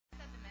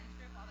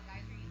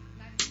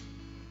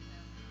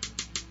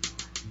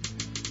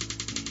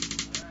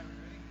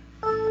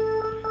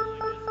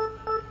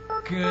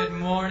Good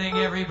morning,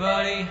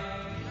 everybody.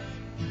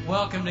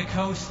 Welcome to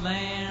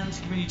Coastlands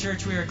Community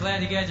Church. We are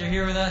glad you guys are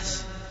here with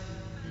us.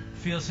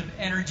 Feel some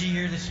energy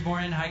here this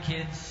morning. Hi,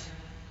 kids.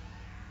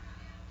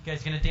 You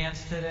guys gonna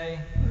dance today?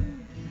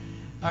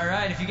 All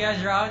right, if you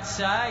guys are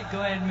outside, go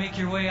ahead and make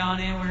your way on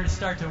in. We're going to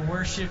start to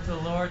worship the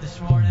Lord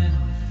this morning.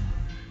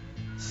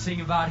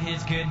 Sing about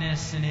His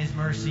goodness and His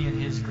mercy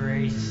and His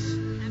grace.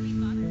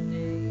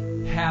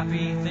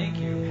 Thank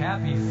you.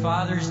 Happy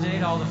Father's Day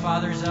to all the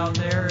fathers out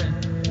there,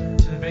 and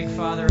to the big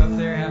father up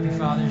there, happy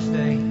Father's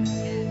Day.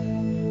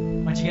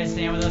 Why don't you guys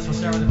stand with us? We'll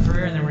start with a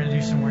prayer, and then we're going to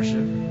do some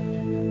worship.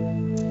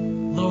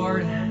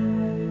 Lord,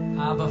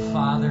 Abba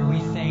Father, we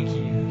thank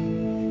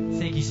you.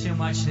 Thank you so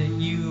much that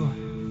you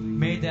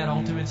made that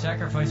ultimate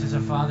sacrifice as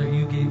a father.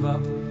 You gave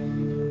up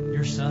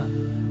your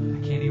son.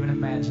 I can't even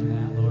imagine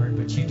that, Lord,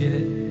 but you did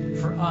it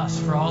for us,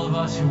 for all of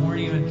us who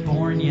weren't even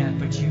born yet,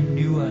 but you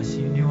knew us,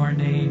 you knew our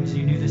names,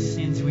 you knew the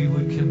sins we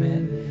would commit,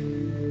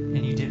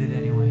 and you did it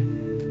anyway.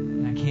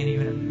 And I can't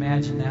even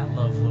imagine that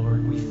love,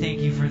 Lord. We thank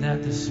you for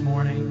that this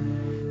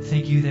morning.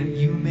 Thank you that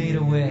you made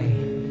a way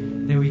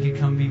that we could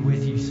come be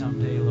with you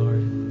someday,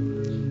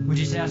 Lord. We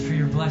just ask for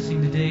your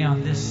blessing today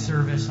on this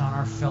service, on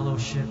our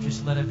fellowship.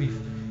 Just let it be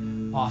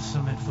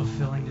awesome and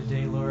fulfilling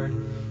today, Lord.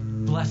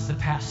 Bless the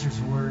pastor's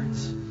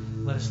words.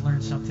 Let us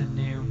learn something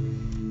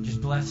new.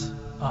 Just bless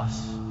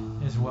us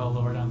as well,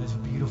 Lord, on this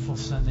beautiful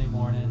Sunday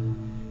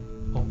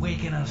morning.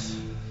 Awaken us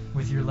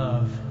with your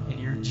love and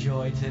your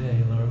joy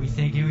today, Lord. We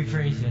thank you, we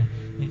praise you.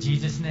 In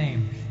Jesus'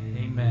 name,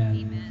 amen.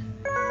 Amen.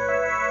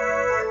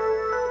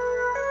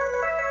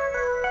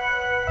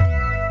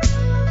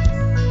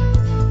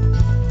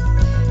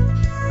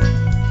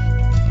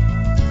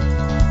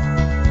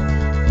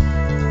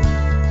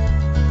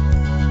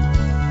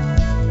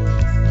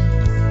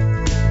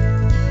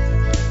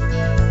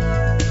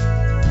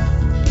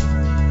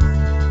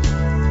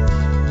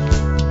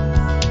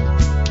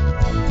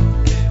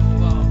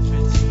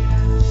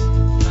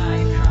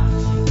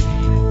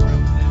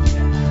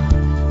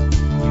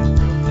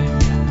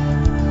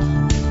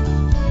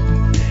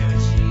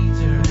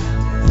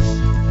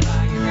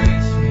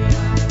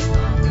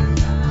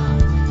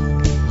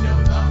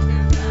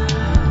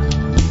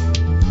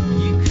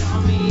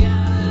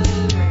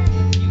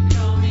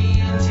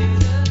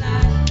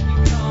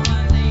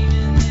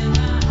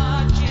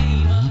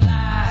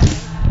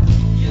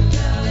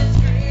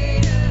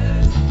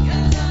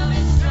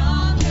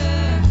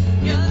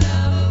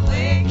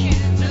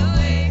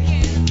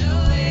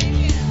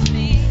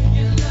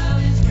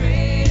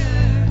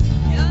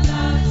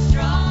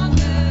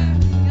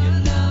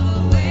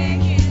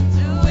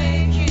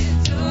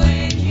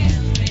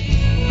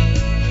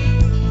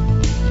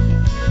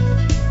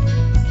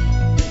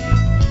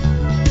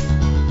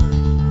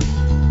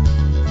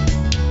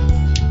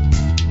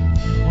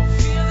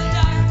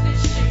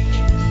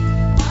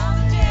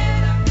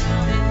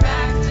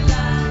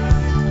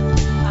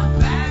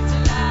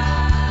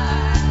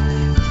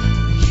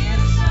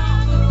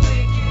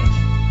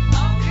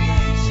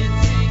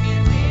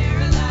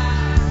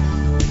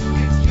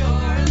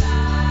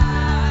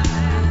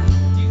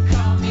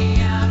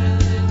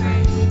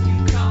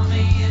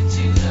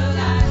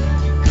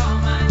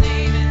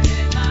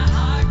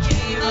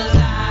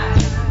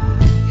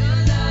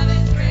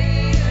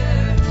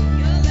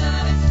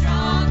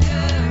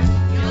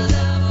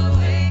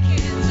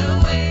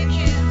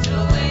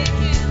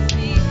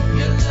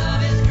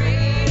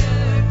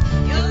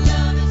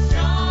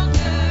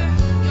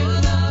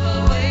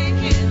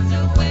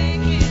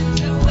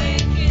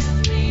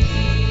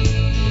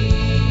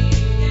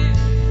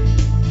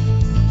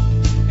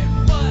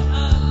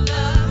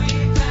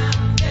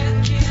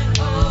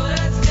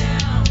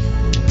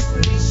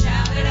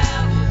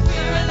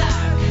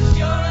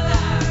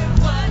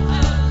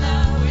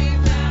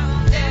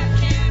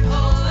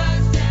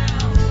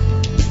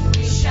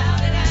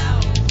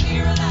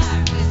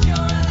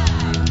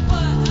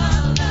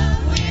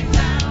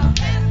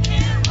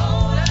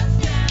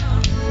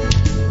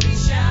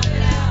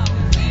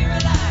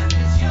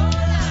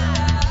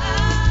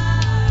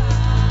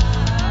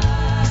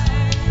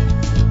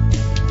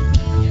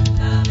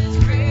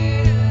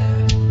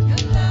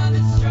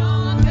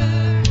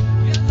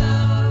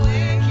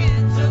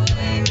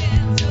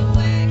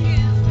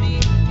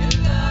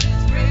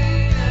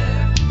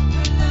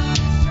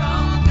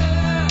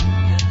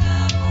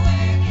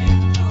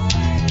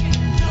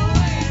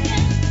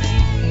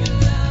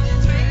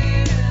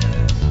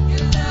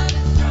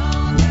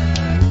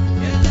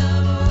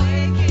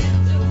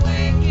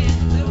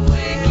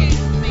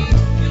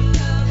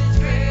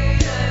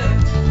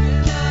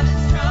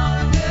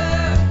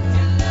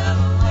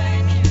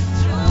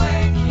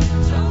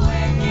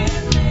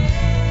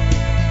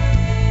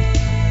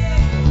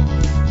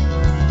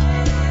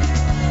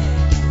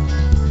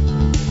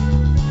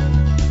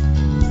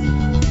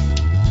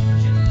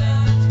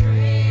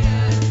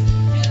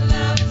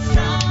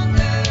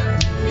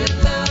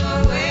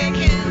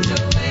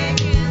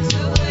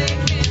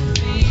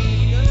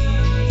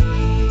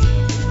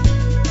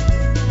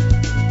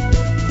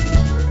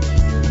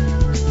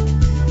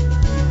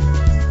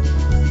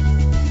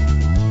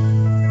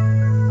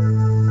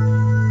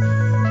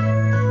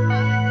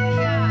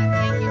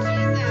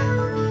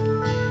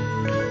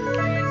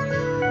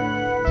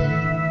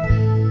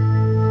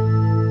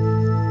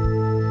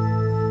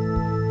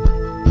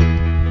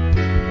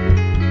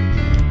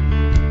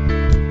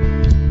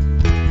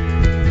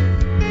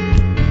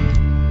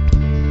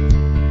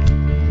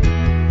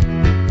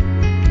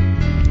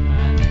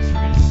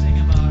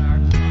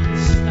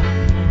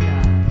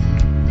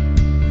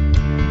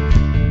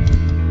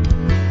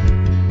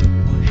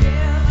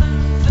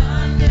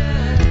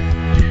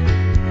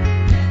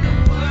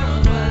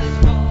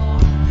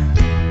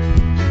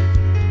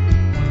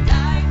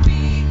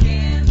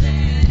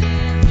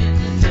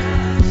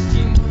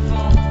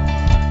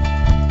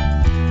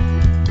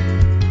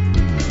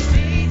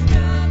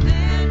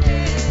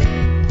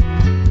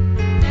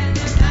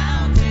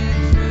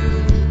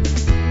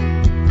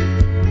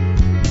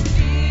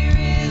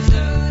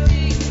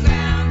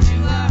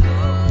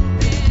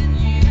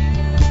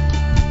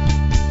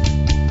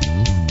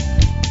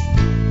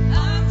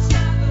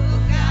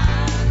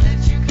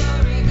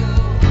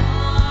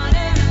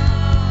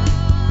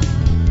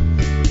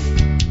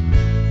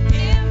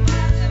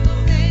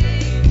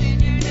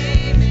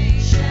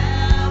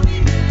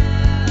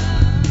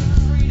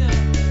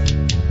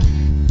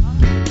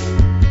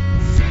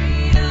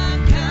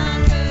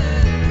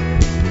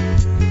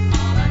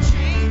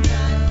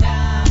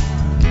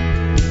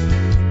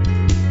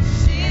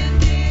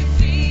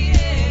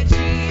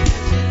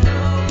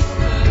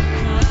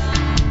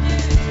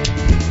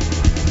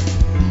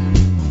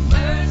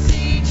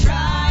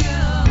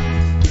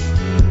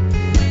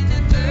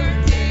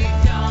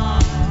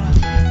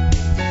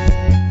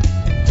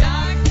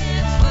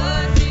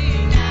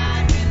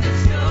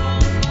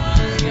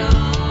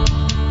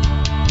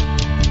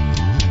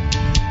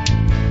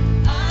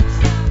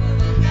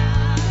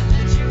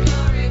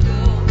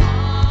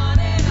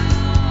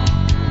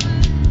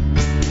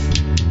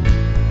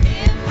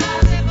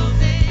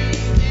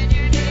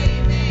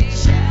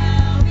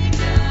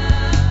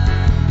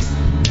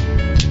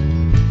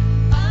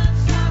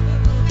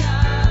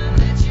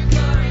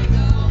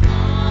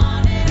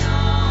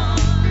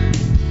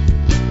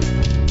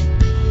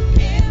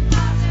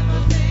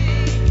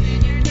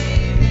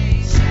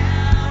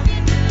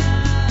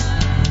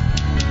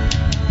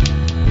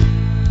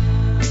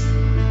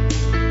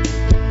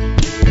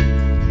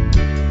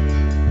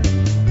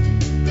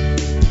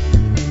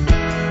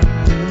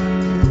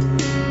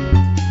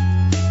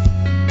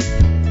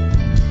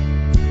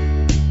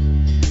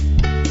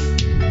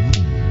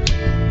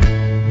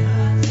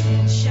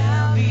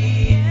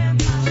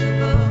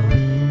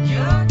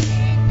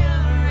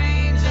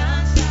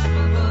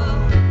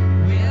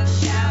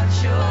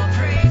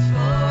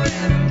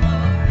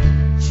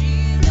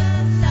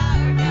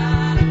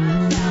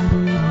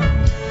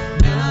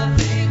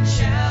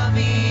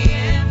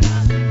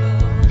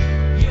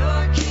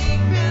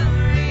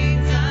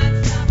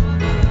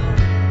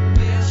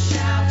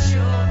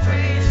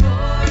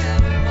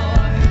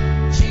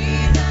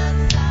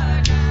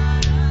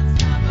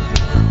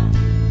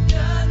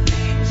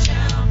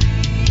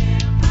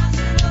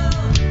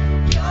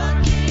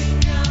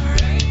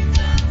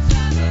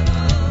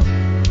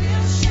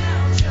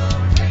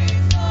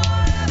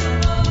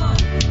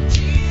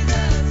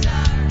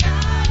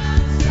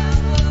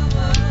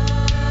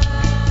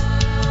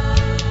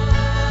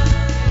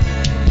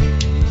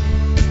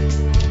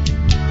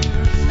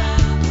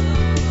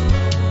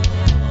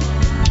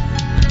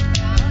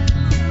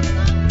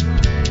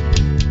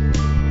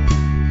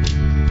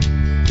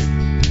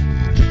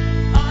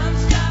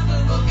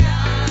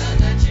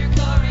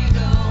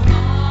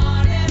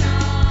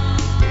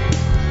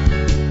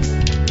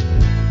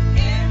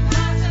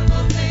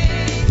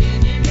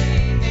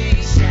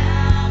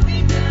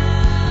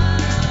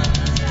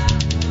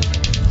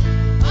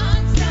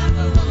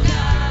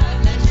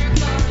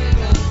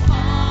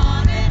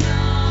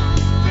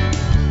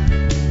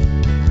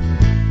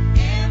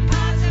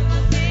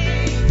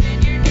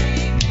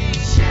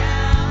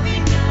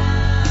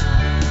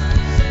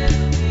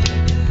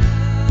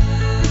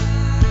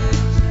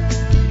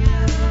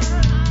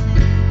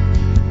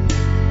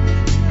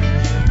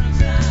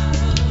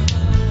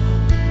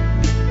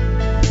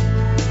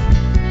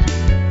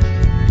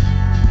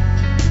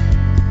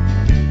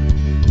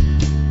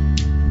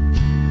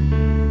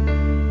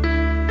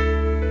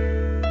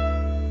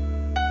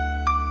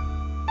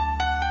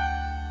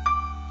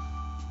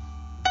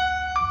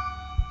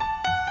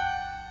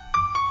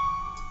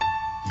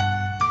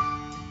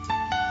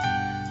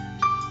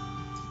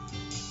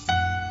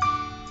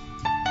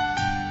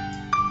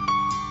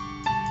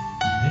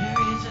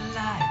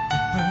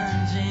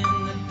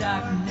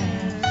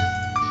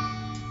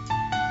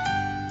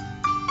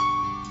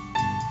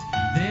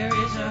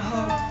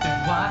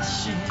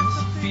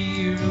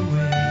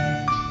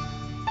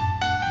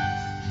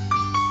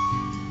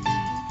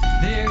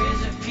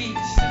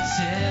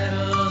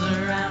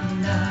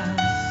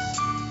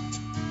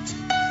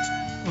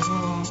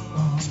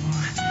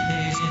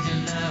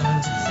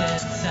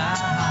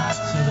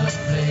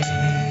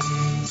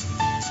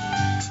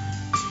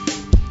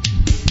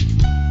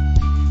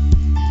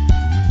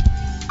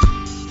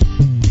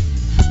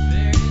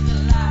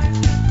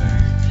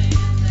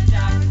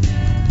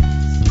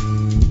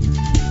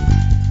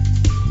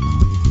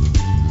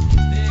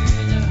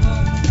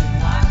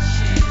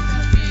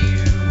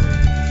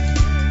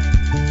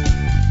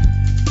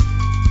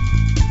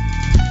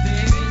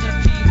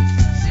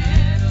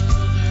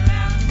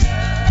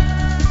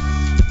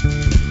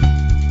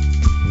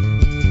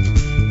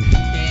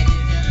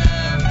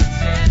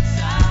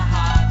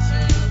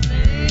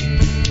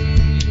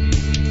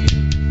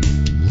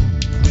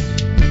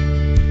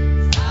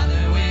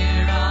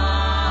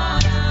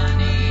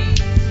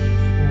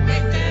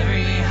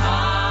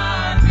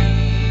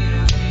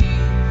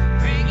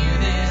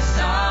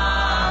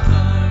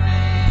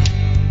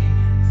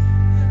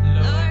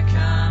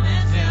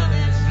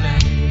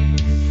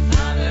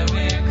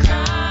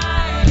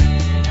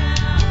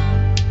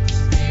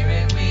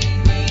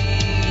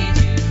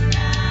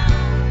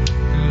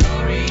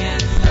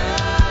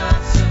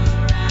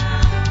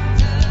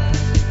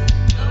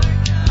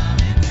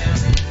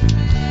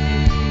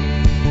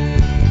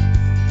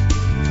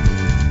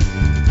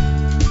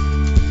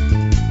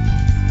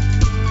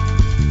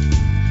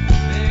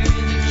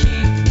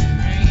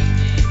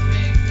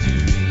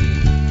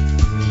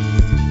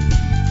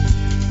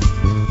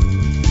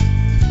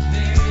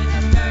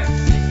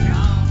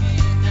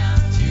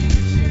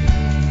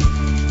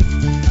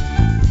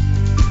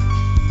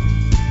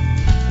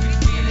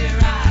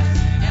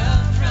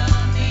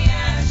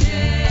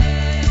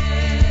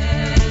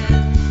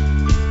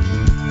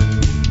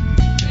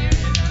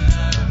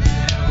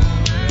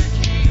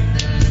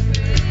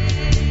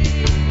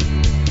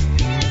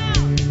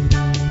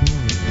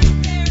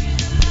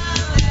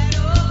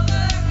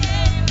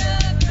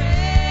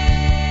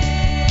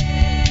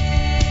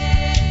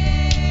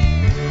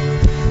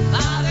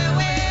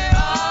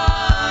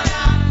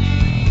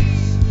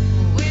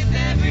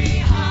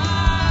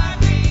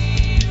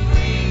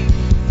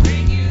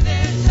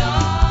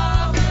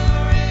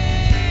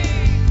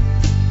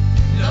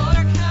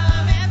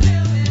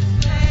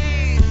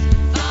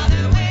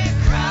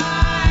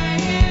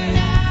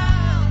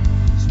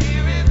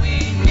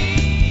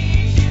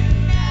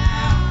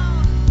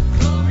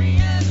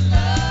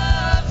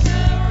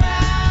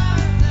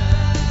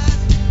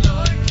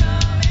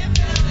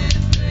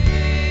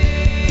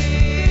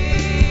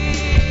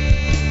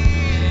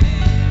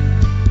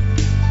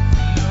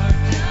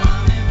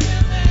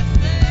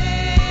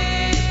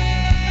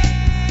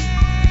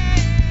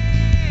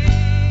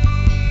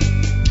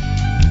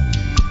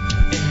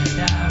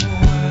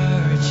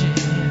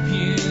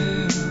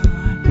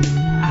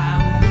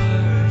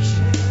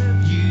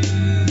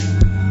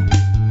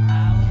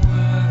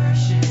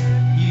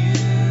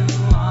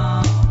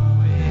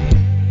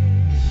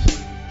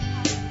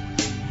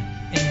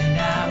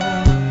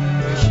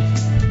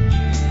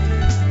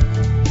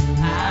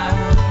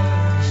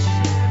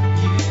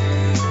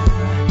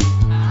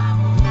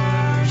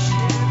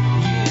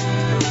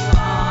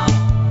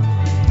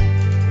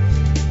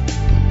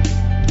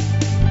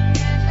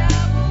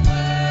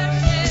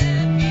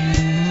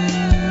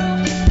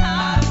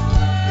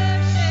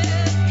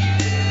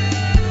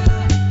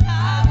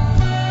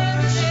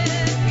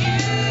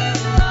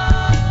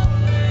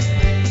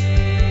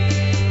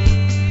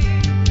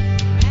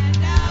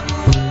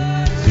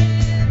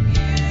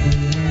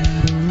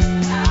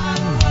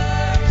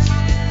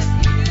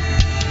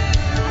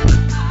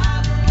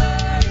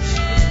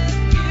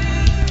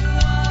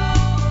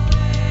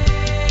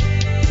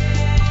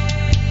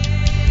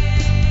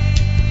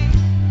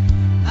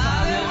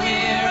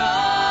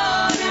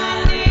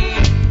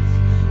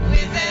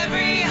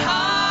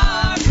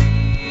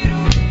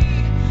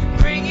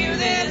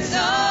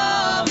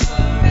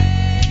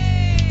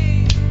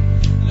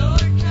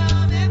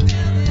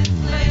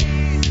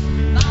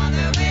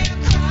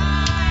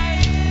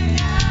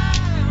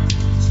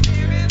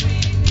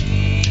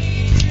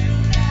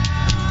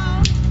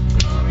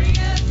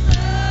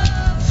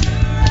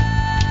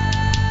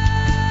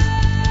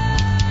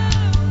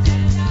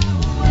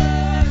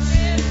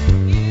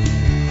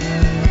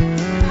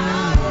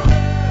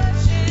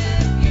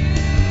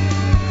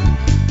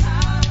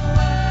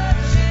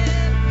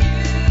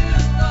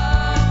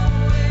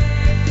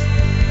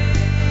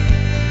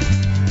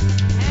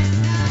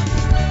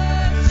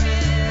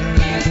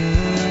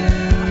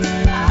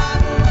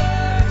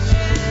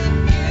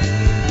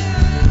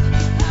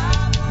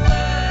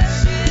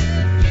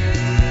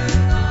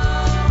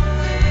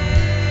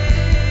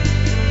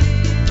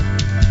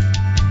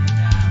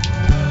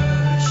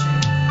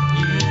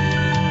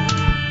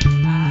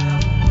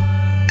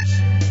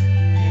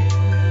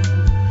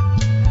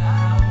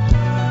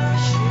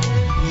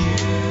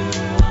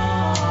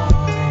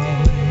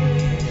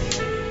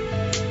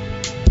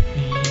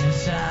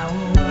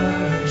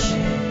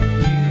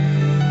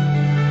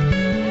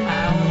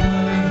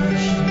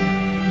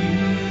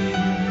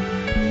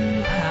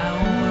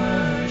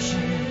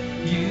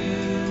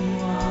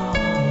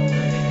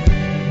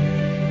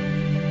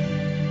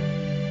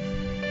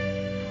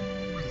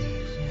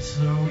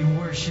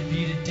 worship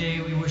you today.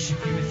 We worship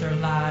you with our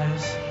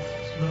lives.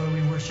 Lord,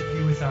 we worship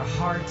you with our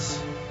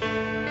hearts.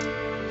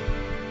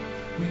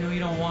 We know you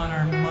don't want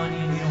our money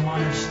and you don't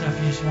want our stuff.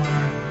 You just want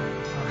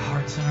our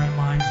hearts and our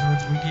minds, Lord.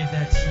 So we give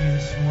that to you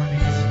this morning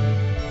because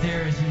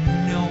there is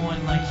no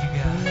one like you,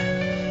 God.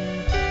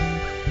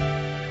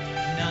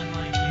 None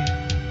like you.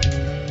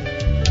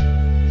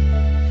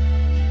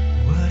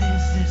 What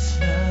is this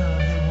love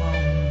that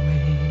won't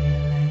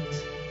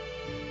relent?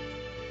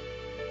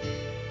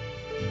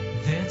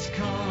 That's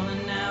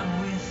calling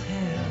out with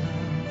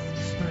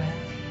hell's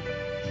breath.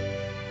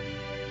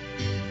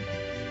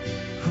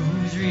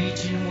 Who's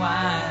reaching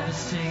wide to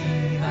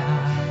save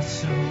our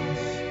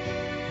souls?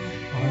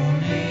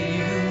 Only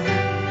you.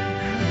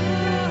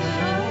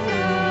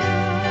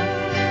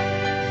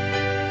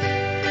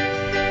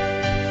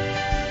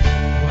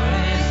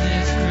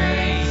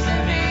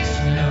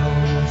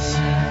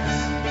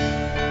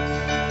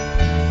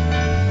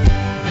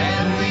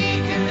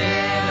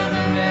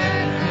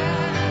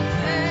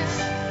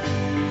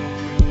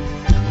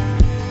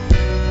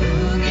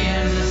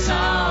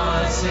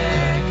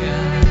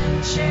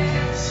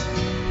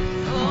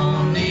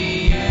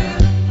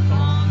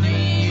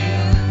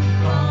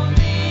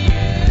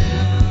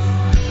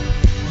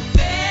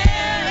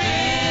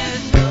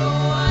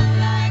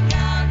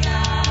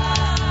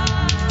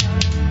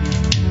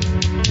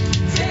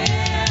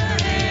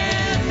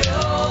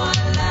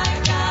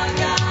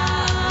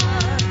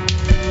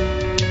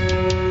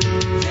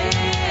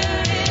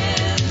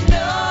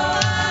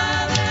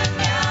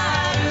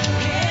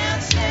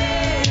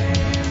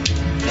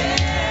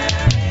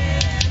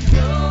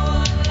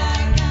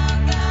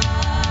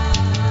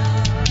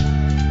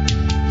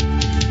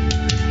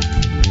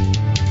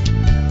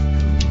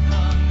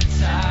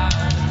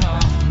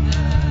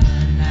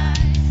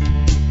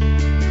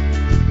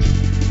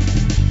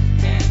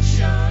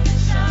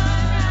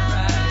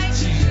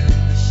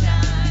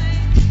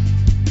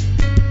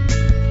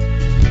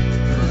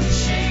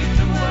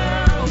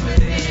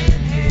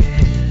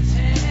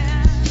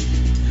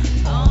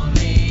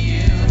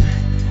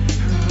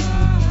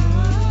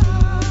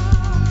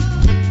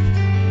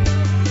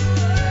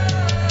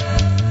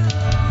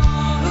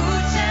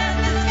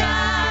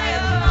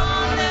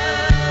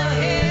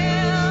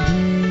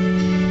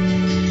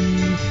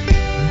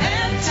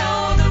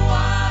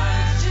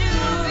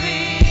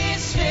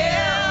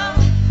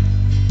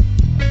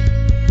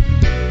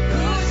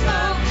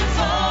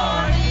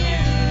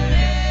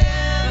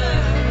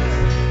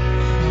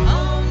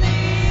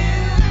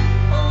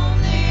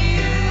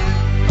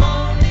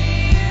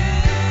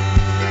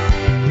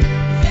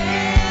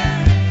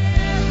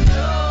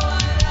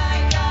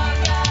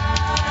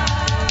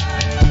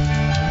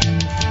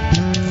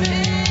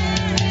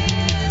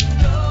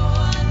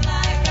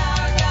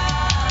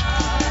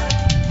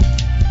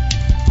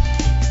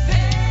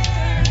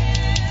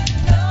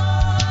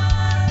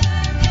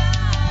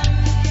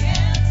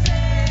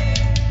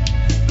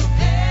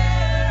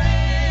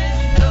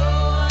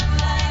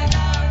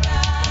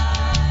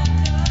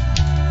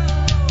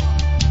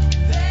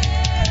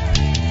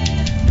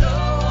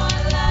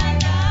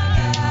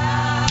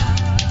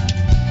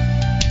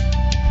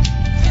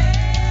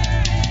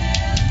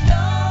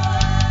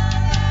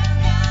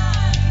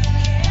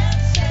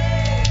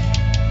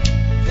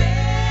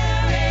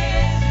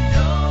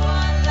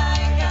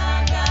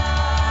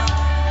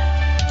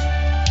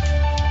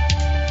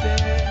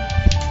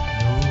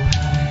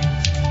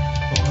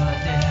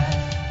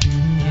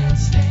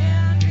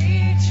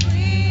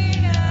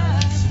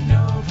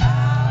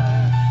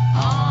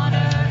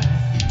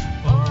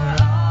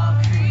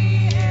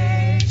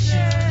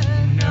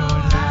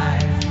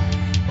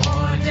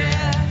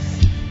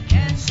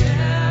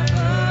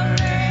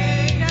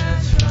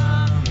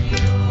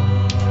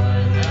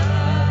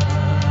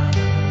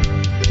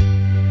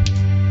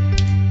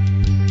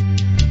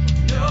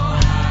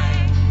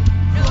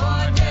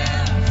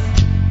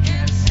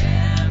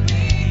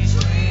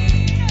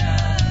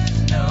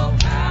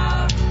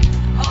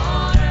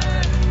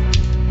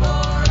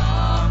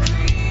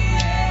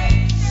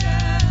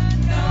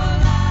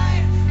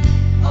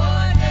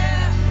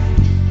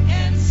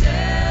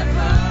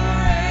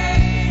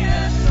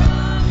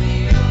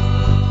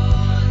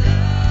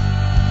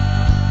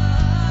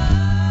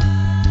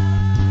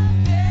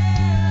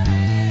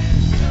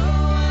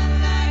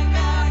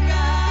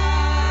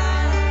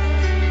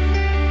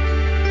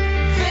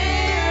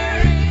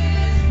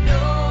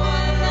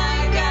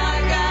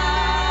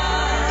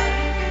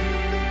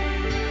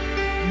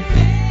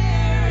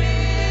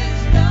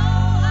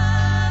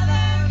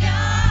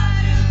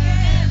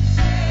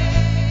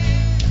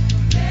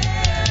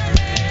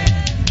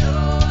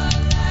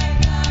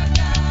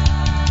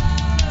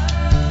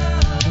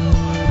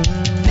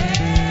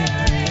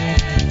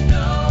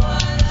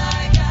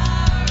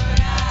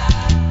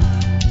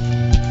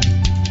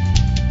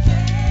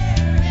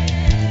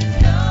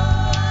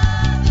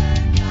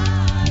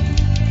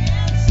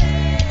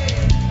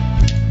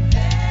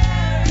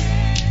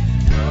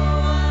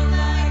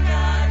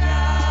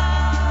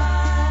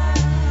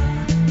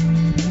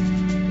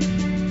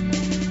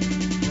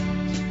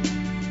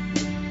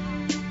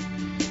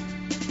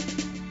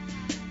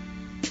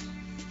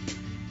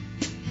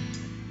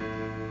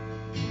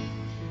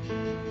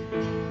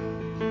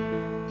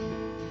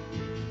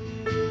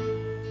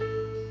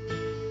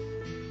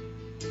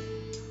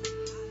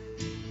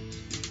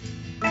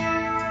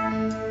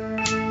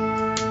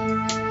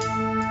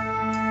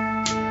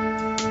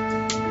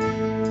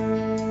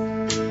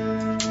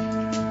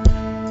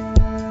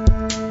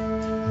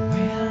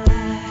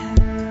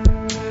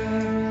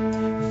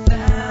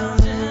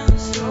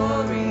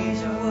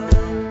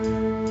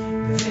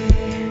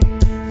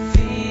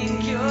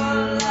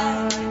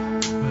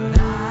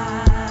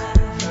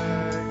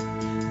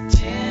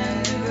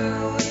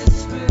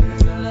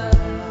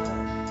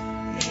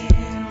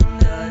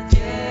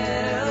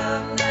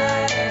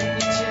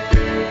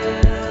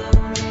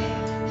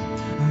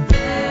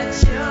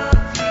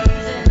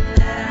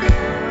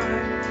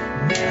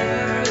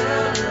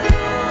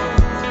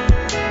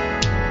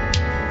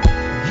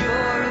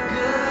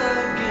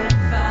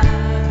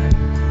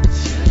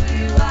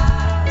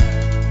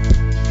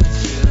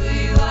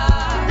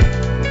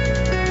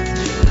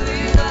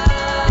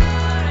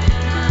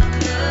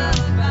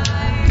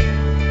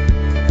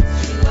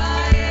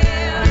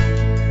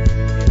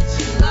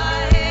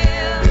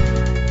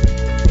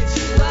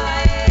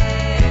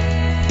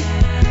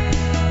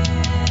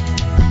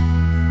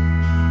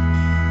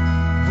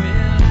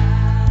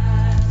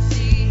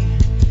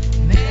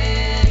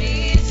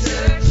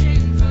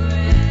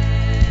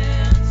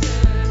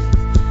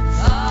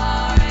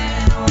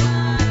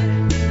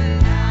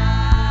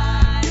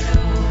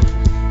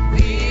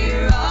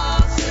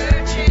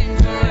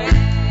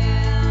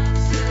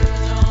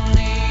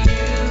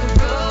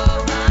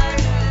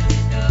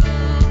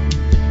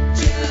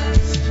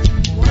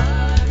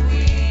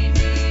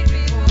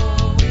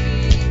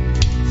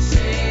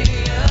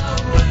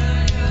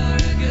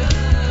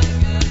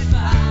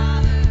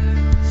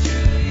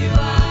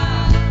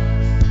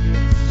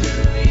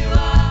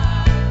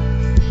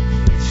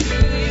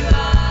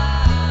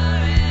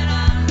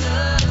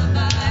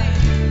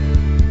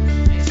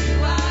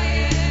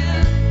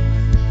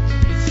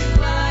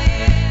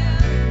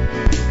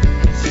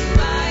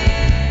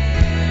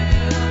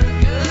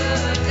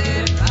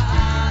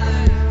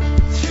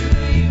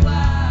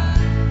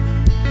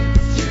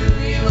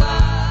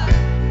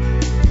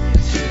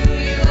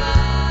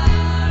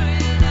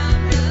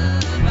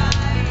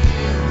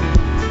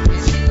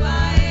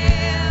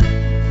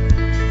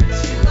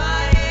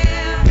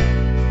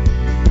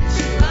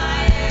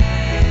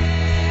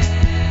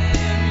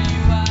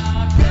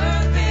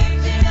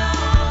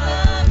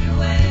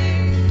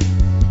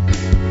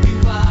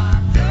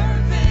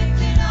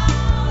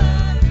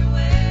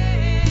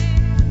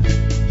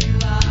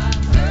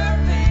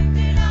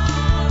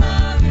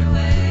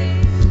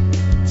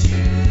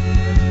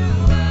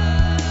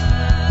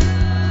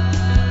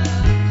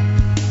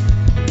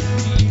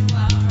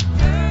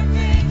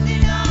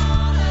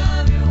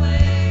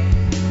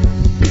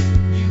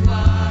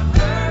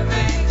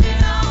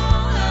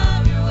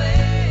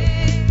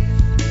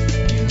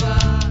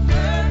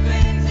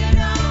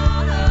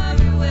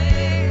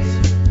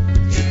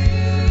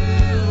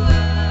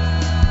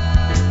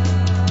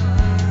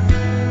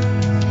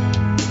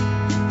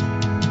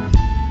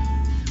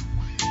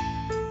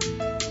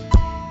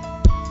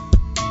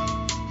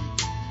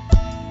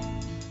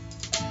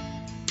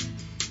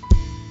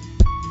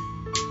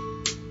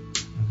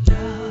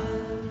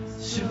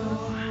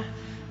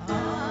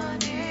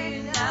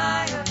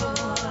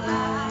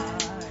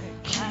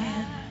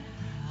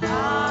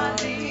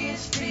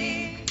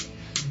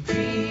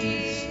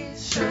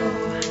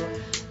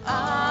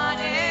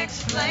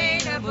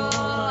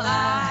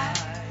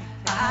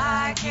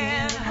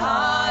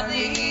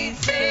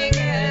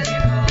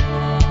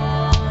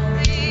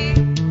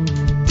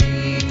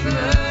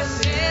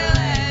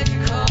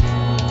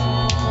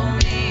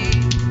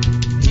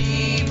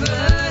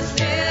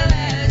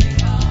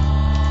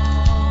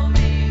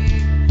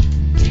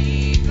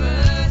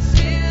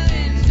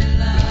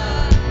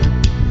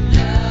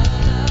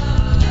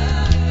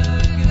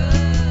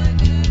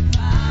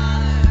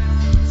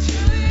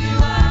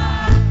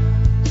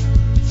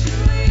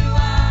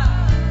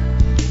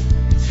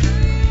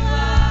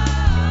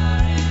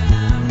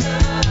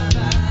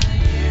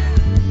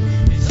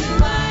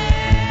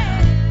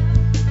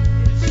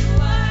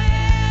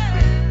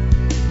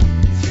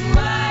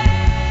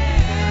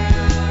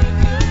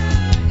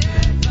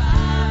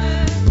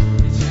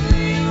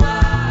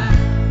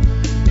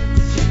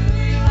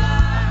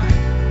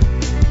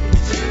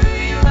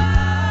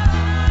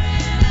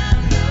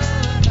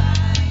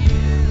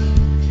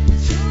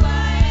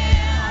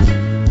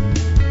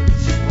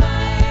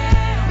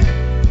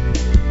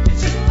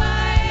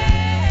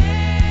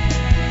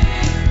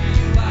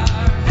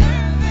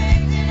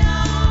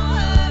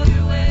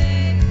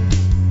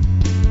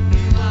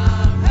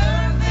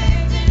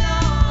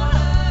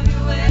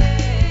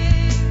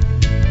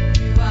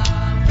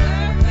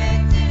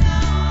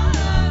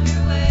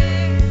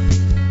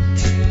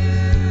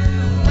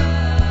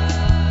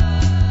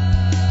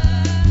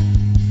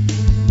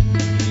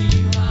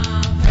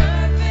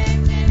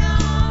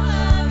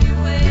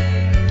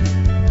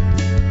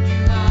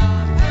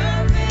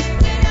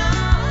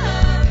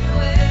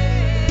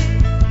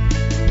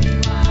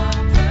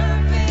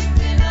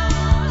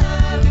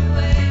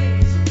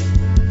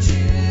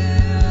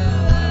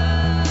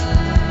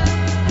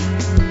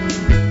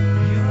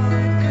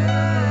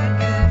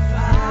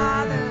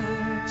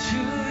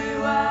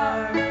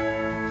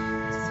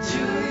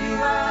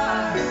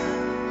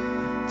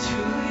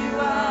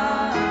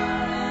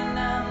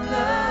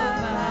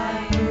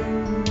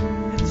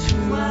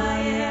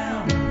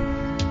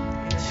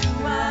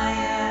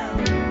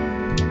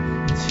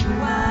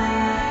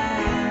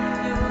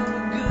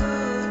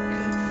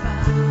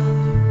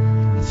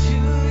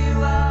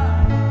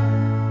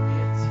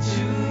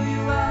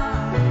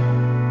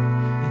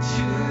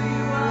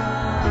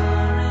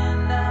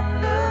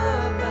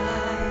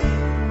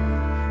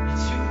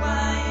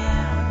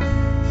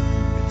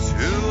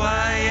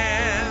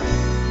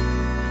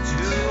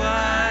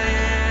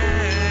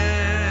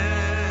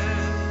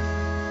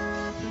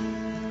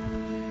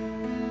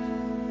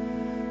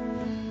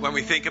 When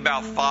we think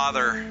about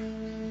Father,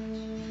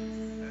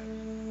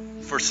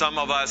 for some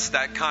of us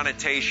that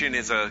connotation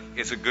is a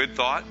good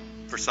thought.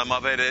 For some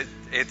of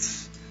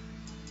it's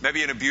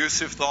maybe an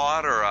abusive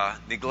thought or a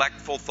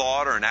neglectful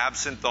thought or an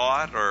absent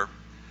thought or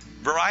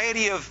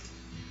variety of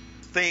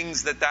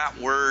things that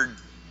word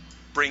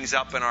brings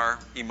up in our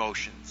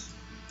emotions.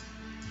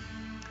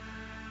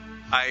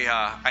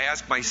 I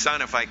asked my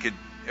son if I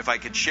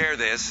could share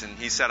this, and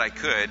he said I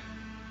could.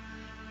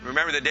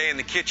 Remember the day in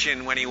the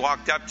kitchen when he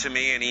walked up to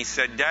me and he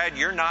said, "Dad,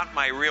 you're not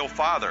my real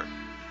father."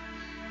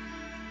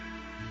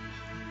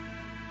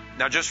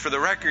 Now, just for the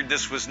record,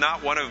 this was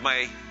not one of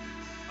my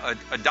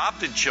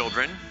adopted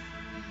children.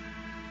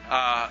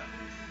 And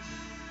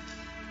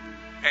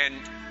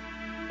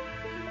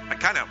I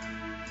kind of,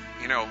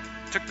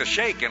 took the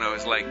shake and I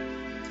was like,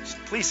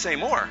 "Please say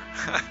more."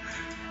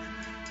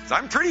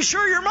 I'm pretty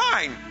sure you're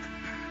mine.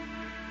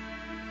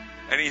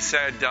 And he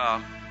said,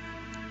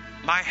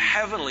 "My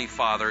heavenly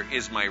Father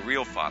is my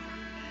real Father.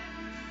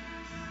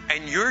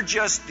 And you're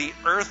just the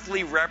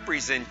earthly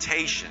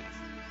representation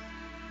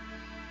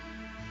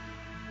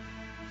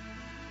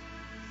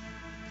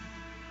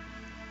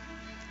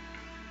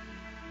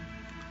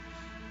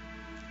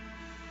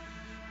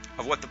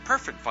of what the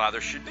perfect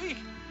Father should be."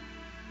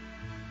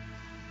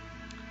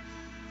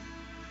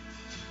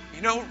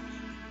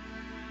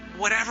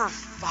 Whatever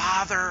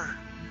Father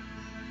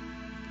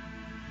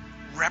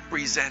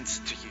represents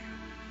to you.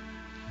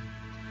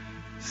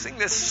 Sing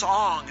this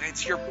song, and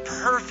it's "You're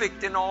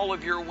perfect in all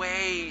of your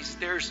ways."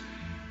 There's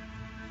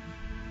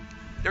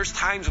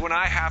times when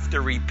I have to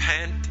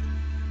repent.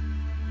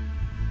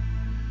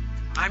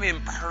 I'm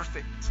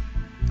imperfect.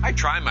 I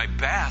try my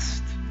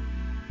best.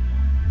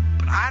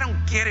 But I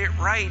don't get it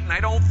right, and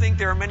I don't think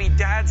there are many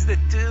dads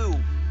that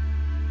do.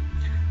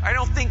 I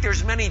don't think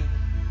there's many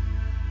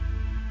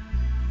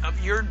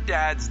of your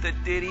dads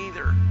that did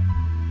either.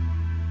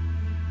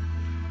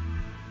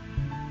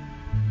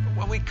 But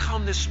when we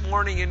come this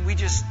morning and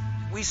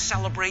we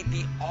celebrate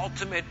the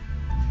ultimate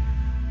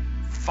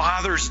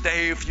Father's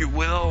Day, if you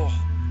will,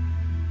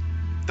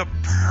 the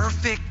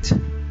perfect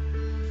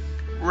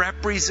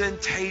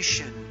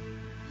representation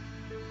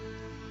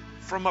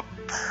from a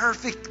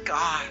perfect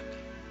God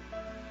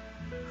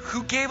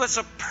who gave us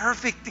a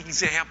perfect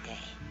example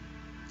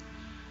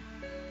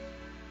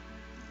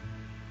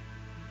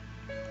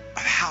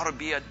of how to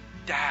be a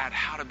dad,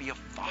 how to be a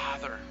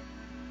father.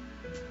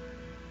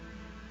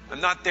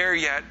 I'm not there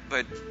yet,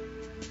 but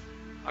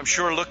I'm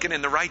sure looking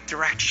in the right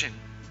direction.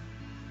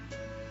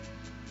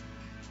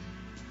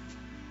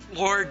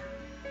 Lord,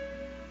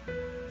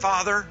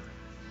 Father,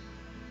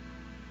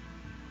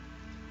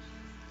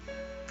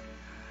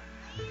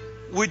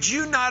 would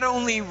you not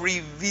only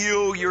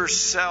reveal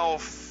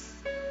yourself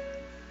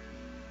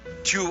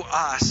to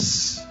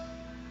us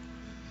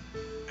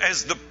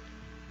as the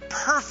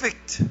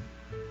perfect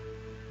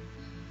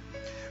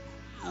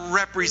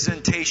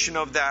representation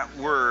of that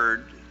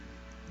word,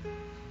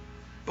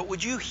 but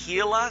would you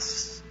heal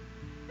us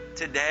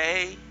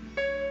today?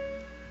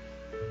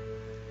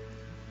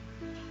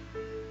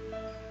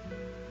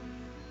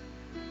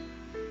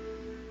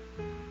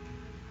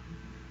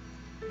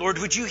 Lord,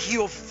 would you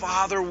heal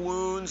father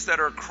wounds that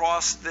are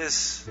across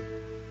this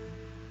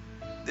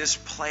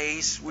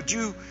place? Would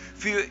you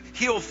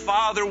heal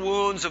father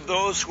wounds of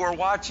those who are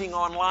watching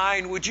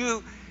online? Would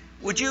you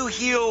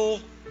heal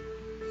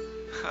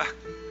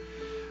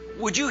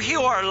would you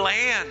heal our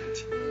land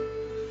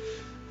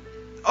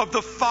of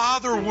the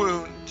father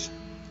wound?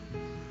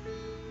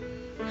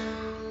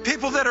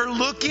 People that are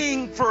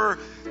looking for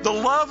the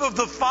love of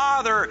the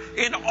Father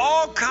in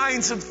all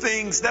kinds of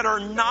things that are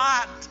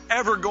not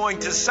ever going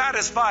to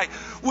satisfy.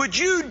 Would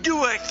you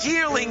do a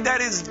healing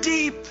that is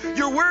deep?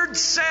 Your word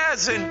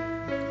says in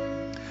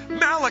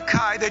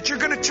Malachi that you're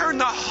going to turn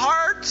the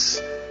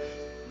hearts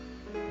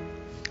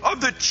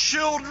of the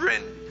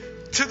children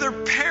to their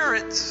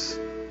parents.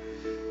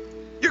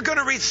 You're going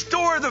to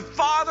restore the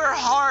father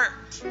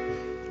heart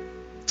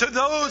to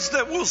those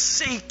that will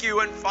seek you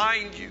and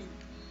find you.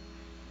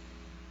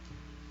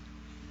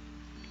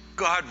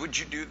 God, would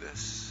you do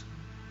this?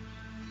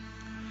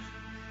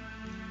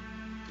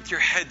 With your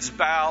heads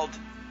bowed,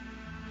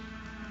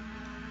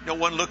 no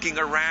one looking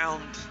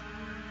around.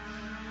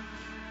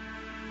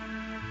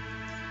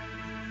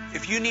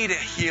 If you need a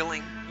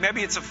healing,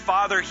 maybe it's a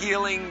father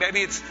healing,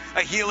 maybe it's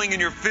a healing in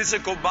your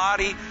physical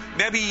body,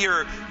 maybe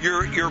your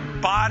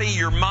body,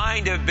 your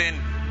mind have been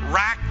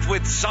racked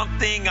with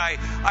something.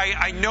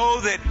 I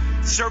know that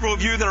several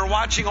of you that are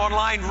watching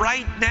online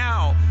right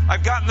now,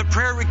 I've gotten the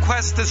prayer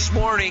request this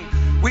morning.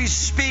 We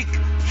speak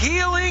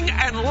healing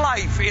and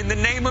life in the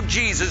name of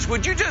Jesus.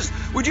 Would you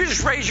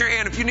just raise your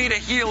hand if you need a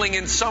healing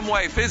in some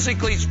way,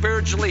 physically,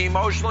 spiritually,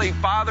 emotionally,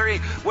 fatherly,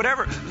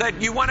 whatever,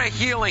 that you want a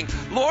healing.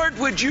 Lord,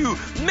 would you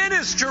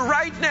minister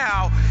right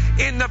now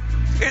in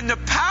the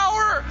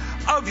power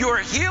of your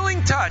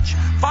healing touch.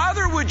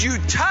 Father, would you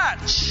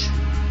touch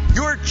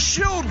your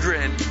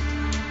children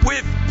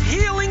with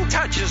healing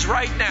touches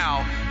right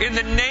now in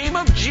the name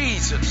of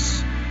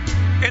Jesus.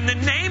 In the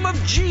name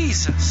of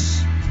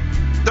Jesus.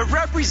 the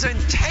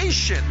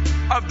representation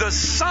of the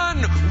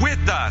Son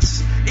with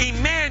us,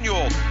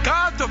 Emmanuel,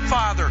 God the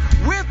Father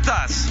with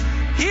us,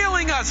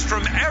 healing us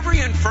from every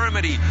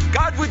infirmity.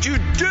 God, would you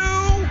do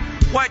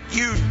what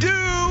you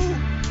do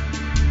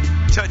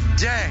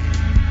today?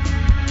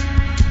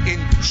 In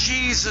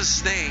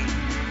Jesus' name.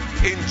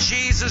 In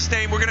Jesus'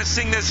 name. We're going to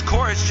sing this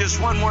chorus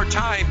just one more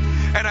time.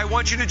 And I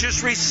want you to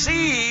just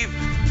receive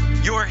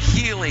your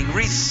healing.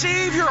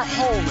 Receive your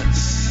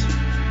wholeness.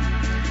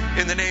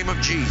 In the name of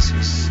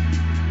Jesus.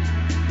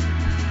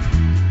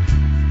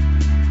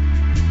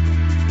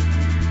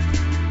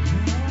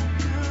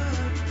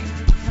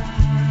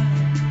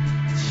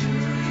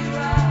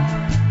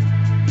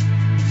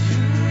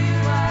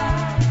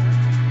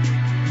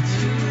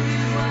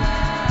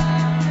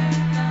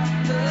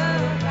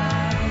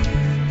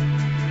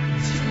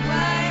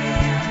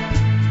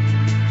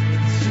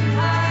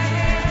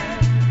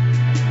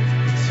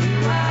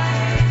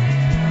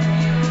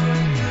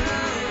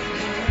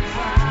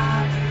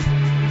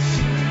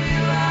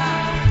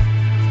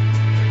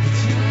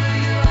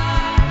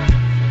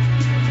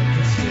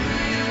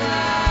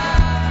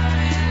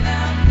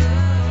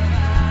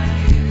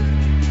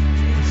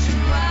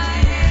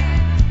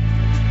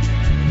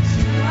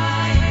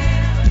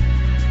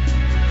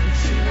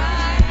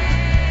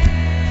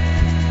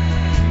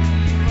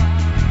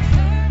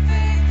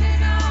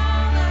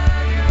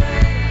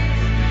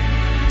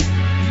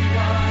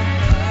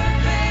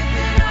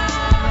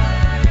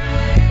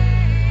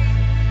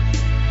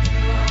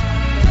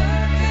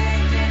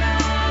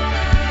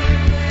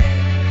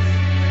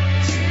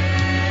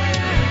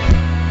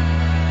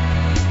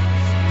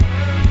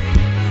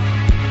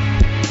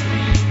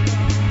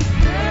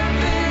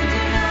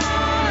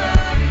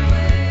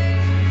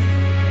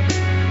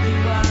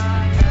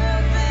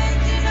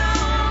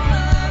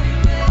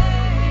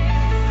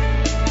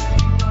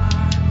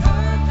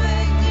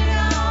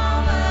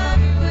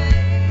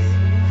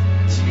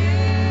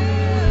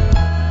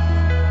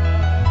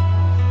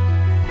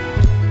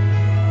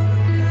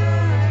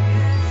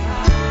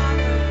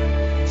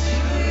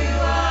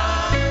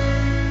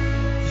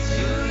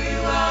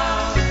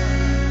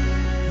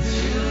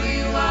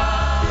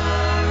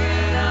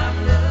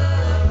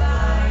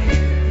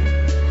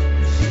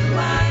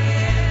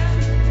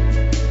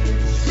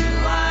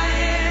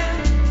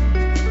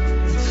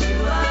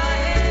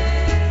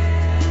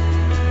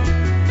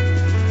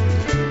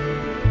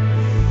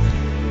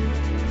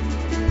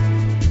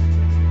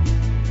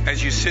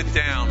 As you sit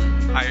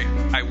down,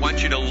 I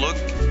want you to look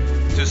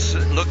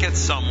at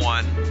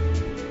someone,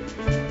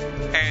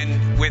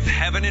 and with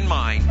heaven in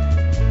mind,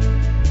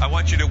 I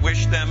want you to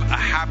wish them a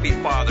happy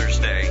Father's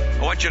Day.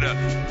 I want you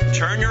to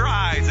turn your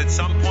eyes at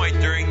some point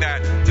during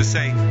that to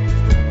say,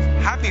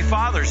 Happy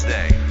Father's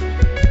Day.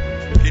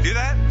 Can you do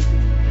that?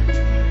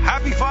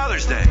 Happy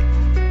Father's Day.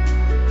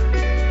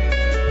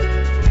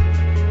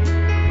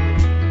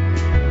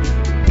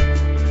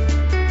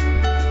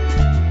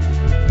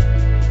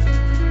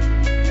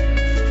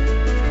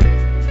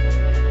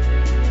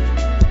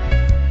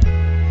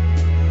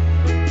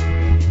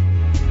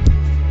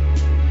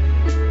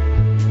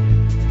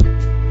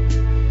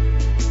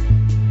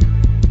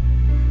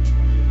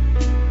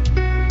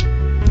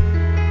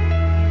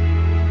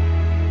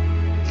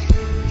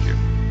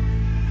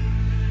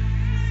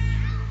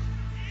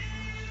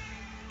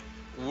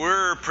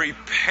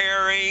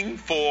 Preparing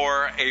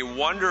for a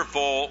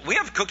wonderful... We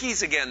have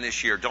cookies again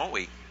this year, don't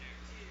we?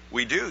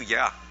 We do,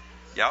 yeah.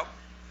 Yep.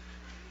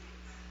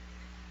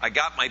 I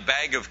got my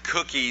bag of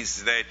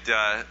cookies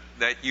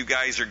that you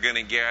guys are going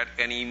to get,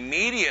 and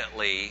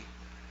immediately,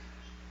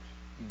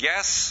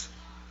 guess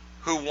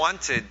who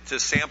wanted to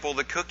sample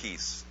the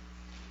cookies?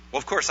 Well,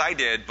 of course I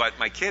did, but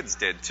my kids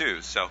did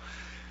too. So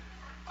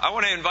I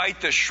want to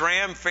invite the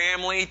Schramm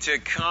family to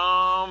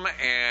come,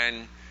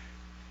 and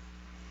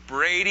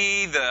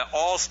Brady, the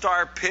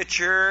all-star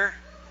pitcher.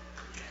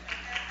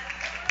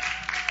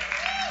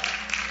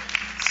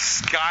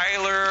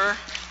 Skylar.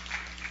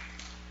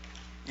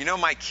 You know,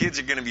 my kids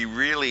are going to be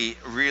really,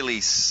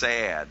 really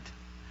sad.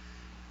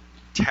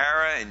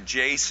 Tara and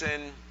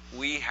Jason,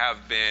 we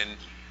have been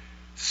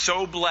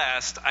so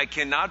blessed. I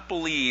cannot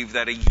believe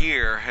that a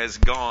year has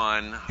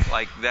gone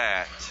like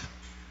that.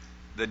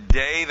 The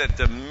day that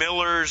the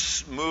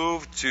Millers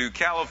moved to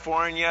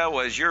California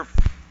was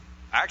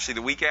actually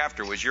the week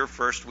after was your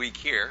first week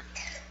here.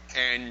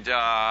 And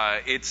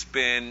it's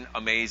been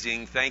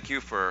amazing. Thank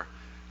you for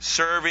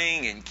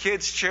serving in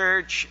kids'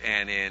 church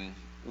and in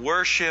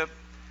worship.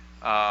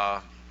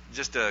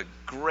 Just a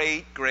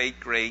great, great,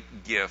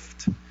 great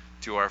gift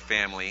to our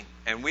family.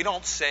 And we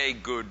don't say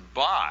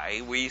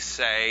goodbye. We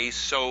say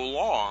so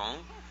long.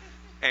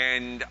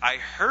 And I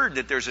heard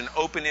that there's an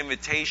open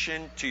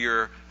invitation to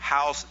your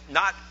house,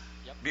 not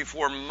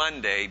before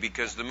Monday,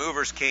 because the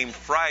movers came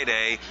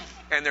Friday,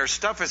 and their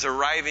stuff is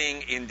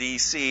arriving in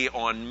D.C.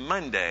 on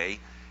Monday.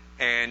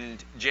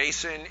 And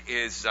Jason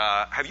is,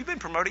 have you been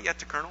promoted yet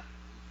to Colonel?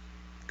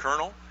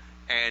 Colonel.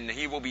 And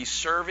he will be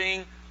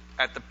serving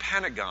at the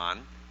Pentagon.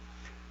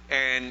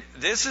 And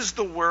this is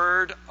the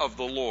word of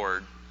the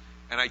Lord.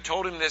 And I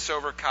told him this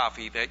over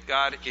coffee, that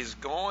God is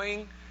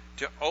going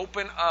to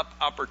open up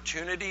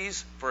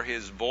opportunities for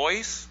his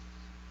voice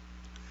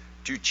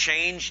to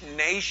change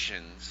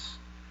nations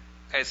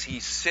as he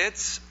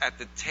sits at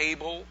the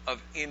table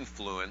of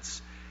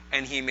influence,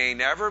 and he may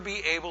never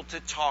be able to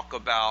talk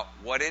about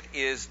what it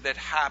is that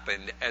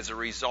happened as a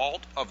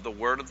result of the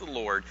word of the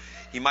Lord.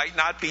 He might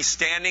not be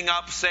standing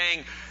up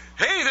saying,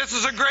 hey, this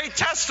is a great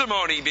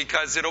testimony,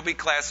 because it'll be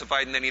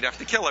classified and then he'd have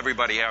to kill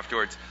everybody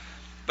afterwards.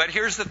 But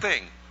here's the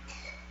thing.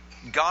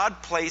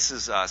 God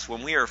places us,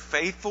 when we are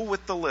faithful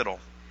with the little.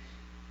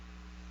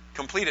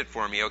 Complete it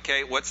for me,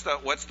 okay? What's the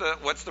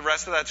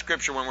rest of that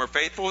scripture? When we're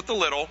faithful with the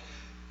little,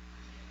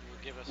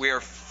 we are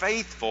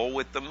faithful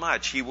with the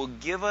much. He will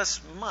give us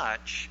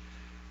much.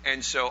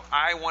 And so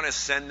I want to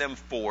send them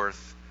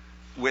forth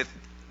with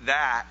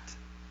that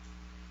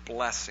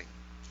blessing.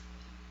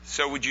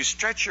 So would you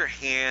stretch your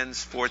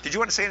hands forth? Did you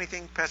want to say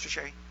anything, Pastor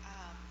Shay?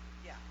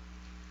 Yeah.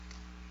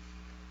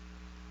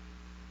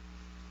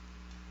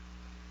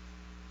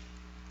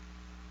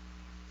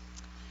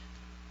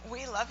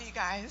 We love you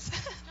guys.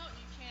 No,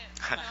 you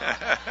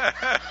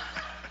can't.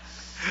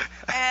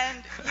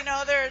 And,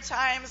 there are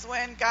times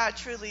when God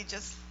truly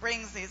just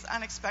brings these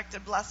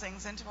unexpected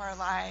blessings into our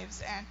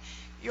lives. And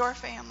your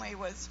family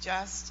was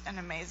just an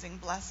amazing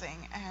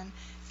blessing. And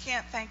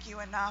can't thank you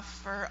enough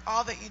for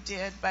all that you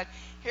did. But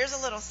here's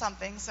a little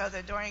something so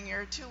that during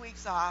your 2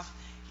 weeks off,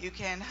 you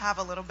can have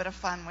a little bit of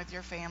fun with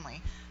your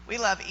family. We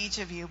love each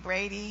of you.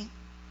 Brady,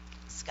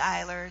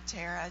 Skylar,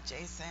 Tara,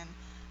 Jason.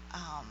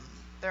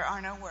 There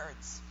are no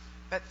words,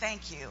 but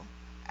thank you.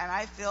 And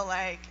I feel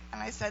like,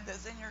 and I said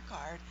this in your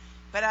card,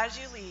 but as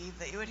you leave,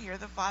 that you would hear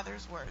the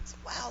Father's words,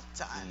 well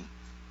done,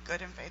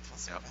 good and faithful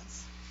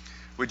servants.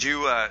 Yep. Would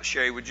you,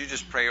 Sherry, would you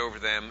just pray over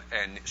them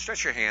and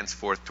stretch your hands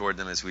forth toward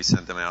them as we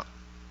send them out?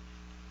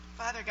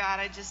 Father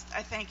God, I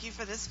thank you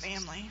for this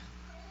family.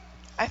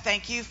 I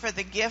thank you for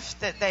the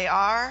gift that they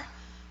are.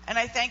 And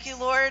I thank you,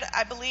 Lord,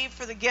 I believe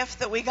for the gift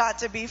that we got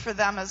to be for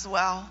them as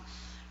well.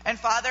 And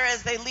Father,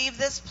 as they leave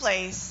this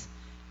place,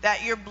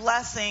 that your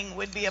blessing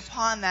would be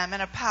upon them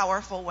in a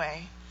powerful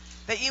way.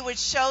 That you would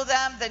show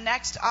them the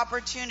next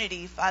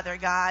opportunity, Father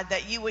God,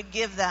 that you would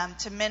give them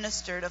to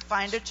minister, to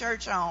find a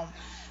church home.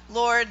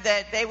 Lord,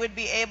 that they would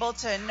be able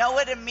to know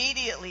it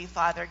immediately,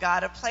 Father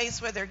God, a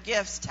place where their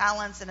gifts,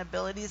 talents, and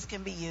abilities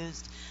can be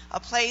used. A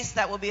place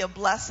that will be a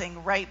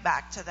blessing right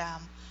back to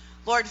them.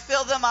 Lord,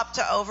 fill them up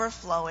to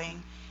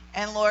overflowing.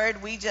 And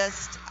Lord, we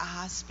just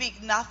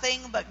speak nothing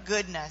but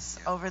goodness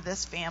over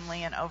this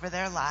family and over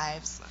their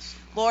lives.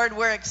 Lord,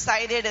 we're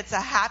excited. It's a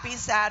happy,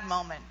 sad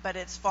moment, but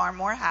it's far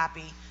more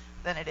happy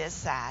than it is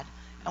sad.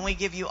 And we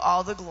give you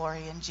all the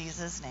glory in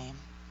Jesus' name.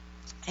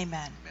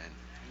 Amen. Amen.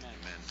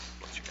 Amen.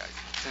 Bless you guys.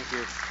 Thank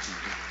you. Thank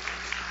you.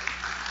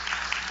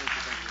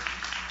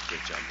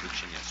 Great job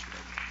preaching yesterday.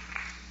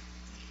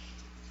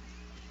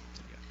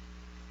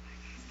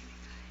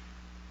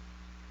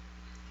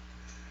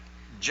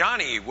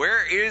 Johnny,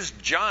 where is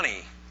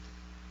Johnny?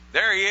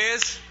 There he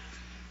is.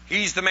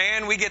 He's the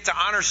man. We get to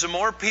honor some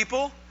more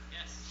people.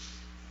 Yes.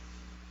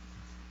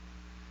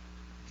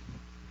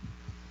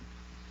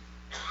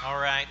 All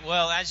right.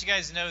 Well, as you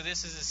guys know,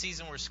 this is a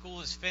season where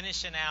school is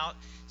finishing out.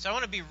 So I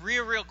want to be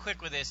real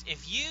quick with this.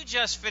 If you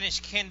just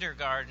finished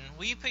kindergarten,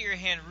 will you put your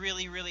hand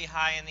really, really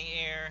high in the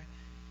air?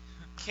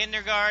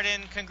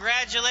 Kindergarten.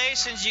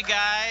 Congratulations, you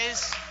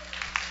guys.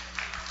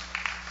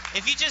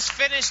 If you just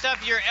finished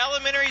up your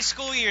elementary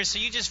school year, so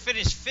you just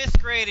finished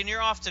 5th grade and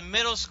you're off to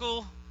middle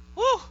school,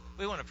 woo,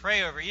 we want to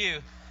pray over you.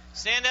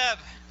 Stand up.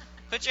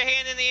 Put your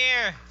hand in the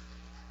air.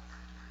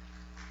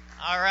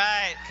 All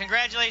right.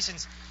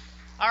 Congratulations.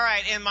 All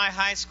right. And my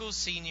high school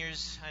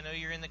seniors, I know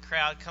you're in the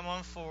crowd. Come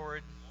on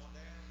forward.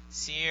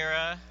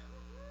 Sierra,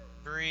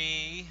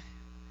 Bree,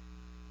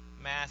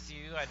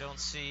 Matthew, I don't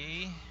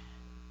see.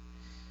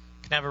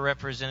 Can I have a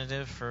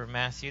representative for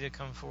Matthew to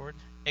come forward?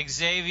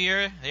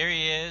 Xavier, there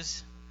he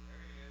is.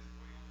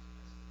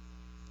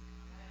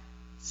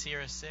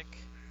 Sierra sick?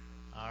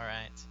 All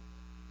right.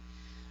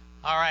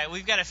 All right,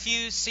 we've got a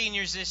few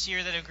seniors this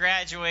year that have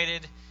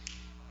graduated.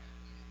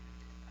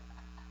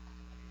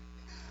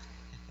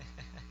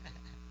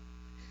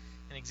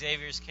 In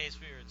Xavier's case,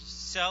 we were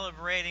just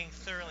celebrating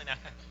thoroughly now.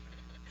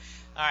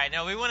 All right,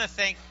 now we want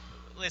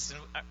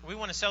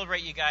to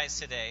celebrate you guys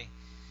today.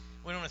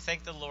 We want to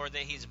thank the Lord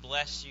that He's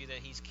blessed you, that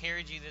He's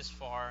carried you this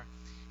far.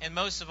 And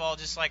most of all,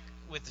 just like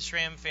with the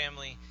Schramm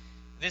family,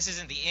 this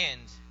isn't the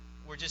end.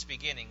 We're just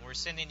beginning. We're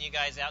sending you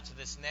guys out to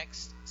this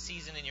next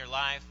season in your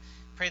life.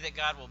 Pray that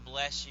God will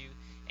bless you.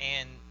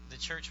 And the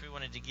church, we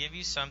wanted to give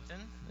you something.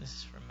 This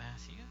is from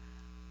Matthew.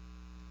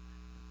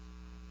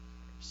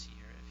 Or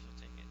Sierra, if you'll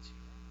take it too.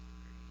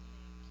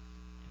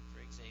 And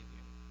for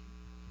Xavier.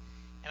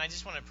 And I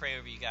just want to pray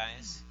over you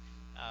guys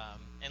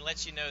and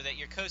let you know that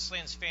your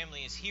Coastlands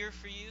family is here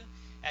for you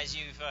as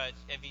you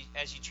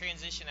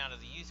transition out of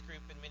the youth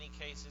group in many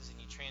cases, and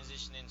you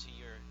transition into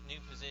your new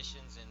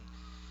positions,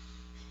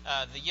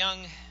 and the young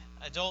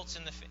adults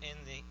in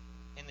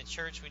the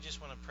church. We just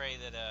want to pray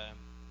that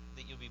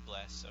you'll be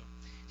blessed. So,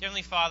 Dear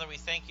Heavenly Father, we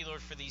thank you,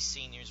 Lord, for these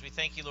seniors. We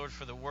thank you, Lord,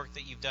 for the work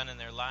that you've done in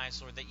their lives,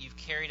 Lord, that you've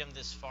carried them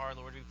this far,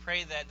 Lord. We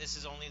pray that this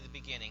is only the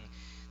beginning,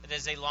 that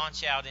as they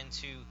launch out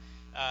into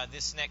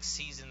this next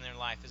season in their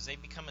life, as they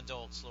become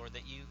adults, Lord,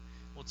 that you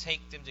will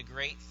take them to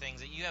great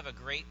things, that you have a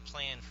great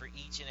plan for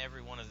each and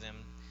every one of them.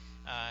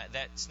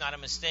 That's not a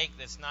mistake.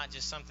 That's not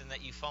just something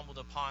that you fumbled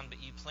upon,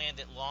 but you planned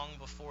it long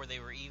before they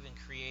were even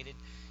created,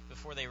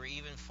 before they were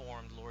even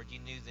formed, Lord. You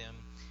knew them,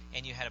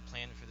 and you had a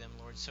plan for them,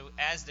 Lord. So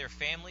as their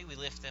family, we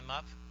lift them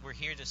up. We're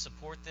here to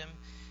support them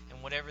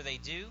in whatever they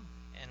do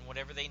and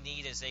whatever they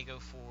need as they go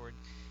forward.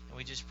 And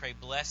we just pray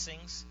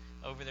blessings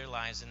over their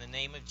lives. In the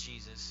name of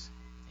Jesus,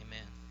 amen.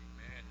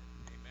 Amen.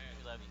 Amen.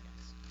 We love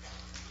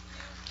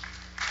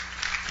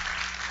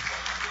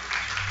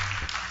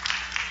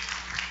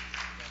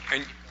you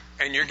guys.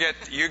 And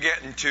you're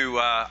getting to.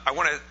 I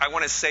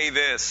want to say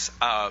this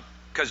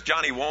because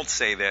Johnny won't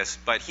say this,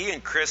 but he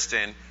and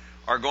Kristen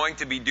are going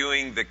to be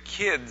doing the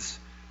kids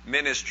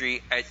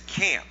ministry at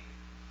camp,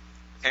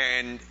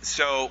 and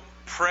so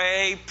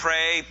pray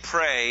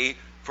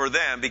for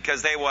them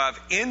because they will have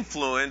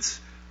influence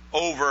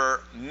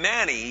over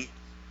many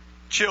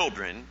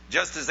children,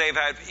 just as they've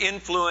had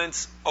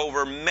influence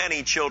over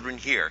many children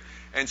here.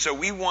 And so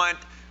we want.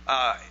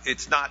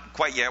 It's not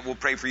quite yet. We'll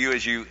pray for you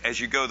as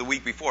you go the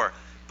week before.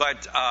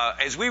 But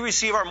as we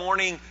receive our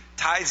morning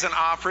tithes and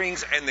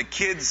offerings and the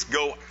kids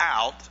go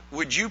out,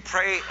 would you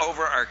pray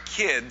over our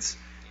kids?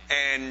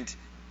 And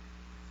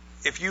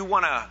if you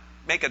want to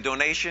make a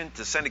donation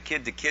to send a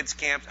kid to kids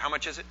camp, how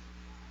much is it?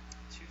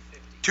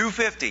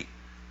 $250.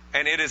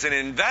 And it is an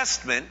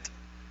investment.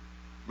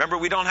 Remember,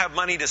 we don't have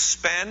money to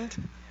spend,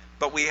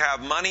 but we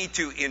have money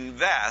to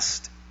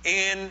invest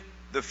in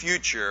the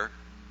future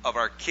of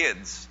our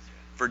kids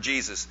for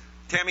Jesus.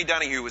 Tammy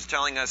Donahue was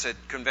telling us at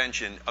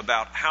convention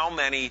about how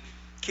many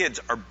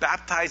kids are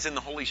baptized in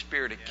the Holy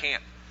Spirit at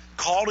camp,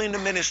 called into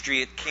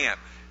ministry at camp,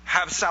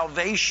 have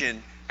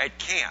salvation at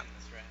camp.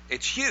 That's right.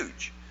 It's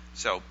huge.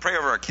 So pray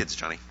over our kids,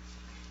 Johnny.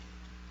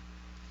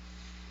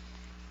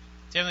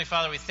 Dear Heavenly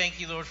Father, we thank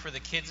you, Lord, for the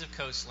kids of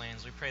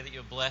Coastlands. We pray that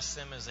you'll bless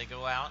them as they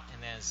go out,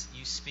 and as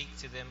you speak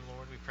to them,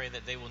 Lord, we pray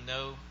that they will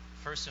know,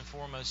 first and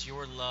foremost,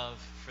 your love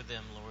for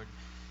them, Lord,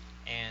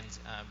 and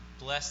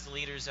bless the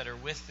leaders that are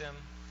with them.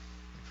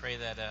 Pray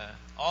that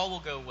all will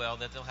go well,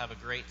 that they'll have a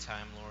great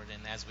time, Lord.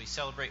 And as we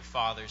celebrate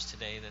fathers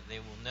today, that they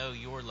will know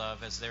your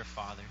love as their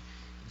father.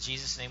 In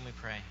Jesus' name we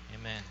pray.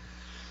 Amen.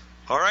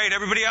 All right,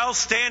 everybody else,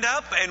 stand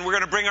up, and we're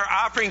going to bring our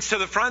offerings to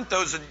the front.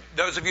 Those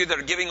of you that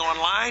are giving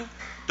online,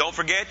 don't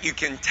forget you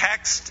can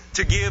text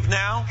to give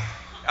now.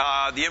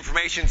 The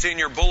information's in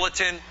your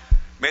bulletin.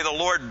 May the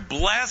Lord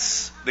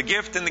bless the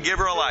gift and the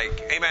giver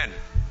alike. Amen.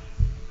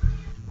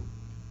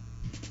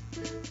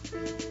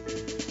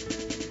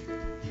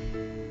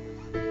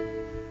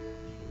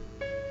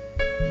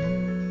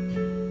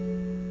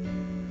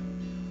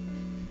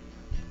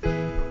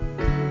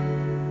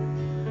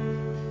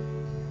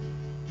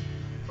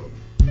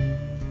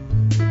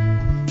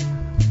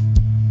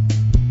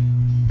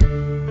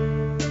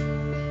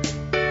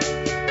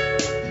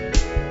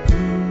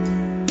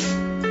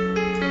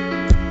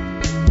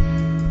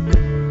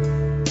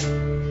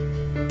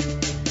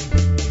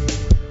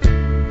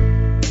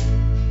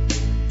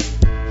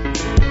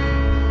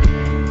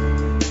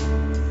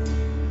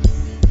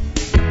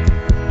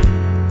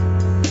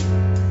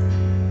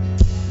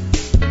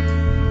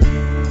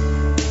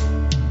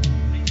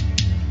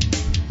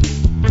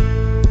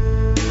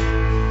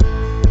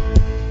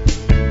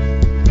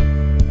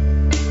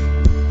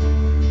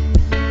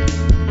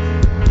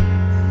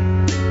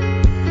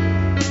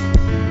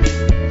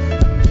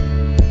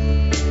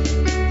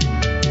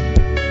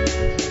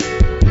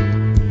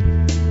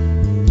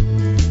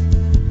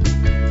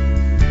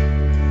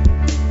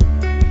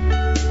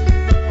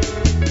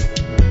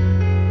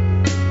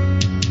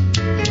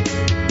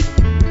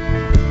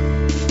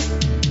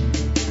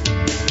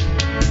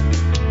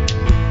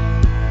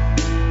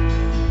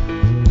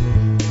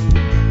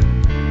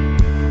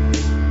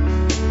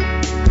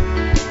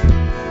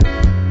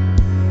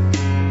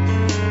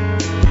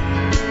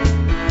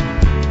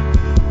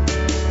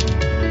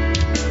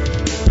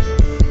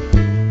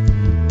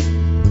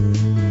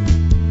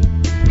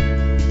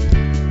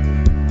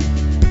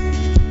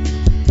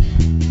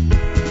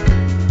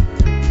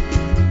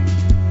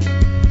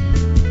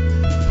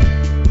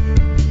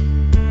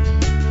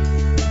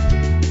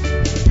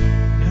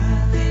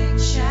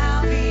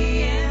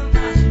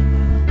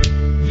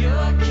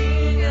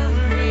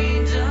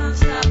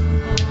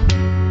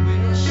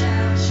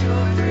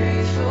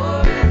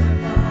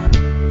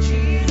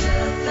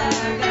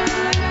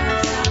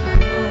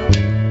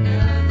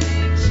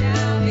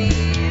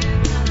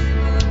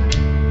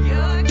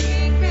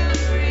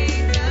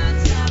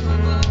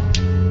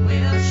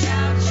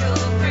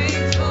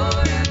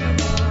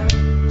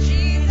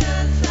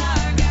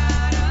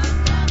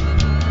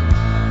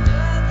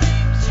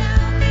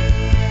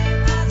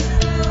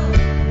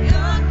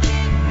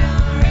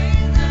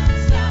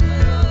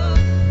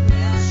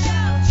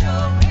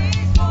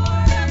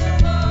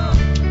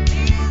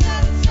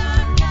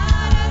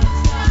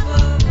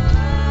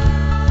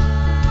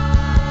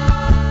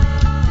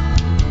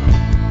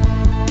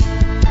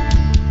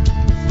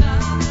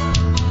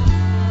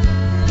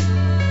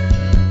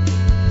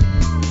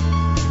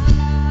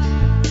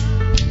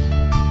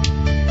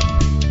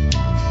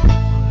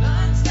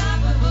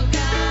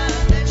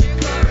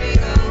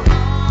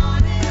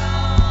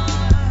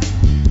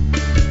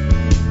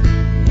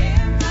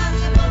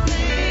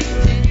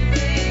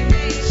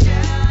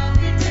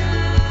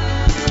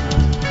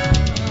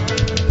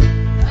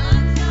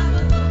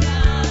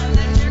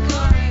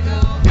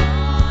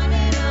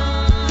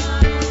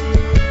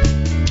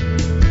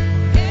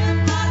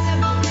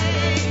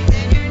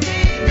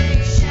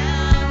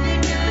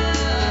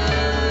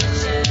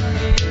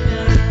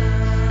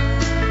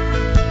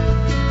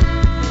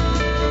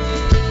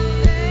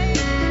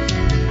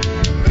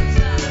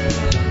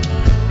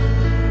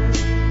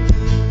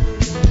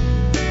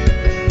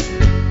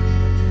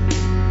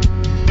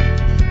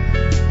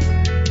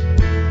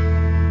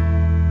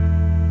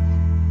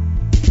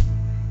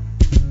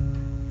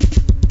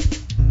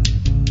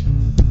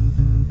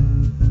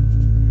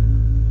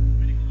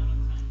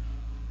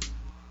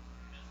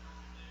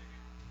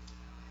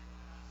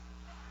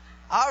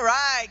 All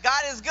right.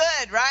 God is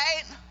good,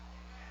 right?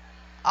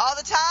 All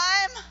the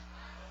time?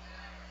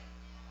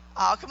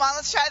 Oh, come on,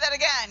 let's try that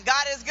again.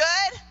 God is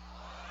good?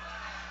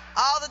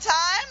 All the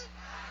time?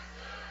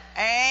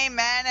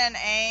 Amen and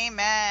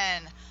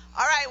amen.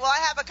 All right, well,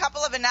 I have a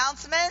couple of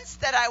announcements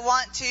that I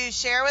want to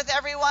share with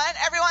everyone.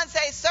 Everyone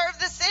say, serve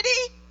the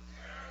city.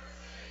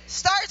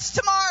 Starts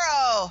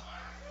tomorrow.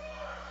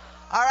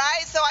 All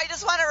right, so I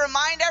just want to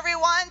remind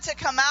everyone to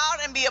come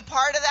out and be a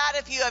part of that.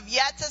 If you have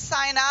yet to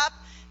sign up,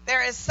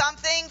 there is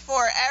something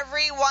for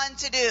everyone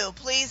to do.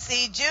 Please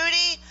see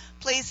Judy,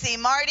 please see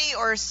Marty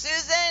or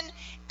Susan,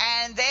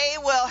 and they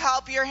will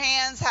help your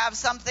hands have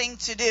something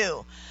to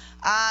do.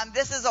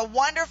 This is a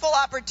wonderful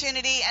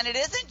opportunity, and it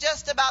isn't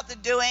just about the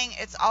doing,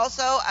 it's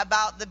also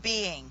about the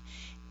being.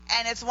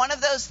 And it's one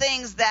of those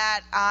things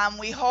that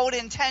we hold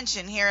in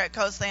tension here at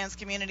Coastlands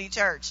Community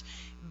Church.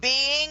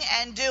 Being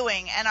and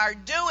doing. And our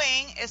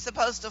doing is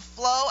supposed to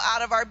flow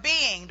out of our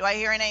being. Do I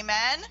hear an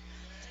amen?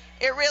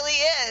 It really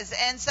is.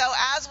 And so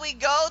as we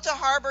go to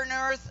Harbor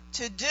North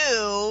to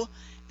do,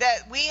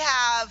 that we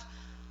have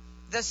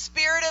the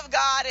Spirit of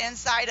God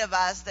inside of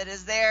us that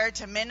is there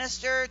to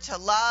minister, to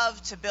love,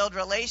 to build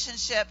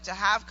relationship, to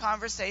have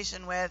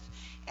conversation with.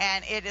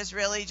 And it is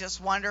really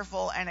just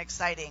wonderful and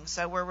exciting.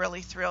 So we're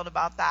really thrilled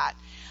about that.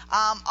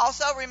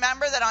 Also,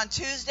 remember that on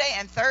Tuesday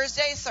and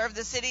Thursday, Serve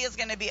the City is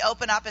going to be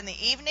open up in the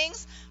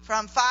evenings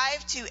from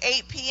 5 to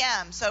 8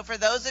 p.m. So for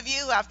those of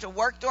you who have to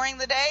work during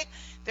the day,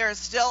 there is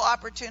still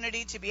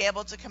opportunity to be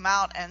able to come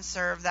out and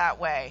serve that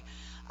way.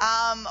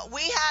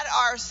 We had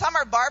our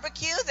summer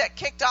barbecue that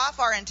kicked off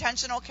our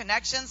Intentional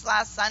Connections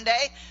last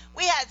Sunday.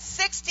 We had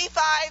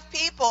 65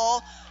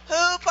 people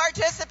who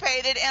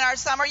participated in our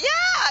summer.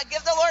 Yeah,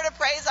 give the Lord a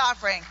praise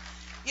offering.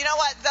 You know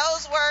what?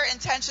 Those were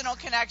intentional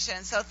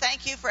connections. So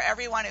thank you for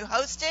everyone who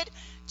hosted.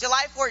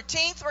 July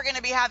 14th, we're going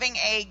to be having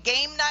a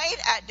game night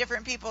at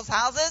different people's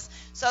houses.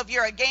 So if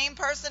you're a game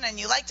person and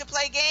you like to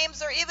play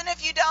games, or even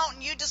if you don't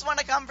and you just want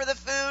to come for the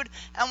food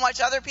and watch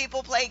other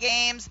people play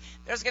games,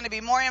 there's going to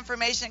be more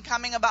information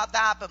coming about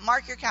that. But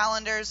mark your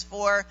calendars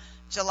for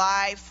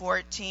July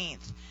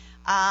 14th.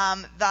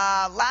 The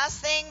last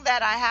thing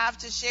that I have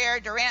to share,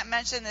 Durant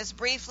mentioned this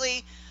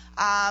briefly,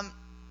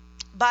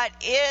 but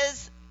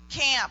is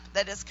camp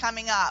that is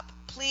coming up.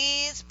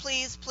 Please,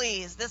 please,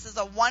 please. This is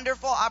a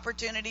wonderful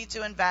opportunity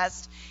to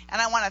invest,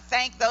 and I want to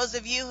thank those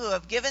of you who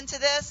have given to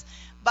this,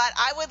 but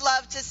I would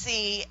love to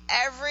see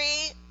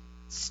every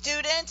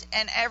student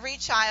and every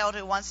child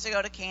who wants to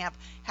go to camp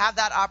have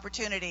that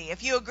opportunity.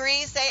 If you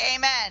agree, say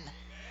amen. Amen.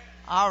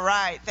 All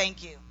right.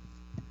 Thank you.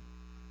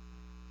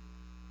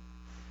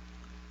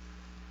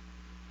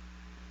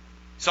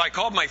 So I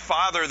called my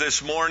father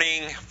this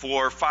morning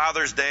for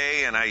Father's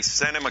Day, and I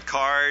sent him a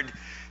card.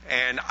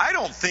 And I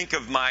don't think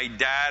of my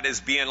dad as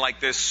being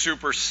like this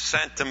super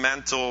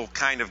sentimental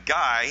kind of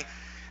guy.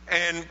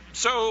 And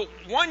so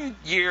one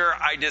year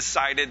I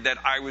decided that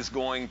I was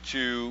going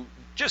to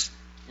just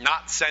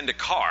not send a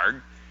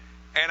card,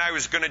 and I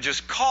was going to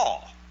just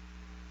call.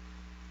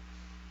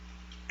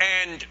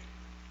 And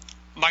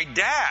my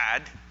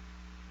dad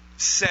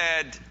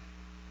said,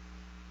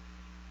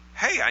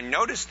 "Hey, I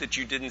noticed that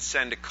you didn't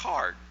send a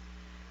card."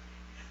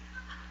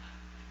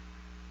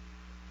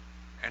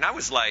 And I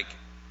was like,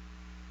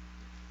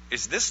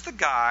 is this the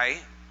guy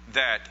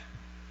that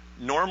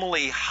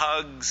normally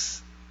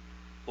hugs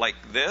like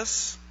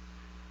this?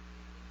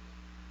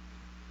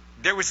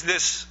 There was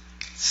this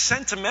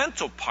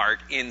sentimental part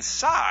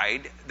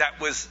inside that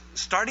was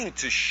starting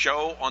to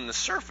show on the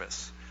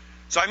surface.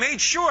 So I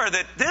made sure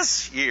that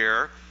this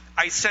year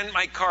I sent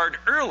my card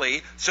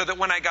early so that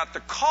when I got the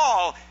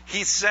call,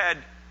 he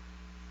said,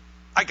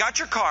 "I got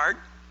your card.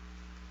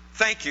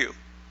 Thank you."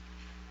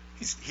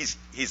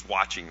 He's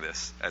watching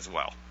this as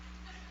well.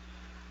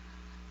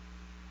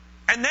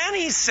 And then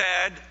he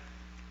said,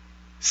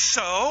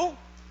 "So,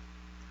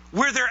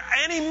 were there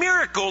any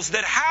miracles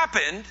that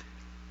happened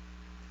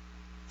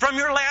from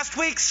your last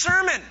week's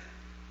sermon?"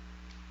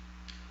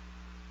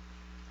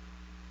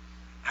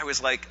 I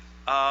was like,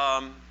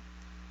 I'm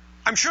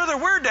sure there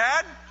were,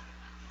 Dad.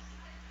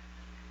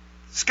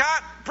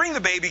 Scott, bring the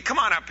baby. Come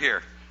on up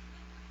here.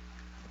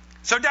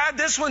 So, Dad,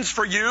 this one's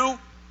for you.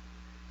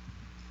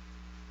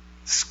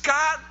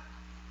 Scott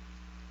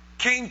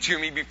came to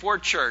me before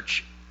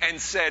church and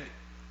said,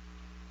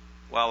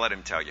 well, let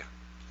him tell you.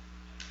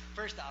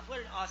 First off, what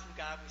an awesome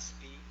God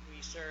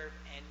we serve,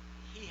 and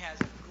he has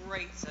a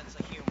great sense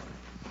of humor.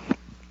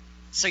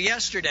 So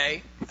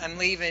yesterday, I'm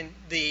leaving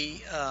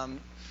the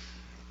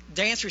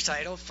dance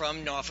recital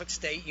from Norfolk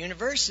State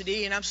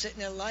University, and I'm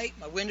sitting at a light.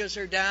 My windows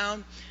are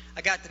down. I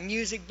got the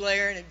music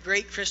blaring, a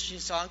great Christian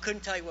song.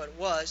 Couldn't tell you what it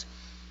was.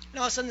 And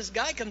all of a sudden, this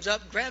guy comes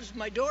up, grabs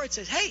my door, and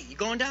says, "Hey, you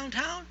going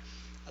downtown?"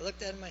 I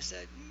looked at him. I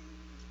said,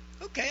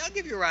 "Okay, I'll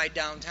give you a ride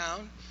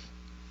downtown."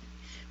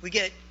 We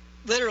get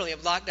literally a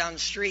block down the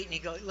street, and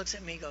he looks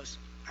at me and goes,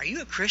 "Are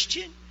you a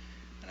Christian?"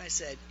 And I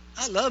said,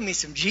 "I love me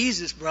some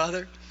Jesus,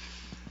 brother."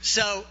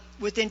 So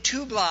within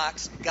 2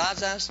 blocks,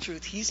 God's honest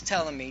truth, he's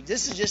telling me,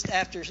 this is just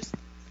after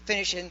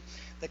finishing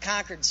the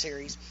Concord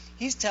series,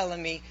 he's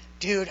telling me,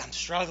 dude, I'm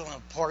struggling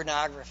with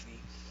pornography.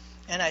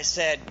 And I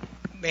said,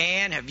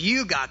 man, have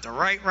you got the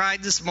right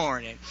ride this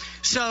morning?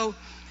 So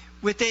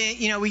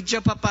we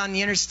jump up on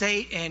the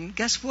interstate, and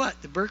guess what?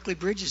 The Berkeley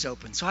Bridge is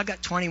open. So I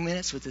got 20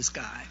 minutes with this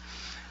guy.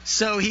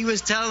 So he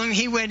was telling me,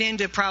 he went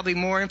into probably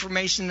more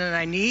information than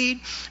I need,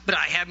 but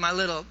I had my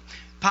little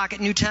pocket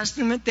New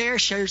Testament there,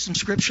 shared some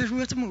scriptures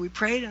with him, and we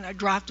prayed, and I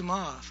dropped him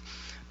off.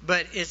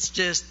 But it's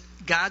just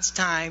God's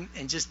time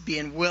and just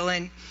being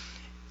willing,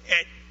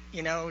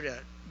 to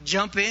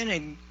jump in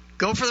and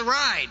go for the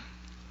ride.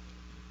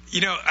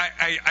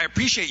 I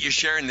appreciate you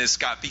sharing this,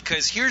 Scott,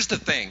 because here's the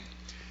thing.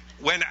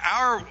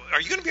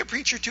 Are you going to be a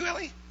preacher too,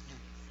 Ellie?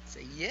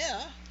 Say,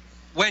 yeah.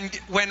 When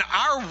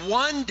our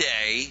one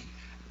day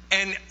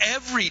and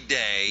every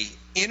day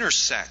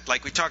intersect,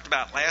 like we talked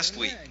about last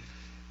week,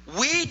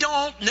 we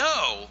don't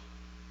know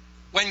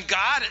when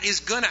God is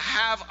going to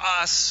have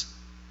us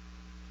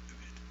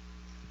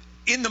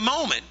in the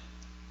moment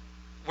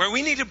where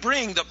we need to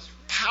bring the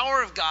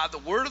power of God, the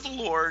word of the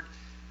Lord,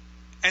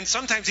 and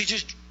sometimes He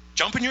just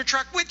jump in your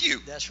truck with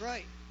you. That's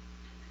right.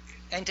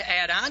 And to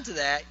add on to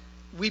that,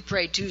 we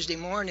prayed Tuesday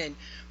morning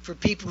for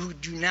people who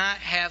do not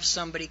have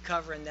somebody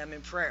covering them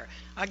in prayer.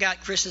 I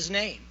got Chris's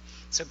name.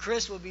 So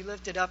Chris will be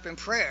lifted up in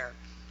prayer.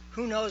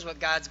 Who knows what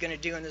God's going to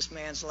do in this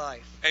man's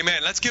life?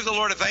 Amen. Let's give the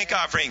Lord a thank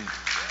offering. You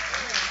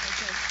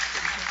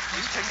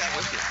take that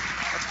with you.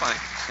 That's fine.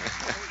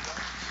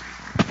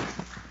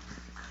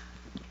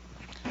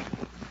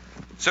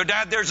 So,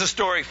 Dad, there's a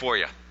story for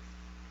you.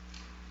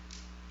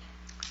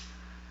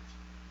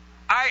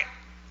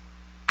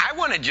 I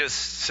want to just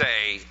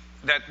say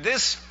that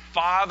this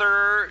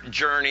father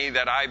journey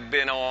that I've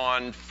been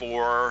on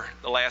for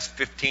the last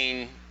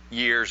 15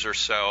 years or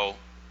so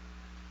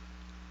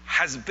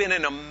has been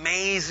an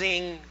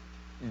amazing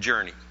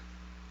journey.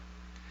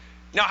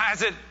 Now,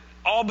 has it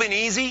all been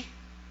easy?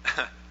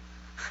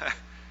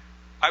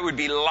 I would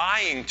be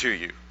lying to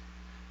you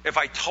if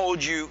I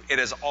told you it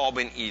has all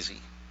been easy.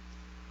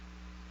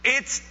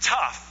 It's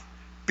tough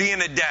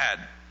being a dad.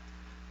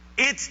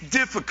 It's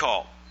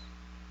difficult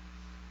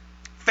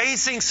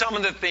facing some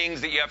of the things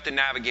that you have to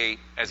navigate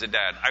as a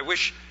dad. I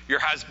wish your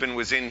husband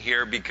was in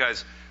here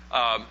because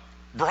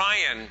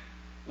Brian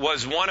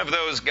was one of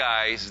those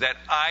guys that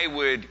I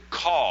would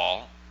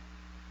call.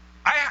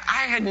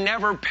 I had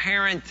never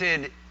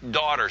parented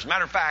daughters.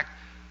 Matter of fact,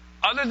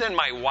 other than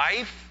my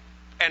wife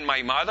and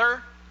my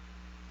mother,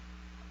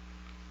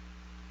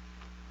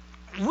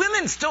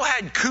 women still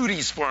had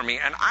cooties for me,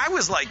 and I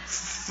was like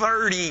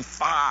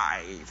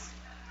 35.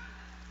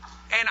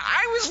 And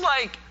I was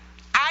like,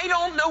 I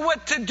don't know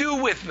what to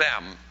do with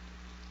them.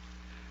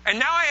 And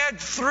now I had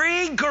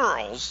 3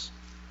 girls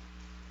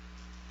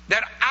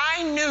that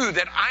I knew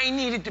that I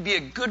needed to be a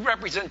good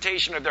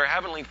representation of their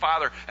Heavenly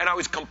Father, and I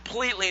was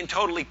completely and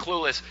totally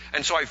clueless.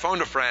 And so I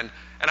phoned a friend,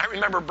 and I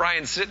remember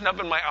Brian sitting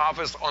up in my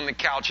office on the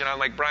couch, and I'm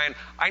like, Brian,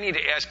 I need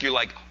to ask you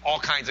like all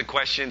kinds of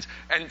questions,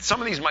 and some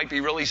of these might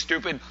be really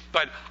stupid,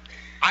 but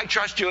I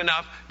trust you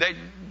enough that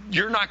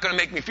you're not going to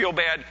make me feel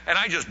bad. And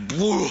I just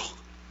blew.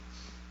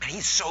 And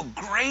he so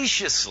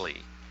graciously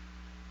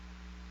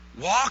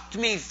walked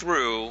me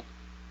through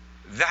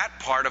that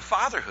part of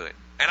fatherhood.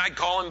 And I'd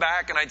call him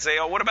back and I'd say,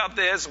 oh, what about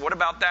this? What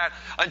about that?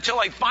 Until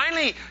I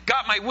finally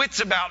got my wits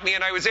about me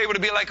and I was able to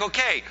be like,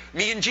 okay,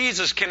 me and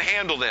Jesus can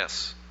handle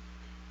this.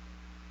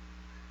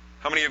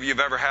 How many of you have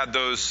ever had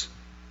those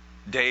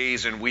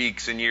days and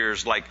weeks and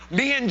years like,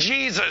 me and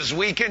Jesus,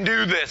 we can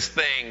do this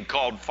thing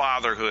called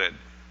fatherhood?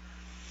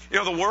 You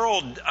know, the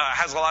world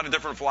has a lot of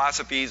different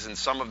philosophies, and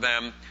some of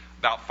them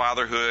about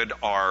fatherhood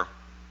are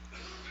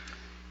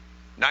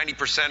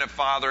 90% of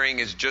fathering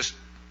is just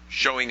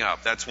showing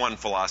up. That's one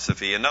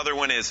philosophy. Another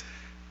one is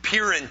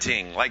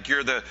parenting, like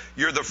you're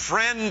the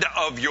friend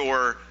of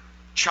your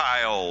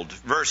child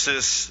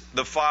versus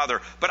the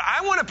father. But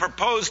I want to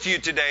propose to you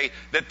today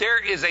that there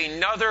is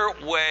another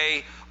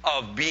way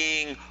of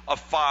being a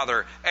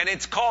father, and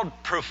it's called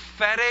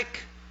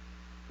prophetic,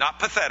 not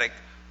pathetic,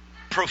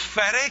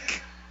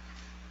 prophetic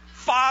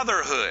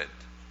fatherhood.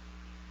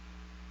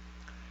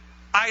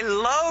 I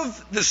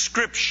love the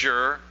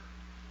scripture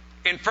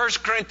in 1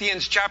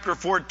 Corinthians chapter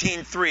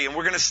 14:3, and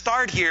we're going to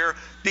start here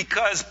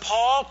because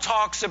Paul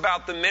talks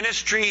about the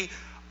ministry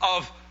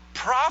of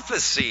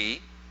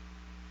prophecy,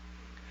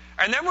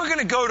 and then we're going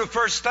to go to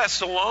 1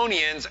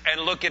 Thessalonians and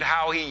look at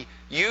how he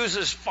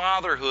uses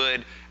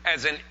fatherhood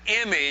as an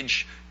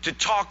image to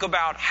talk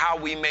about how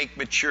we make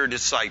mature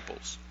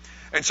disciples.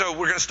 And so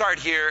we're going to start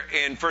here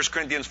in 1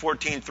 Corinthians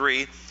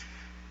 14:3.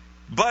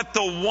 But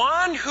the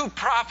one who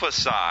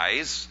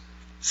prophesies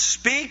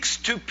speaks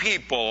to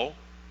people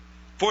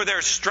for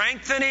their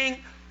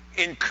strengthening,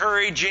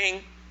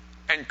 encouraging,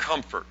 and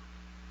comfort.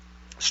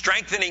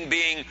 Strengthening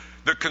being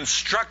the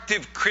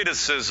constructive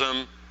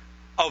criticism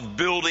of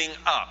building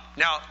up.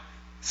 Now,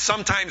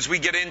 sometimes we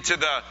get into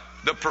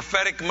the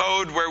prophetic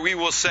mode where we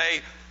will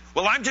say,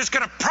 well, I'm just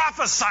going to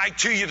prophesy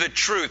to you the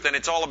truth, and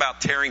it's all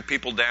about tearing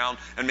people down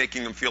and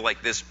making them feel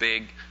like this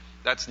big.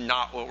 That's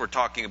not what we're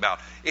talking about.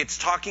 It's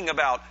talking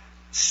about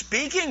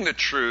speaking the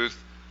truth,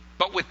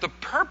 but with the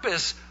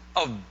purpose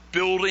of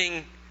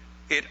building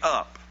it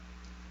up.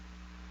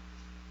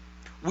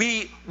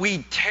 We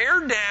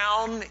tear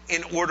down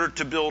in order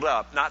to build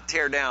up, not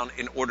tear down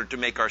in order to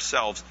make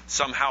ourselves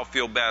somehow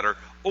feel better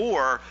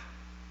or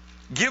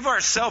give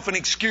ourselves an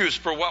excuse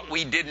for what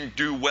we didn't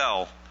do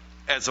well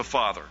as a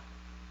father.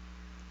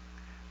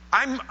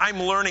 I'm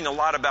learning a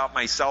lot about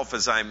myself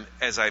as I'm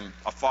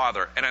a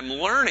father, and I'm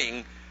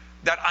learning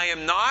that I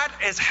am not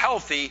as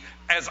healthy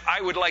as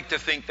I would like to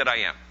think that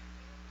I am.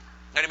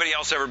 Anybody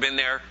else ever been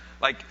there?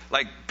 Like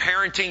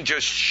parenting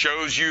just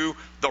shows you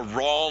the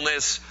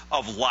rawness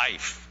of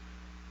life.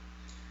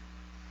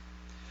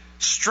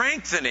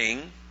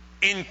 Strengthening,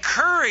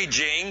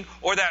 encouraging,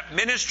 or that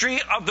ministry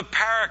of the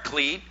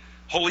Paraclete,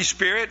 Holy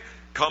Spirit,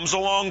 comes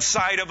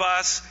alongside of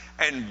us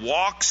and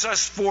walks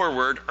us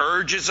forward,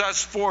 urges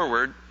us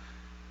forward.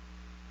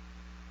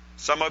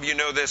 Some of you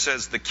know this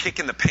as the kick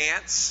in the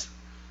pants.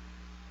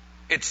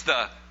 It's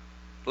the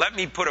let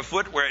me put a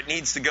foot where it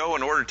needs to go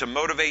in order to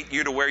motivate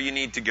you to where you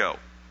need to go.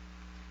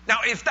 Now,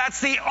 if that's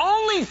the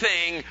only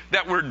thing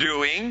that we're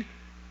doing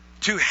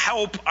to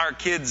help our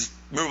kids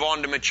move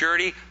on to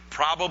maturity,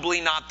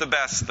 probably not the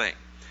best thing.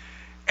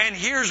 And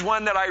here's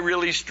one that I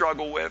really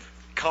struggle with,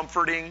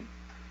 comforting.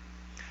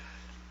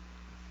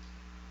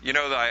 You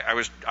know, I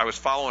was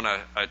following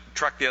a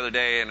truck the other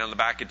day, and on the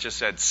back it just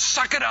said,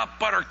 "Suck it up,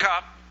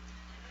 Buttercup."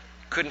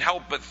 Couldn't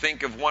help but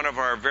think of one of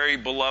our very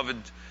beloved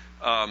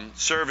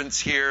servants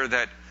here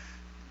that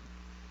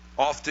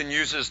often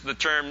uses the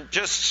term,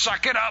 "Just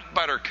suck it up,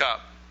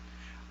 Buttercup."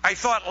 I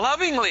thought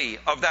lovingly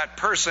of that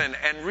person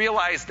and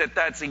realized that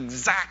that's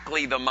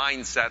exactly the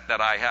mindset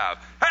that I have.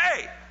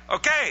 Hey,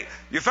 okay,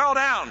 you fell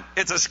down.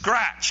 It's a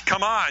scratch.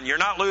 Come on, you're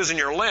not losing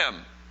your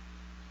limb.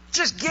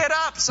 Just get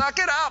up, suck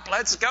it up,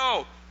 let's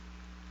go.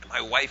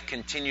 My wife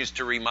continues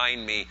to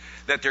remind me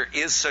that there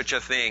is such a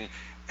thing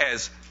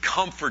as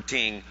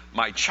comforting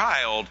my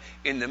child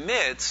in the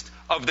midst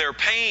of their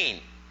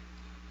pain.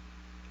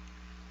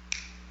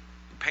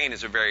 Pain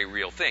is a very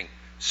real thing.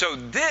 So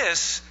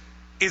this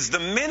is the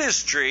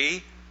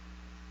ministry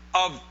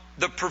of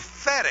the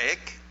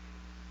prophetic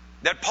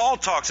that Paul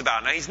talks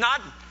about. Now, he's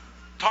not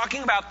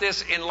talking about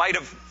this in light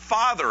of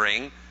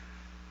fathering,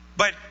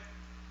 but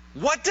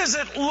what does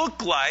it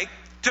look like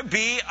to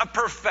be a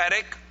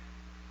prophetic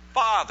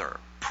father?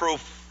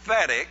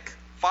 Prophetic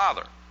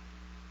father.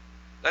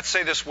 Let's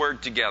say this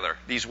word together,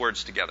 these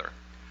words together.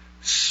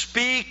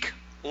 Speak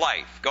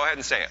life. Go ahead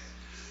and say it.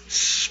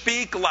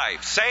 Speak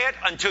life. Say it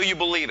until you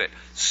believe it.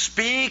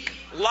 Speak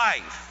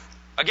life.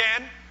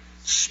 Again,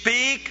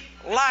 speak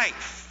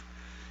life.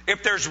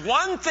 If there's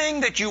one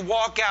thing that you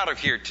walk out of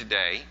here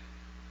today,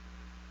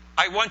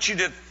 I want you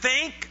to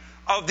think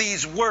of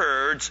these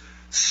words,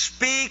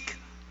 speak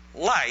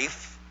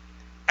life,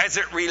 as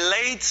it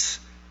relates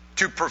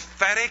to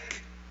prophetic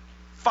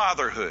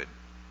fatherhood.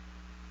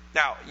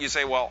 Now, you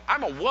say, well,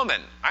 I'm a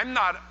woman. I'm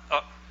not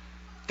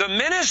The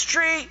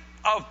ministry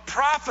of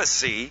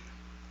prophecy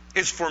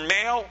is for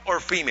male or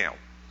female.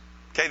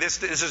 Okay,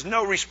 this is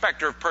no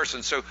respecter of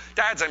persons. So,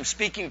 dads, I'm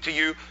speaking to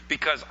you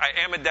because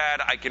I am a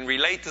dad. I can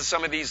relate to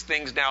some of these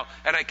things now,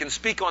 and I can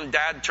speak on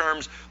dad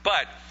terms.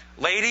 But,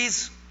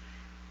 ladies,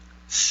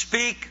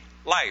 speak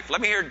life. Let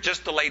me hear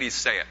just the ladies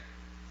say it.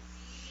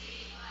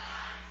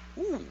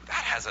 Ooh, that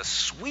has a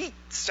sweet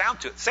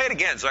sound to it. Say it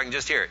again so I can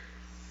just hear it.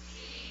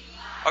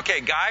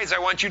 Okay, guys, I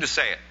want you to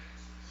say it.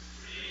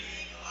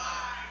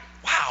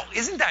 Wow,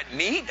 isn't that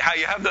neat? How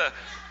you have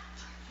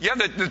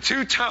the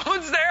two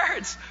tones there?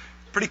 It's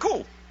pretty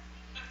cool.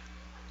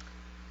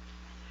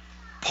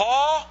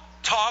 Paul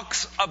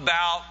talks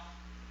about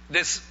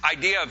this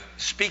idea of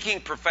speaking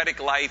prophetic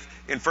life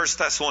in 1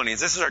 Thessalonians.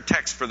 This is our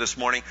text for this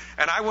morning.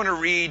 And I want to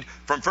read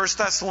from 1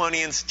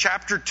 Thessalonians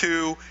chapter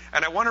 2,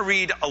 and I want to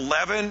read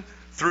 11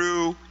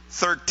 through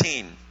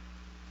 13.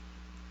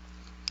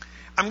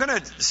 I'm going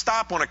to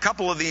stop on a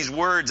couple of these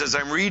words as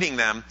I'm reading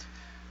them.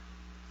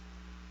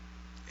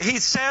 He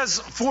says,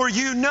 for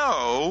you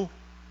know,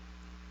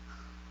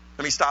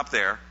 let me stop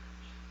there.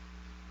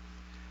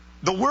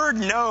 The word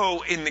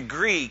know in the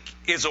Greek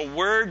is a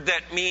word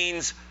that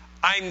means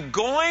I'm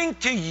going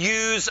to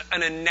use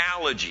an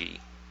analogy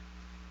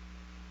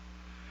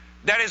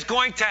that is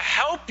going to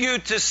help you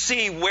to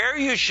see where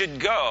you should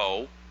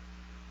go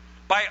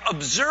by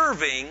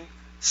observing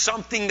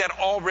something that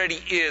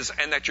already is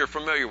and that you're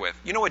familiar with.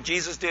 You know what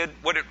Jesus did?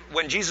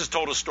 When Jesus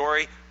told a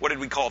story, what did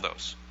we call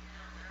those?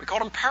 We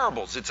called them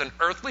parables. It's an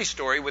earthly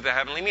story with a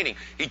heavenly meaning.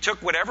 He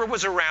took whatever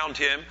was around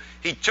him,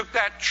 he took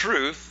that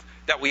truth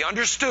that we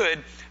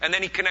understood, and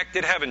then he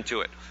connected heaven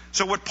to it.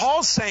 So what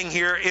Paul's saying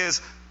here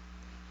is,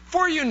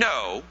 for you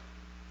know,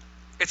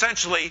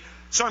 essentially,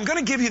 so I'm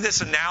going to give you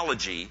this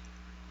analogy,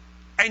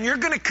 and you're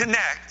going to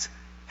connect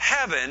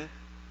heaven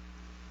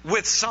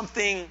with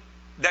something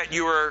that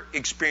you are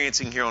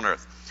experiencing here on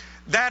earth.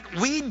 That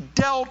we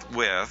dealt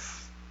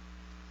with,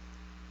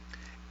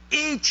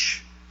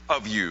 each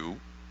of you,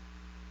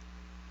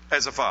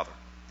 as a father.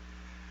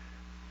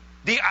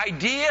 The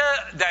idea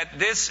that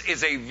this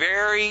is a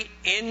very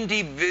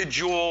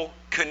individual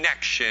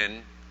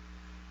connection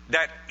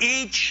that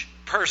each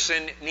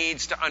person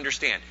needs to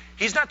understand.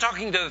 He's not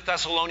talking to the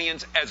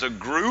Thessalonians as a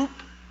group.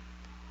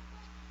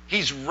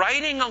 He's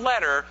writing a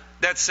letter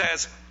that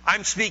says,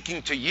 I'm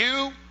speaking to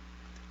you,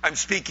 I'm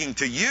speaking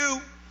to you,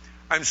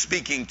 I'm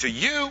speaking to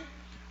you,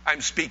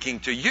 I'm speaking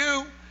to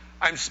you,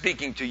 I'm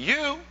speaking to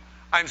you,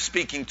 I'm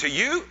speaking to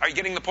you. Are you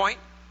getting the point?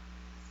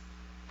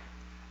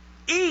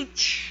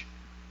 Each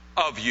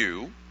of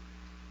you.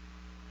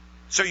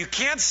 So you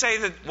can't say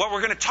that what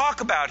we're going to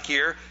talk about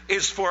here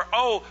is for,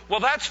 oh,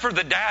 well, that's for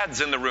the dads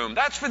in the room.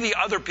 That's for the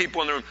other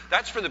people in the room.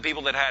 That's for the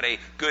people that had a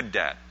good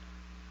dad.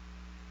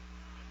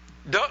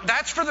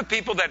 That's for the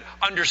people that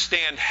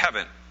understand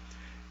heaven.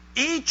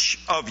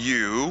 Each of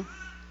you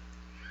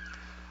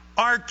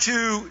are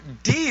to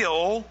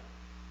deal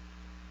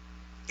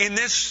in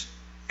this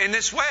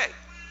way.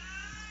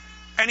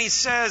 And he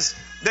says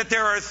that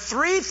there are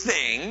three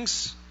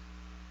things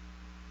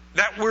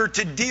that we're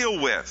to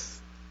deal with.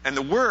 And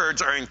the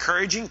words are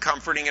encouraging,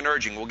 comforting, and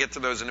urging. We'll get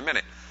to those in a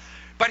minute.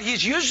 But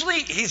he's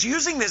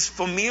using this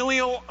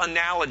familial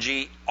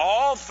analogy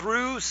all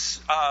through 1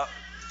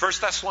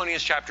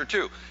 Thessalonians chapter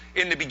 2.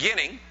 In the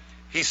beginning,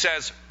 he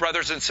says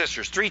brothers and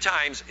sisters. 3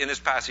 times in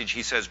this passage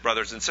he says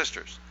brothers and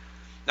sisters.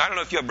 Now, I don't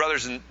know if you have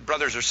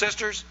brothers or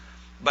sisters,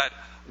 but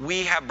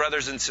we have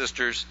brothers and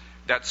sisters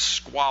that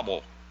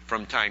squabble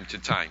from time to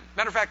time.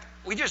 Matter of fact,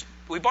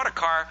 we bought a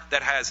car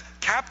that has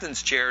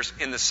captain's chairs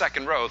in the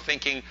second row,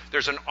 thinking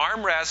there's an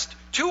armrest,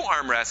 2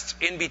 armrests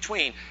in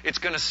between. It's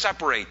going to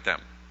separate them.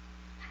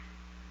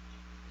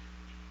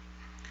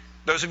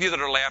 Those of you that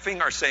are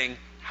laughing are saying,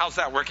 how's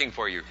that working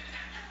for you?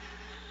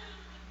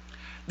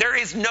 There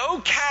is no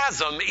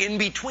chasm in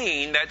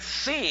between that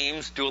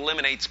seems to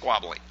eliminate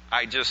squabbling.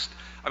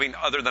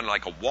 Other than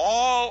like a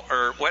wall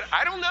or what,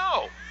 I don't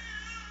know.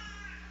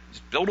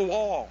 Just build a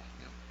wall.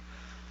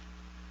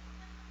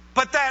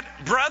 But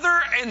that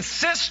brother and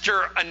sister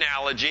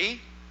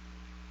analogy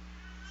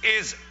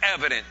is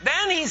evident.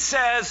 Then he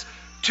says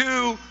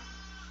he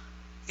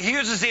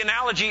uses the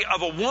analogy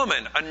of a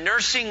woman, a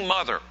nursing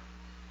mother.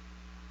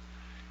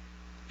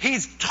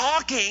 He's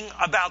talking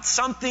about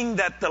something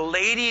that the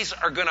ladies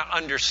are going to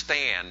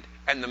understand,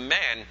 and the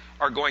men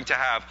are going to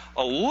have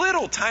a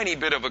little tiny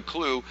bit of a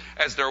clue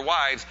as their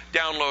wives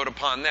download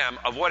upon them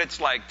of what it's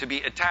like to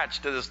be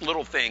attached to this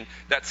little thing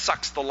that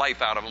sucks the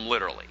life out of them,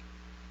 literally.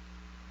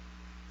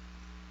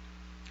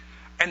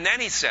 And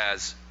then he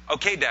says,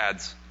 okay,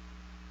 dads,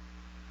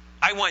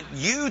 I want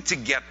you to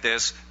get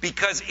this,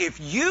 because if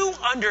you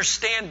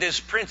understand this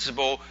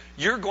principle,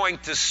 you're going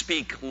to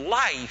speak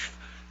life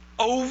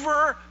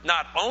over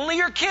not only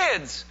your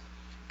kids,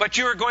 but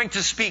you're going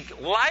to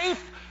speak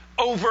life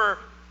over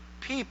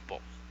people,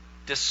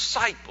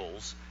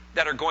 disciples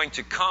that are going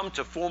to come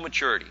to full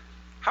maturity.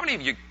 How many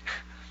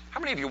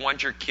of you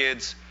want your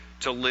kids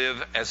to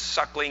live as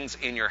sucklings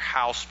in your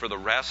house for the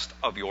rest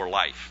of your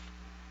life?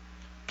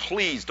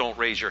 Please don't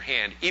raise your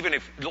hand, even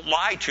if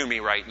lie to me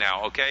right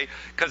now, okay?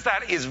 Because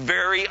that is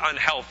very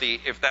unhealthy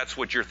if that's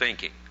what you're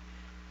thinking.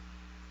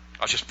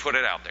 I'll just put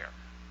it out there.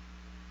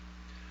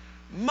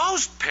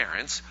 Most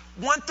parents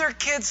want their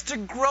kids to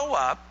grow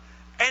up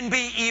and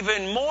be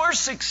even more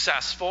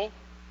successful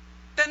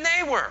than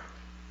they were.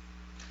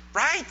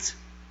 Right?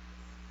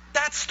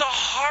 That's the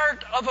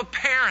heart of a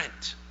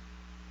parent.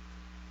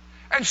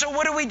 And so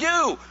what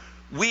do?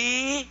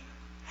 We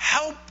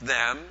help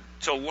them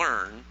to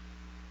learn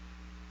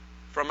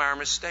from our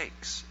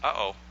mistakes.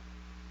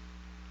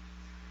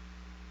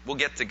 We'll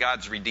get to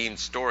God's redeemed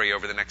story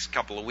over the next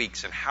couple of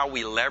weeks and how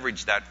we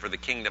leverage that for the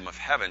kingdom of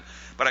heaven.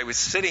 But I was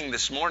sitting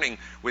this morning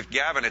with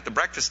Gavin at the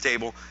breakfast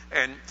table,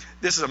 and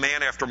this is a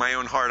man after my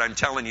own heart, I'm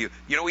telling you.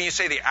 You know when you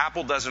say the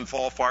apple doesn't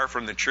fall far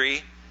from the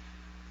tree?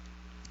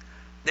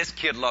 This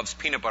kid loves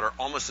peanut butter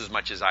almost as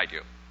much as I do.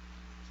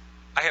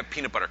 I have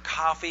peanut butter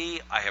coffee.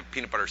 I have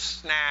peanut butter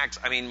snacks.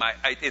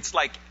 It's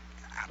like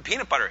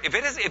peanut butter. If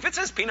it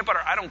says peanut butter,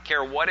 I don't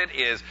care what it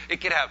is. It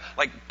could have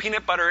like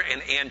peanut butter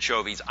and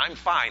anchovies. I'm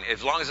fine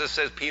as long as it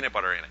says peanut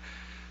butter in it.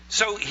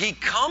 So he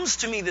comes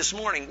to me this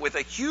morning with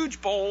a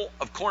huge bowl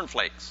of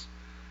cornflakes.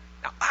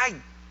 Now, I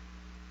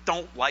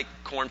don't like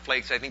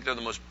cornflakes. I think they're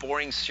the most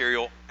boring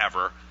cereal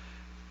ever,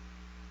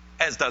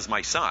 as does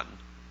my son.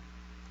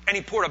 And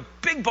he poured a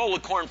big bowl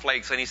of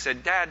cornflakes, and he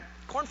said, Dad,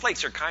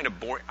 cornflakes are kind of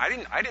boring. I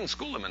didn't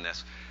school him in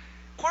this.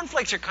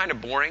 Cornflakes are kind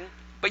of boring,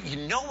 but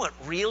you know what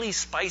really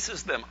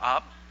spices them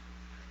up?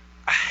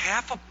 A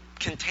half a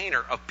container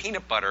of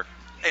peanut butter.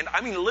 And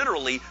I mean,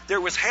 literally, there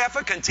was half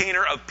a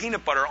container of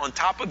peanut butter on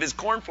top of his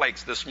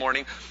cornflakes this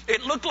morning.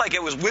 It looked like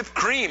it was whipped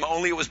cream,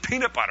 only it was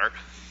peanut butter.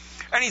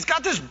 And he's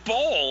got this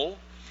bowl,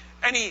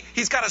 and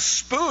he's got a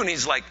spoon.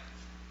 He's like,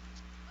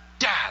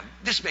 Dad,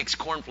 this makes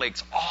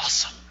cornflakes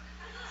awesome.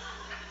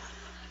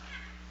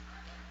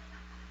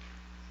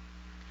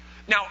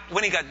 Now,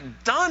 when he got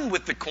done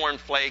with the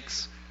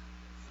cornflakes,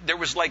 there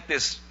was like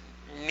this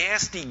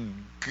nasty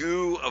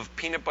goo of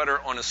peanut butter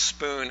on a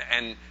spoon.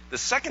 And the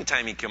second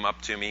time he came up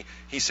to me,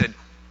 he said,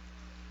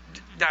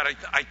 Dad,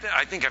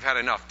 I think I've had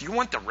enough. Do you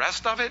want the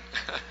rest of it?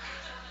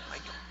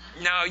 Like,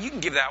 no, you can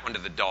give that one to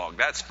the dog.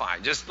 That's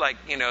fine. Just like,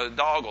 the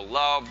dog will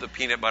love the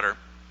peanut butter.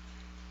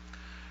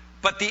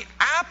 But the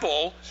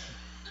apple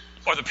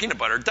or the peanut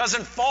butter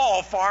doesn't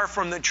fall far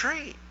from the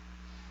tree.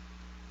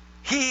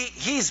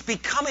 He's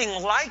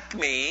becoming like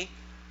me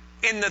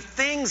in the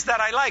things that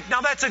I like.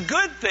 Now, that's a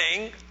good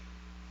thing,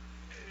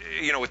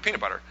 with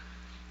peanut butter.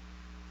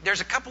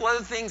 There's a couple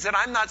other things that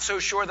I'm not so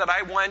sure that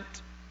I want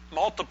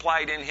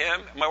multiplied in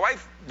him. My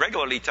wife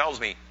regularly tells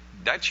me,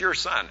 that's your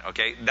son,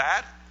 okay?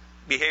 That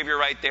behavior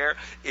right there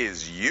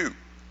is you.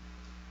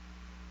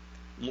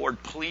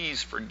 Lord,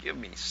 please forgive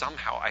me.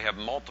 Somehow I have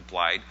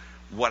multiplied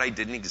what I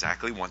didn't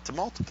exactly want to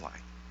multiply.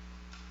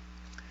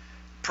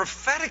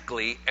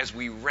 Prophetically, as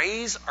we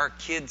raise our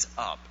kids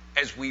up,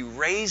 as we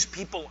raise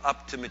people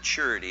up to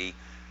maturity,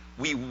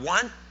 we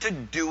want to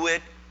do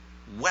it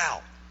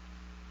well.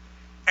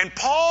 And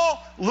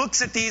Paul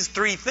looks at these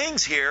three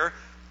things here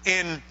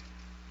in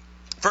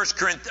 1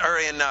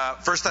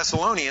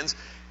 Thessalonians.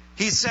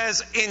 He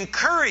says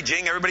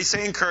encouraging, everybody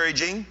say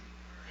encouraging,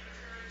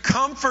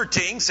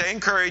 comforting, say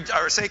encourage,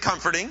 or say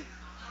comforting,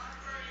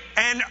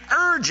 and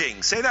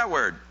urging, say that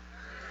word.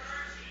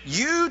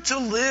 You to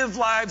live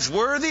lives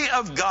worthy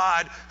of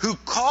God who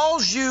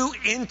calls you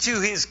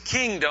into his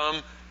kingdom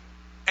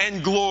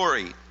and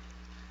glory.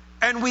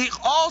 And we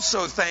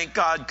also thank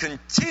God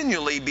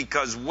continually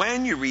because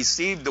when you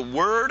received the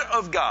word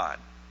of God,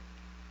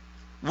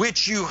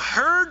 which you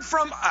heard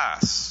from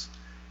us,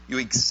 you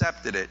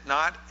accepted it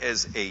not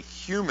as a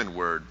human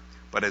word,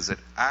 but as it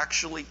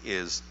actually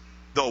is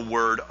the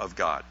word of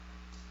God,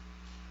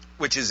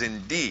 which is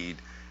indeed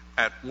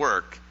at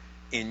work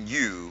in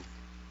you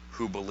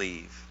who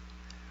believe.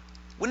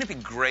 Wouldn't it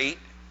be great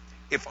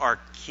if our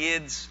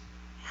kids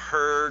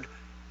heard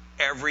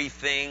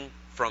everything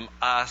from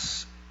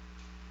us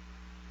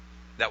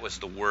that was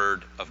the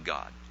Word of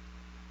God?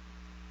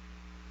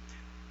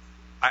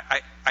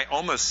 I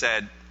almost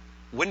said,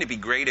 wouldn't it be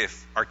great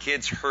if our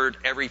kids heard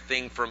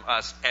everything from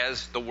us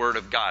as the Word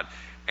of God?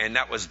 And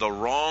that was the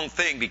wrong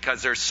thing,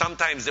 because there's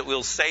sometimes that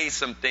we'll say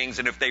some things,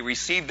 and if they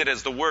received it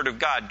as the Word of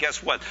God,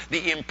 guess what?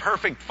 The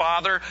imperfect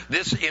father,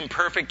 this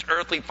imperfect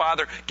earthly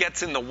father,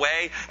 gets in the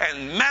way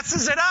and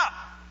messes it up.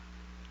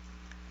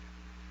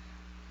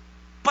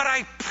 But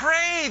I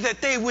pray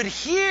that they would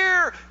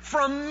hear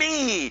from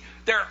me,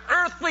 their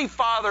earthly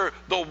father,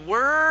 the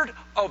word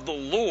of the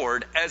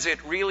Lord as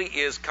it really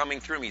is coming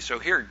through me. So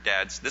here,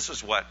 dads, this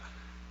is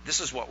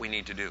what we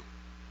need to do.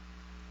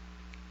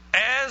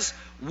 As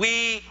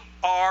we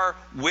are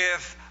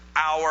with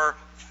our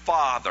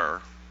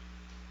Father,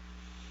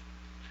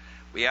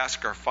 we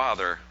ask our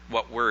Father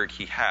what word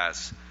he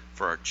has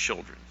for our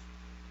children.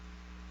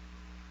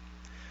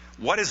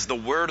 What is the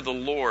word of the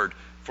Lord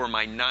for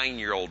my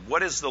 9-year-old?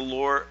 What is the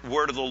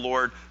word of the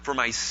Lord for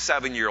my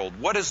 7-year-old?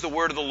 What is the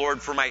word of the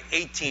Lord for my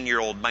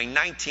 18-year-old, my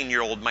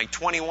 19-year-old, my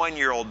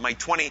 21-year-old, my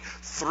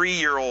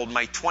 23-year-old,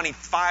 my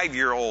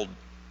 25-year-old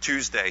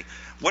Tuesday?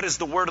 What is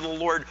the word of the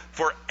Lord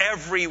for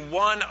every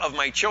one of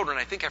my children?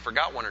 I think I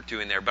forgot one or two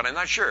in there, but I'm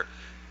not sure.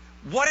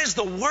 What is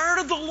the word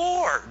of the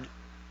Lord?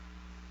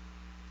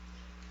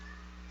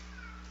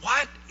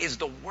 What is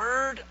the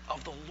word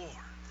of the Lord?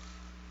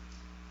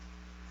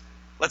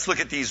 Let's look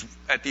at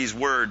these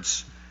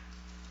words.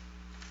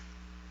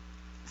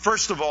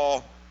 First of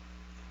all,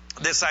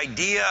 this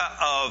idea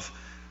of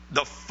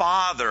the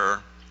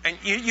Father, and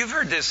you've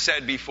heard this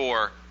said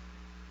before.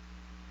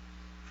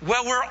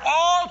 Well, we're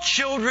all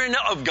children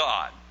of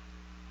God.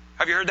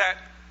 Have you heard that?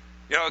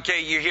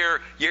 You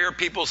hear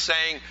people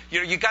saying,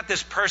 you got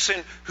this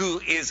person who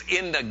is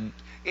in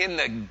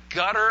the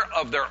gutter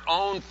of their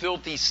own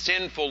filthy,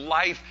 sinful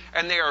life,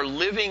 and they are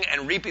living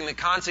and reaping the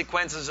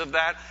consequences of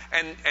that.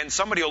 And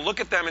somebody will look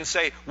at them and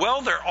say,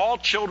 well, they're all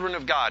children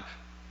of God.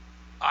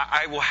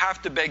 I will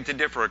have to beg to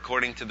differ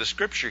according to the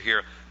scripture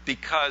here,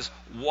 because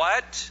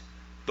what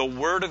the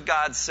Word of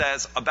God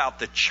says about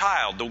the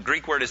child, the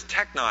Greek word is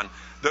teknon.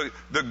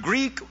 The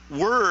Greek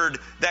word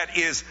that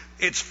is,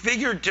 it's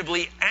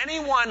figuratively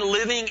anyone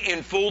living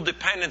in full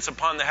dependence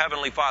upon the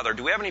Heavenly Father.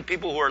 Do we have any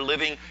people who are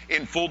living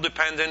in full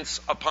dependence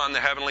upon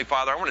the Heavenly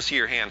Father? I want to see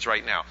your hands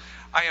right now.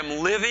 I am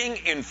living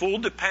in full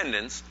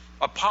dependence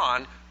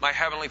upon my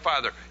Heavenly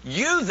Father.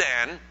 You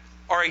then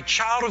are a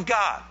child of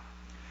God.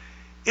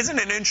 Isn't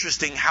it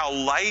interesting how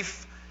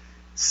life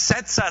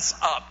sets us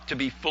up to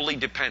be fully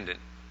dependent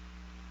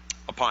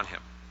upon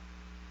Him?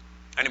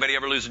 Anybody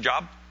ever lose a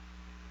job?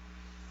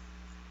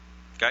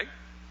 Okay?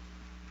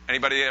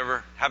 Anybody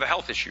ever have a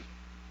health issue?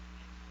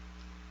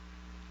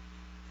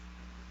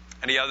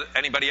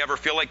 Anybody ever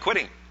feel like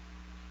quitting?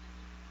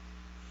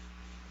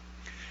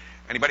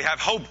 Anybody have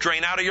hope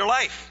drain out of your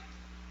life?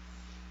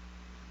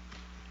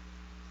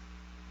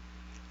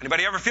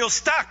 Anybody ever feel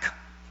stuck?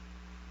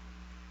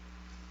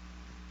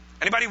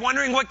 Anybody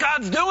wondering what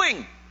God's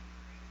doing?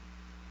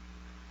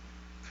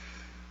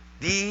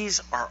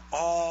 These are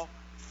all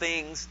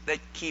things that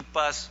keep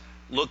us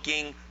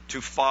looking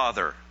to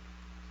Father.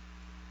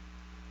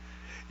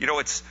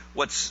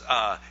 What's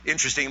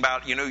interesting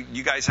about,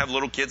 you guys have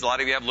little kids. A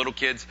lot of you have little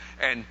kids.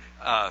 And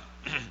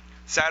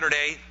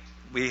Saturday,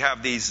 we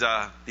have these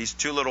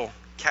two little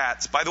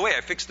cats. By the way,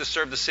 I fixed the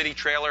Serve the City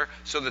trailer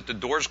so that the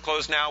door's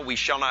closed now. We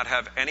shall not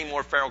have any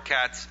more feral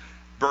cats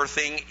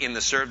birthing in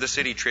the Serve the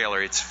City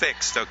trailer. It's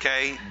fixed,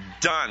 okay?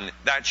 Done.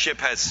 That ship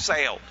has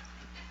sailed.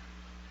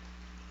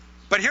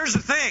 But here's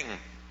the thing.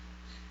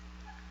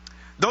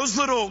 Those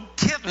little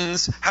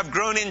kittens have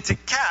grown into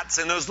cats,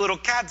 and those little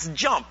cats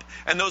jump,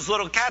 and those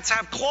little cats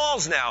have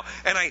claws now.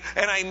 And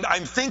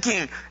I'm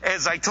thinking,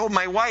 as I told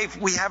my wife,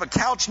 we have a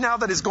couch now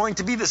that is going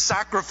to be the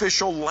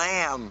sacrificial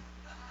lamb.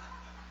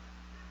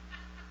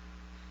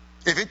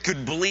 If it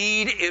could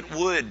bleed, it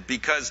would,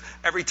 because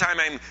every time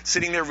I'm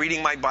sitting there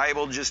reading my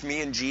Bible, just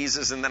me and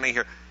Jesus, and then I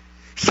hear,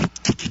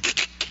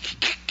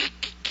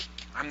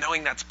 I'm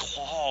knowing that's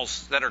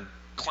claws that are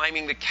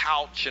climbing the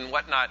couch and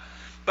whatnot.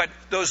 But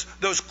those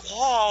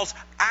claws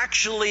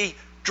actually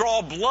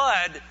draw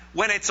blood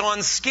when it's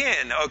on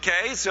skin,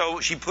 okay?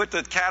 So she put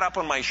the cat up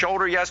on my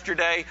shoulder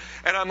yesterday,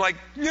 and I'm like,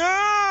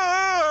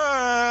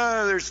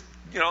 yeah! There's,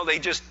 they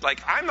just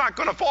like, I'm not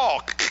going to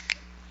fall.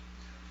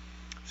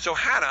 So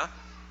Hannah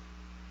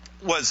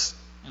was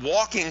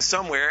walking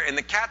somewhere, and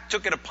the cat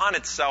took it upon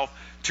itself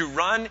to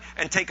run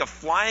and take a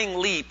flying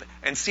leap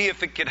and see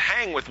if it could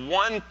hang with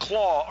one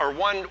claw or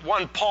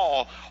one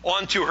paw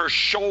onto her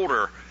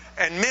shoulder,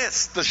 and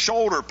miss the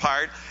shoulder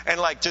part and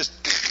like just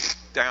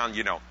down,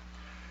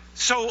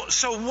 So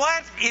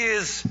what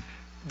is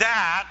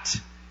that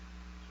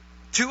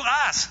to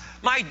us?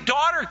 My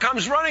daughter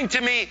comes running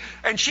to me,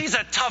 and she's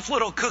a tough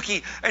little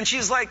cookie, and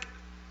she's like,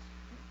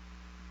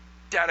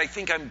 Dad, I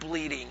think I'm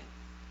bleeding.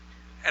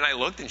 And I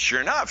looked, and sure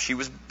enough, she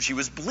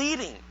was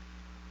bleeding.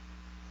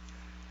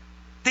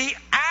 The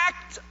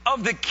act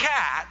of the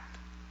cat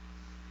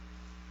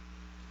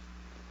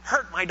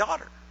hurt my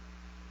daughter.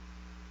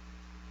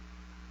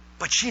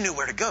 But she knew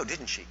where to go,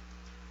 didn't she?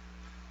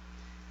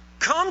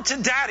 Come to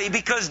Daddy,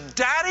 because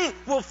Daddy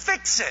will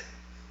fix it.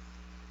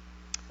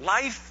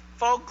 Life,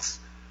 folks,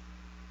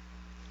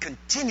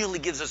 continually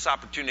gives us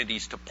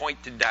opportunities to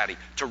point to Daddy,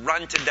 to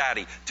run to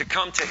Daddy, to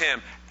come to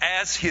Him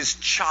as His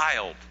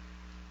child.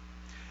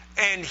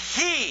 And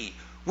He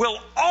will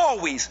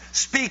always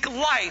speak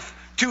life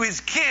to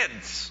His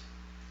kids.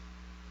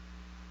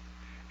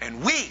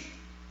 And we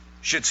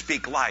should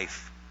speak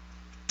life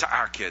to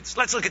our kids.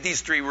 Let's look at these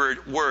three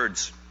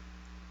words.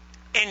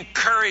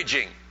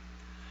 Encouraging.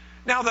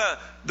 Now,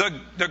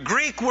 the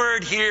Greek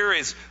word here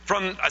is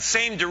from a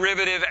same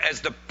derivative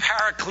as the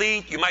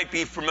Paraclete. You might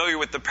be familiar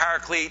with the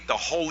Paraclete, the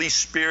Holy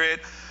Spirit.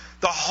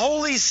 The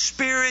Holy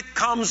Spirit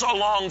comes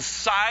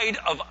alongside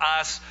of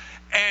us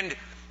and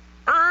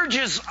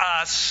urges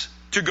us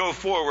to go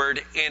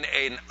forward in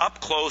an up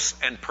close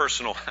and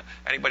personal.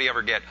 Anybody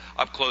ever get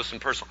up close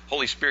and personal?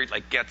 Holy Spirit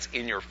like gets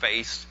in your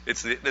face.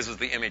 This is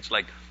the image,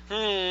 like,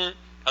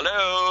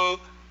 hello.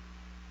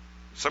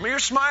 Some of you are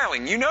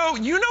smiling. You know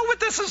what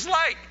this is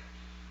like.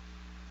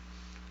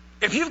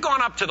 If you've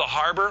gone up to the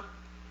harbor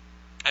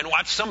and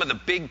watched some of the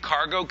big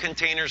cargo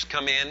containers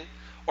come in,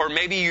 or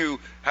maybe you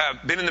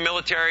have been in the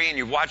military and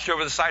you've watched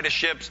over the side of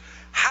ships,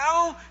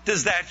 how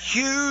does that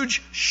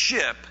huge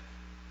ship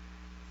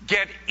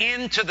get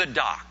into the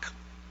dock?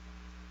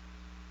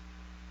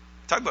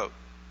 Tugboat.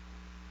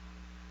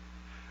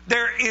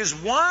 There is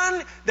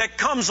one that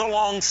comes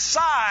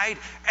alongside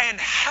and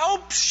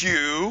helps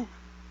you,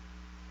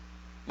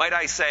 might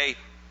I say,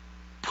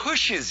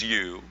 pushes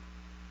you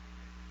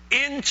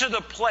into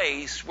the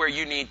place where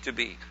you need to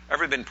be.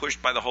 Ever been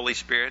pushed by the Holy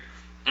Spirit?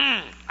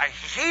 I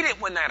hate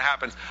it when that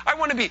happens. I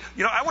want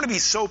to be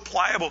so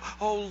pliable.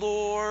 Oh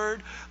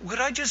Lord, could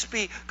I just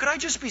be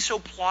so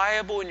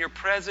pliable in your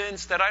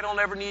presence that I don't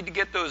ever need to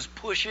get those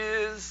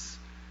pushes?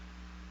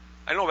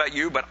 I don't know about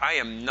you, but I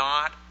am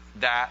not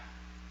that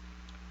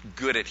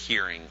good at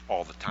hearing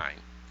all the time.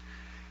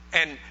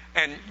 And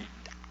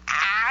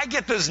I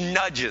get those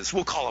nudges.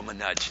 We'll call them a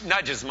nudge.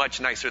 Nudge is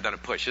much nicer than a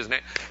push, isn't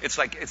it? It's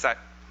that.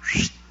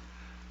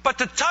 But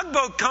the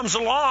tugboat comes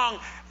along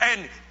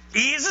and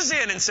eases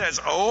in and says,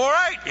 all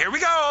right, here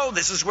we go.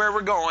 This is where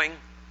we're going.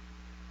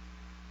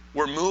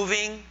 We're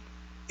moving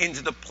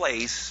into the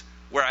place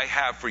where I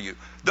have for you.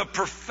 The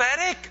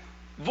prophetic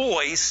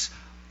voice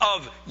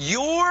of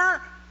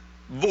your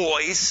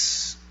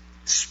voice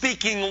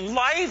speaking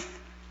life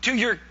to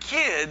your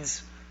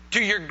kids,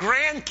 to your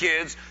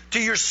grandkids, to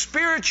your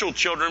spiritual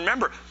children.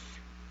 Remember,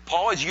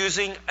 Paul is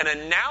using an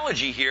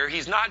analogy here.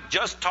 He's not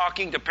just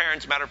talking to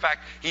parents. Matter of fact,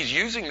 he's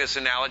using this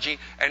analogy,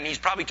 and he's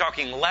probably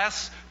talking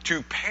less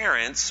to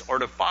parents or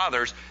to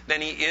fathers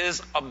than he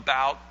is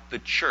about the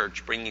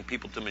church, bringing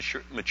people to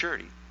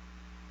maturity.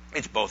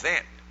 It's both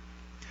and.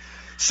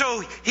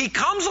 So he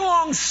comes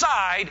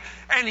alongside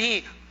and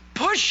he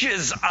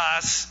pushes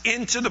us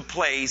into the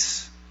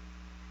place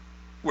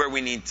where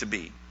we need to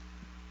be.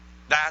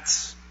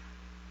 That's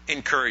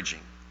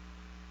encouraging.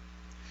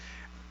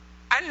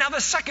 And now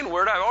the second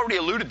word, I've already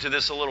alluded to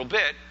this a little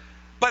bit,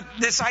 but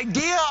this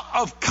idea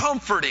of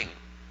comforting.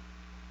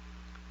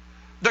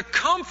 The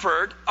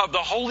comfort of the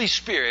Holy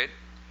Spirit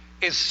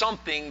is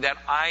something that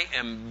I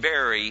am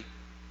very,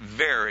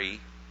 very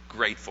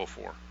grateful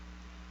for.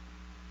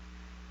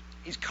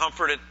 He's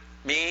comforted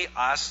me,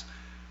 us,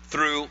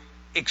 through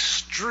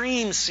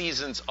extreme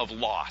seasons of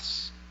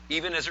loss,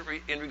 even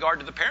in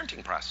regard to the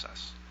parenting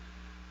process.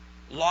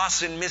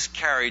 loss in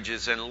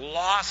miscarriages and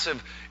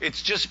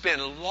it's just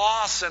been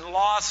loss and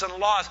loss and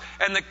loss.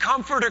 And the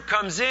Comforter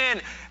comes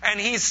in and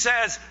he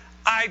says,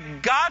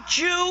 I've got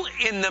you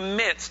in the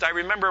midst. I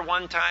remember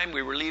one time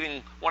we were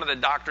leaving one of the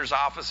doctor's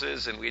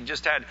offices and we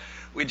just had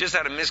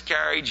a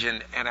miscarriage,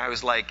 and I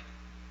was like,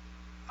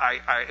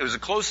 it was the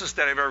closest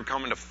that I've ever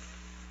come into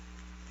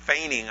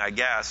fainting, I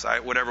guess,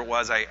 whatever it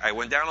was. I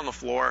went down on the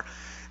floor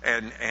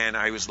and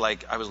I was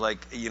like,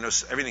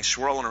 everything's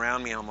swirling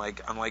around me. I'm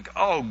like,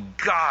 oh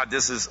God,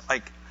 this is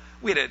like,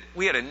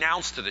 we had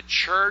announced to the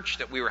church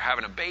that we were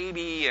having a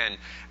baby,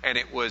 and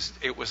it was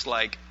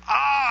like,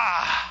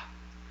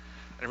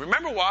 And I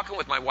remember walking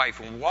with my wife,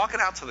 and we're walking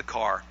out to the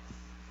car,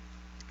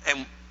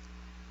 and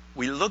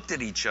we looked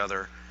at each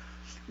other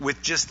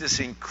with just this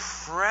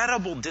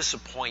incredible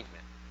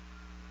disappointment.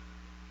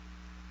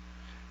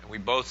 And we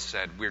both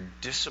said, we're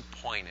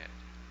disappointed,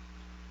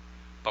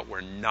 but we're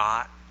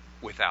not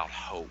without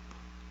hope.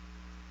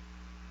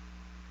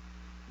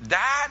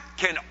 That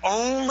can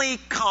only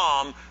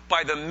come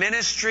by the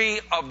ministry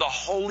of the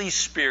Holy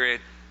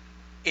Spirit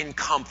in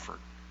comfort.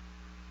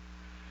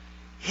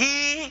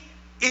 He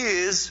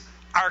is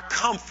our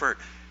comfort.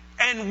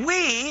 And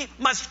we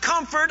must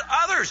comfort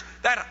others.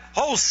 That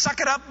whole suck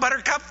it up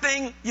buttercup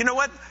thing, you know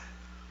what?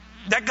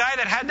 That guy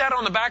that had that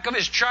on the back of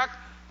his truck,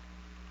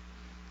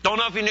 don't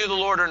know if he knew the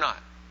Lord or not.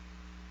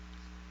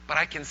 But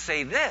I can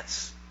say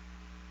this,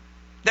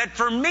 that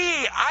for me,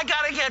 I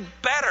got to get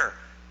better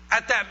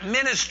at that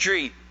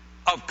ministry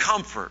of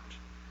comfort.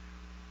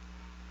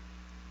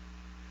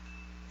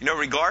 You know,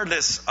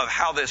 regardless of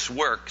how this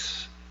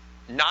works,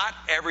 not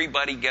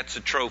everybody gets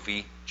a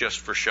trophy just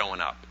for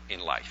showing up in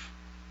life.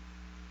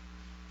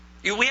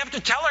 We have to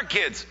tell our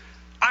kids,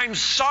 I'm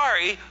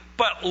sorry,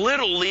 but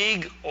Little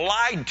League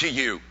lied to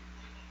you.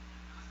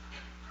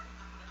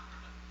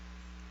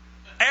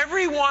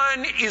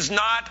 Everyone is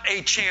not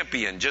a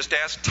champion. Just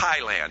ask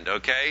Thailand,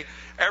 okay?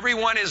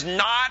 Everyone is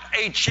not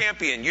a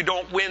champion. You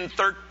don't win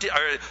 13,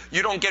 or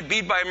you don't get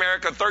beat by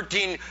America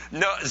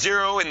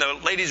 13-0 in the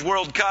Ladies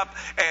World Cup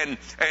and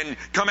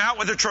come out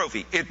with a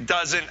trophy. It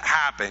doesn't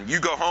happen. You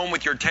go home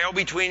with your tail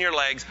between your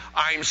legs.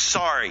 I'm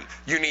sorry.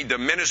 You need the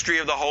ministry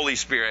of the Holy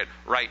Spirit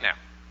right now.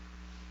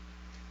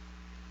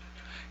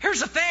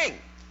 Here's the thing.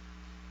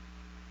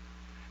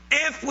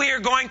 If we are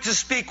going to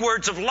speak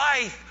words of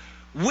life,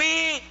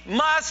 we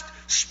must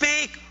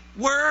speak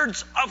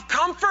words of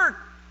comfort.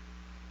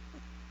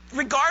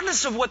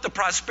 Regardless of what the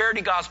prosperity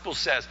gospel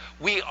says,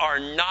 we are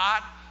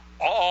not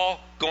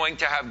all going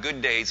to have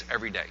good days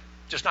every day.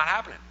 Just not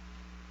happening.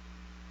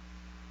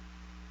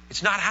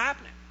 It's not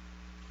happening.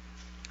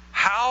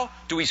 How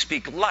do we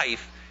speak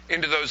life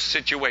into those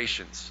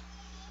situations?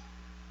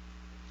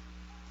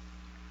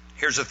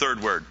 Here's a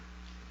third word.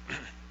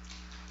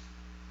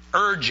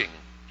 Urging.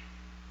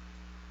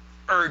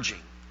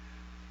 Urging.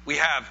 We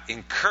have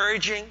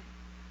encouraging,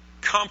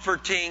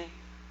 comforting,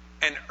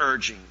 and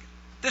urging.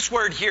 This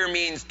word here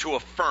means to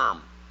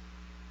affirm.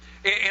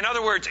 In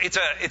other words, it's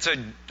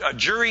a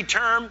jury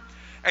term.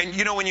 And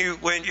you know,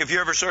 if you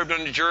ever served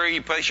on a jury,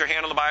 you place your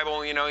hand on the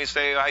Bible, you know, you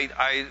say,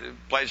 I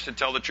pledge to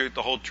tell the truth,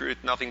 the whole truth,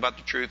 nothing but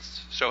the truth,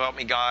 so help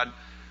me God.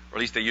 Or at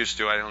least they used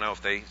to. I don't know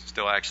if they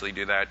still actually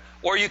do that.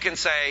 Or you can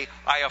say,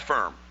 I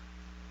affirm.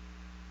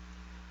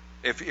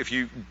 If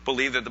you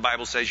believe that the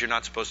Bible says you're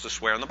not supposed to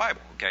swear in the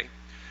Bible, okay?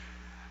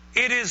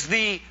 It is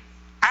the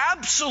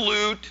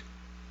absolute,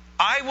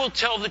 I will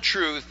tell the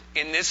truth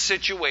in this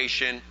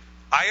situation.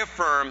 I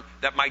affirm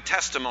that my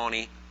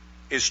testimony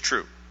is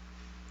true.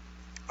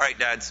 All right,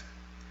 dads.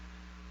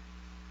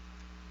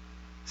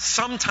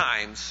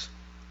 Sometimes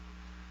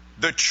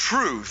the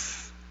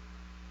truth,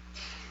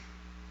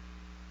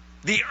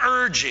 the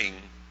urging,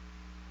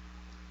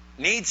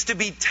 needs to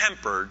be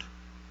tempered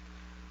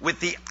with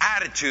the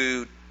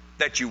attitude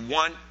that you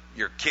want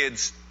your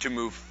kids to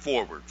move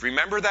forward.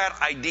 Remember that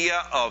idea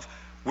of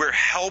we're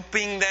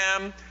helping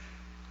them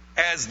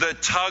as the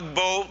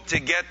tugboat to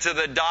get to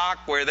the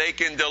dock where they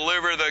can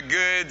deliver the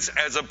goods,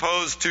 as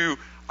opposed to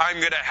I'm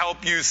going to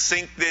help you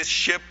sink this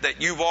ship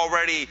that you've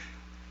already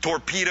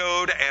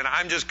torpedoed, and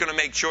I'm just going to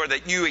make sure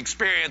that you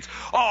experience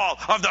all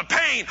of the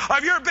pain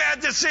of your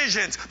bad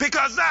decisions,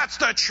 because that's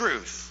the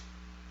truth.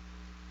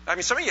 I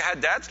mean, some of you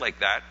had dads like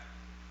that.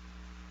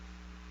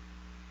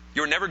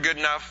 You were never good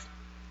enough.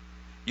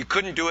 You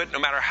couldn't do it no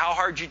matter how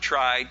hard you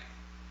tried.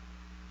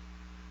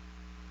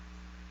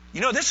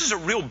 You know, this is a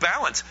real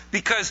balance,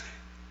 because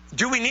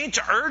do we need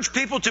to urge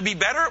people to be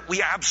better?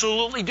 We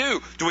absolutely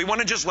do. Do we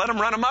want to just let them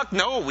run amok?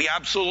 No, we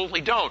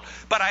absolutely don't.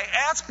 But I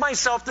ask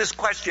myself this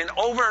question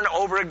over and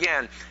over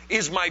again.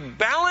 Is my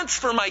balance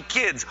for my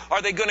kids,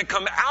 are they going to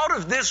come out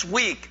of this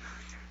week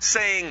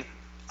saying,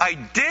 I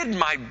did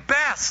my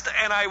best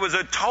and I was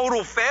a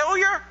total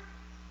failure?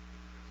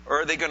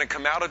 Or are they going to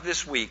come out of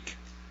this week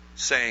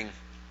saying,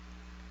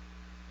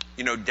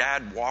 you know,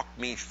 Dad walked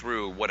me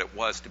through what it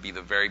was to be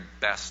the very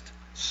best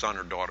son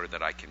or daughter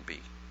that I can be?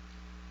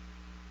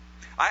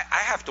 I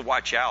have to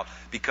watch out,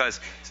 because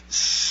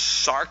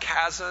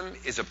sarcasm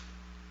is a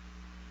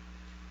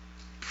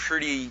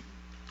pretty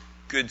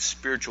good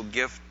spiritual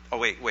gift Oh,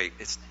 wait.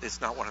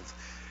 It's not one of them.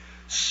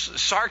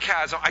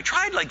 Sarcasm. I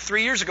tried like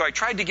 3 years ago. I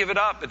tried to give it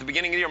up at the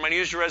beginning of the year. My New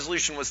Year's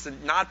resolution was to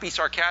not be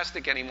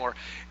sarcastic anymore.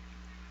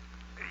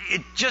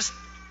 It just,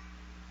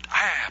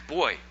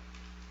 boy.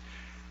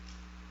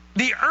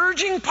 The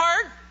urging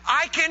part,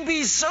 I can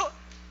be so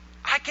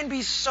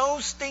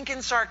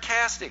stinking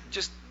sarcastic.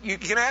 Just, you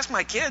can ask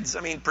my kids.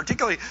 I mean,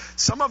 particularly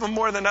some of them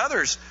more than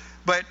others.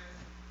 But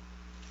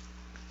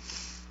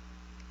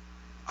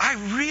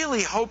I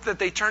really hope that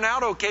they turn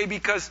out okay,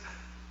 because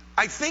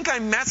I think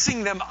I'm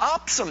messing them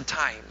up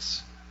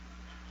sometimes.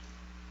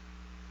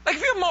 Like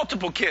if you have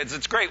multiple kids,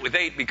 it's great with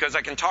 8 because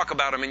I can talk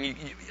about them, and you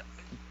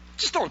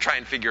just don't try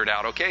and figure it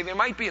out, okay? They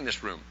might be in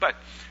this room. But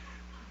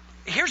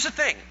here's the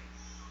thing.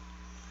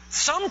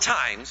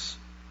 Sometimes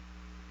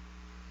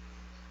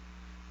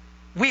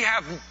we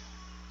have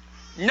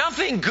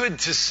nothing good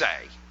to say,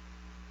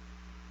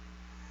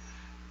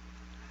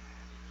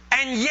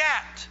 and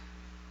yet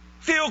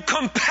feel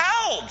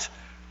compelled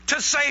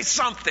to say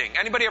something.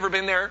 Anybody ever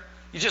been there?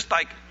 You just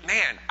like,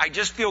 man, I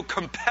just feel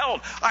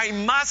compelled. I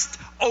must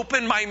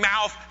open my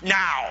mouth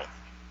now.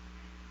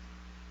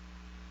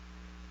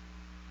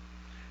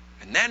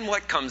 And then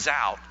what comes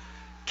out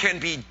can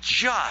be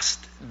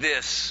just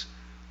this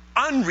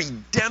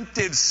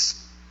unredemptive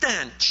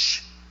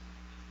stench.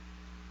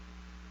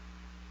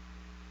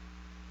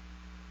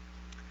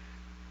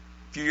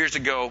 A few years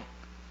ago,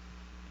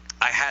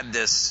 I had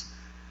this.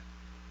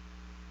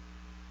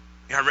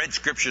 I read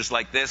scriptures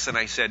like this, and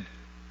I said,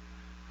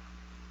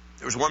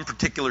 there was one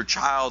particular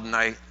child, and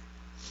I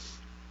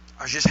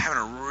was just having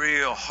a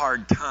real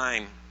hard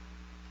time.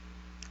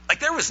 Like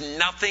there was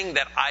nothing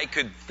that I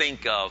could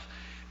think of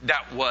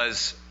that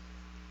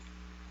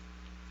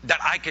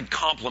I could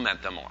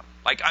compliment them on.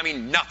 Like, I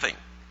mean, nothing.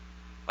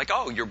 Like,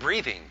 oh, you're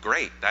breathing.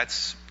 Great.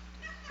 That's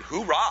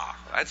hoorah.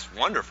 That's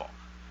wonderful.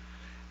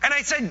 And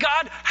I said,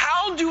 God,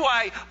 how do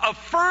I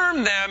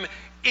affirm them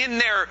in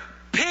their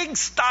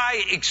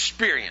pigsty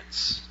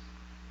experience?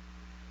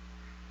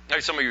 Now,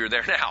 some of you are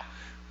there now.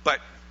 But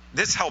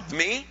this helped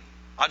me.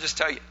 I'll just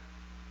tell you.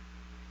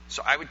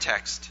 So I would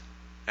text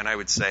and I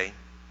would say,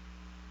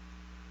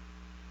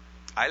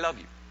 I love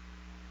you.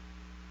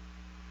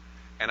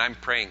 And I'm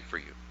praying for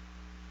you.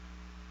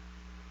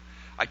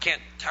 I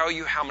can't tell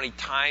you how many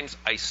times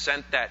I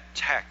sent that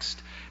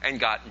text and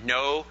got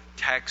no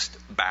text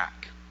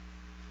back.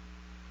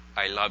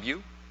 I love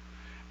you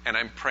and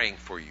I'm praying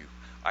for you.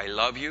 I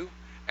love you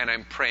and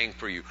I'm praying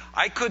for you.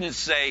 I couldn't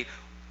say,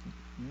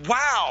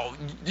 wow,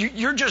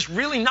 you're just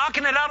really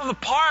knocking it out of the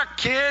park,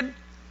 kid.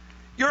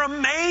 You're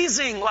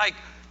amazing. Like,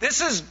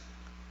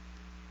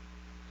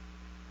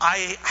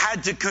 I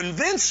had to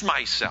convince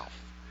myself,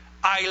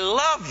 I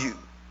love you,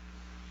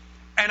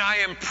 and I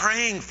am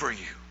praying for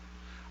you.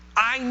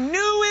 I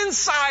knew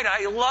inside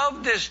I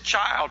loved this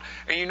child.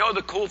 And you know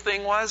the cool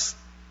thing was?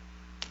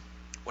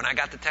 When I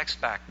got the text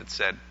back that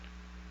said,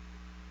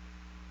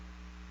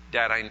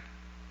 Dad,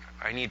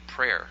 I need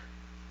prayer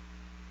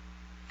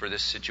for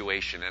this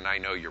situation, and I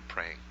know you're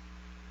praying.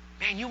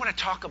 Man, you want to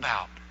talk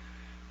about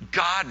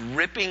God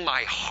ripping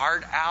my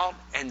heart out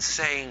and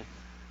saying,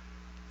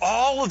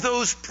 all of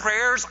those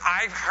prayers,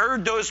 I've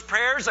heard those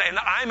prayers, and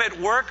I'm at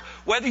work,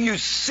 whether you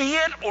see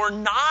it or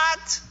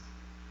not.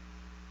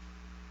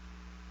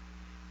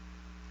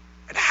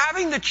 And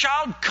having the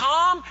child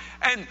come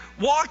and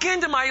walk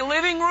into my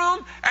living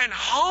room and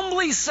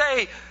humbly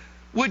say,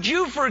 would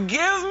you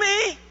forgive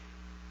me?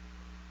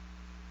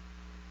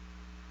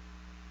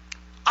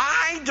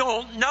 I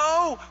don't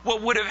know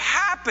what would have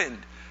happened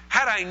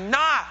had I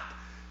not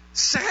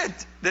sent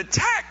the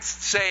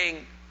text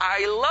saying,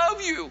 I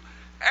love you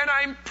and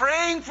I'm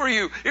praying for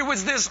you. It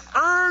was this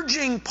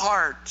urging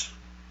part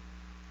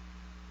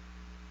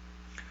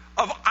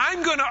of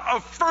I'm going to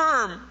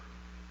affirm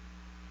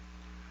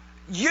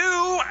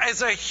you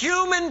as a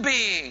human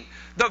being,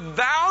 the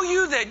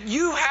value that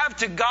you have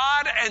to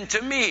God and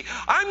to me.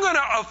 I'm going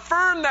to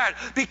affirm that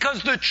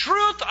because the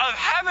truth of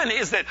heaven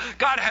is that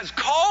God has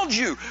called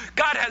you.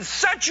 God has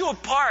set you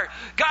apart.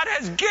 God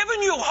has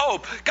given you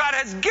hope. God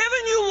has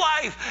given you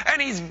life.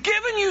 And He's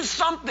given you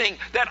something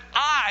that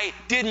I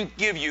didn't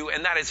give you,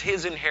 and that is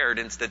His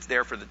inheritance that's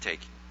there for the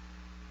taking.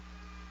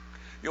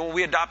 You know, when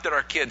we adopted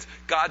our kids,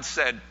 God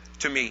said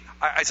to me,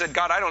 I said,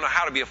 God, I don't know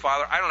how to be a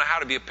father. I don't know how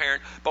to be a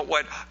parent. But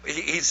what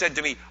He said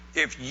to me,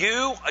 if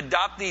you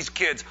adopt these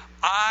kids,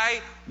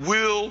 I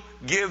will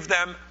give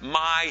them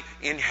my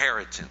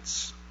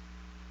inheritance.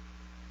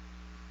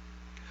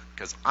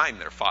 Because I'm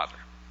their father.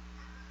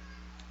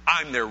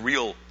 I'm their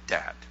real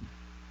dad.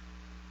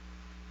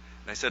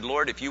 And I said,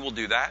 Lord, if you will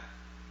do that,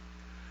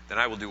 then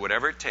I will do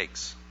whatever it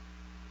takes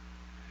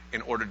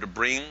in order to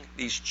bring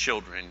these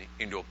children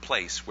into a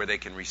place where they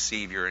can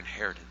receive your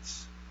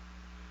inheritance.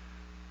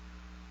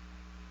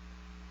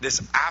 This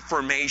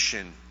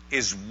affirmation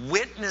is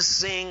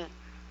witnessing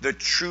the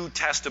true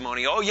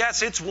testimony. Oh,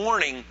 yes, it's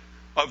warning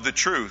of the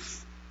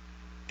truth.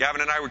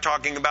 Gavin and I were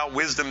talking about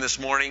wisdom this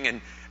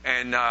morning,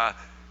 and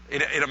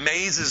it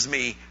amazes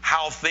me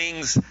how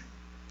things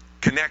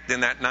connect in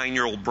that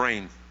 9-year-old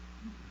brain.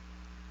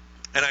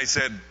 And I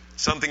said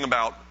something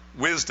about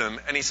wisdom,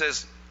 and he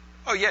says,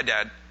 "Oh yeah,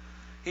 Dad."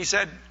 He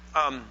said,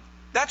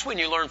 "That's when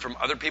you learn from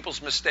other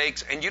people's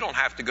mistakes, and you don't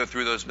have to go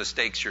through those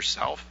mistakes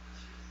yourself."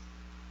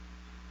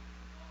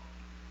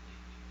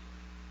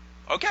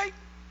 Okay,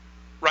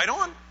 right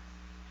on.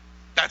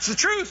 That's the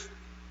truth.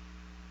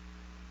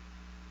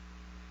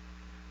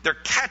 They're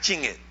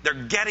catching it. They're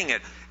getting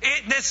it.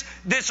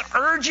 This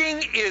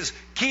urging is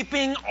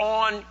keeping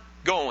on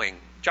going.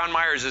 John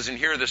Myers isn't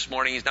here this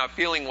morning. He's not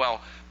feeling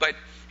well. But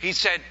he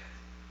said,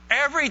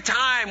 every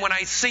time when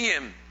I see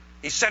him,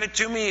 he said it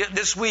to me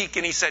this week,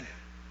 and he said,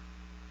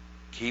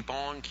 keep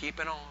on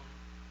keeping on.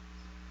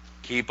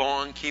 Keep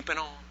on keeping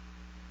on.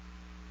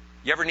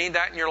 You ever need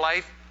that in your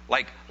life?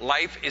 Like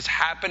life is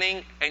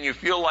happening and you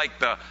feel like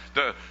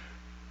the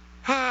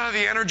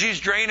energy's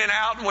draining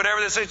out and whatever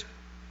this is.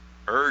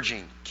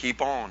 Urging,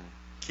 keep on,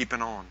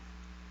 keeping on.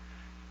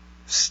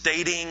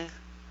 Stating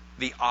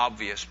the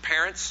obvious.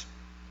 Parents,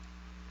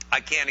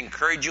 I can't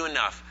encourage you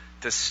enough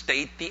to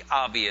state the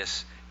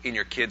obvious in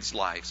your kids'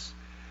 lives.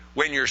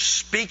 When you're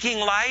speaking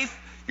life,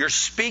 you're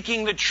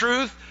speaking the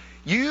truth,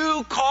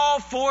 you call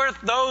forth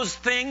those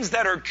things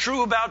that are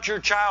true about your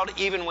child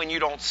even when you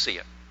don't see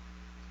it.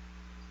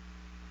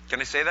 Can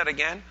I say that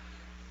again?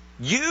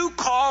 You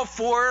call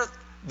forth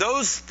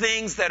those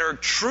things that are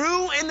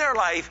true in their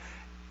life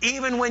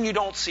even when you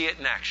don't see it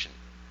in action.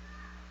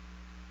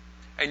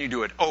 And you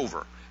do it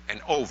over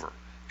and over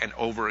and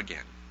over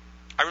again.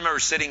 I remember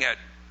sitting at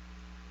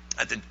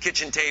the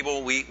kitchen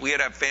table. We had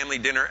to have family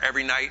dinner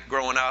every night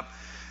growing up.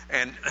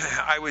 And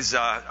I was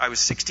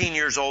 16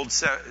 years old,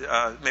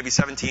 maybe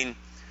 17.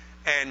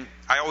 And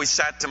I always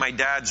sat to my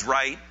dad's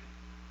right.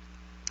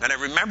 And I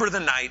remember the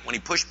night when he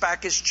pushed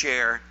back his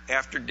chair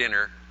after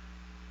dinner.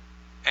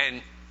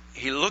 And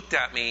he looked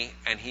at me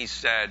and he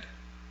said,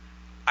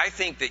 "I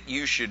think that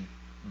you should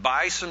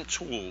buy some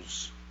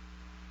tools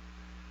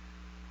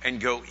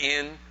and go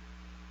in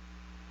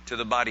to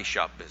the body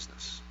shop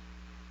business."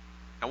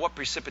 And what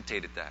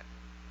precipitated that?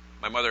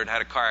 My mother had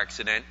had a car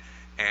accident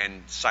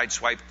and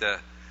sideswiped the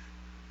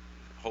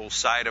whole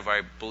side of,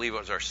 I believe it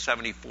was our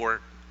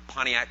 74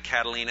 Pontiac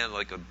Catalina,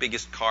 like the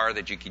biggest car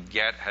that you could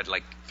get, had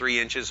like 3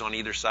 inches on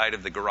either side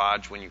of the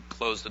garage when you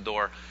closed the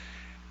door,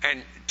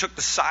 and took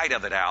the side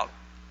of it out.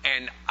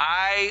 And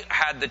I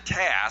had the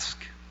task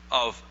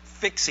of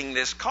fixing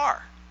this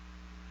car.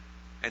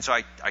 And so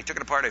I took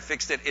it apart, I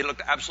fixed it. It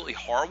looked absolutely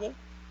horrible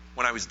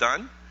when I was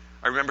done.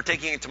 I remember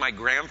taking it to my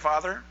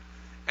grandfather,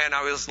 and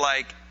I was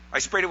like, I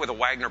sprayed it with a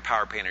Wagner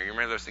power painter. You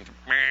remember those things?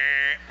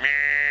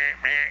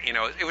 You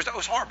know, it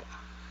was horrible.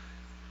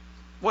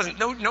 Wasn't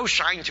no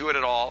shine to it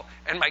at all.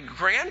 And my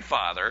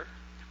grandfather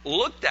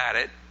looked at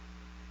it,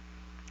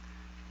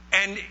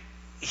 and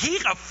he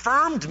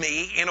affirmed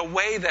me in a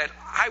way that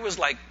I was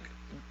like,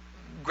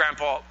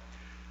 "Grandpa,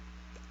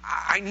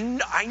 I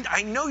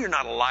know you're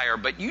not a liar,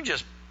 but you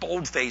just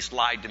bold-faced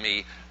lied to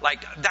me.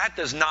 Like, that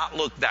does not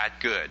look that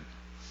good."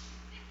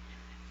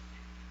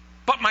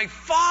 But my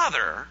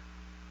father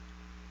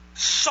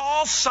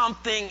saw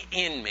something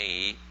in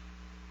me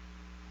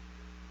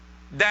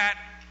that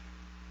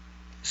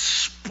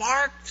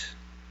sparked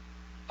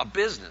a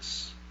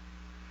business.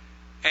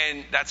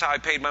 And that's how I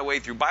paid my way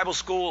through Bible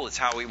school. It's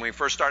how when we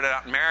first started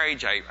out in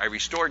marriage, I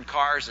restored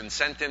cars and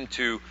sent them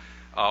to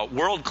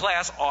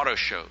world-class auto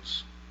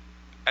shows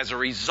as a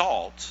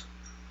result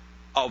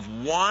of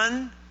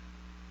one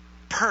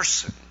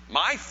person,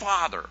 my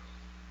father,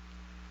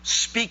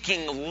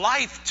 speaking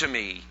life to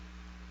me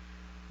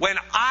when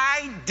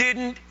I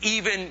didn't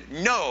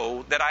even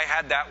know that I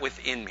had that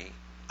within me.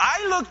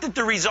 I looked at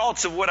the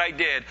results of what I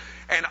did,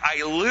 and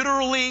I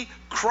literally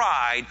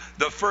cried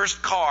the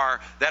first car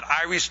that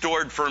I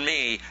restored for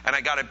me, and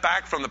I got it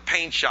back from the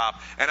paint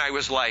shop, and I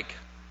was like,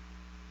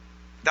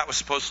 that was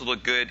supposed to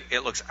look good.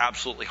 It looks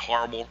absolutely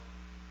horrible.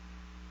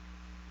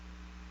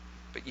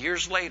 But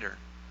years later,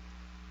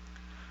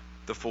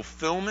 the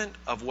fulfillment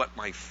of what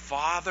my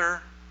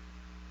father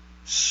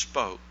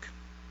spoke.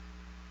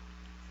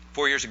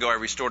 4 years ago, I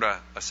restored a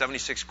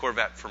 76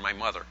 Corvette for my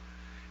mother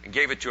and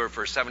gave it to her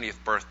for her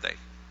 70th birthday.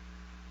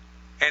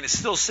 And it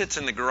still sits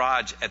in the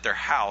garage at their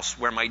house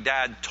where my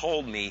dad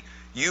told me,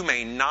 "You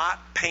may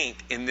not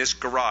paint in this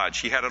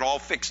garage." He had it all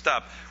fixed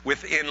up.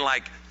 Within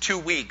like 2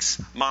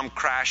 weeks, Mom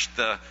crashed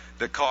the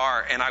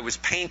car, and I was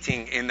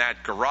painting in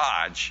that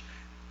garage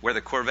where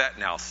the Corvette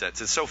now sits.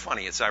 It's so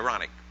funny. It's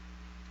ironic.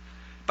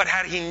 But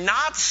had he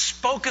not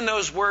spoken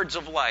those words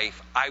of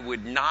life, I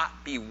would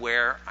not be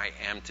where I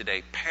am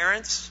today.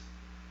 Parents,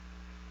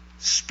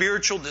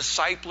 spiritual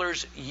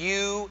disciplers,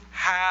 you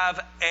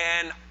have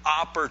an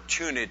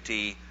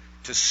opportunity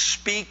to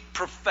speak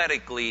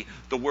prophetically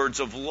the words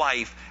of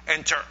life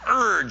and to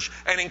urge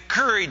and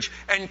encourage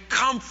and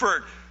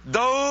comfort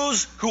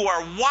those who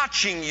are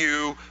watching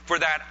you for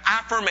that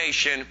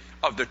affirmation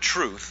of the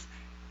truth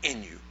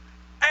in you.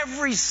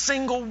 Every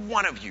single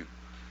one of you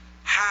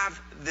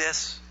have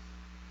this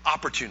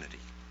opportunity.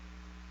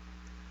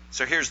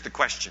 So here's the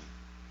question.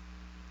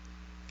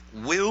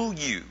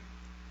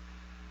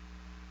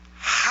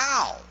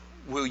 How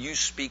will you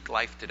speak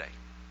life today?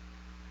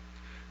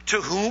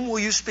 To whom will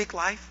you speak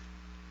life?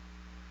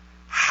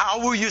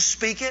 How will you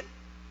speak it?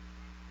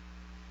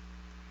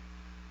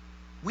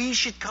 We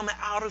should come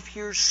out of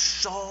here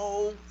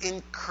so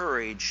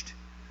encouraged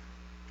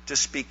to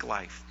speak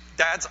life.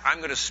 Dads, I'm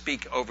going to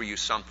speak over you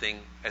something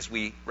as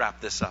we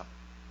wrap this up.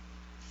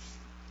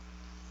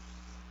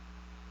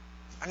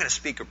 I'm going to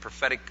speak a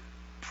prophetic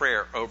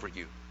prayer over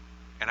you.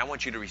 And I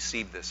want you to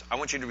receive this. I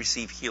want you to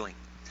receive healing.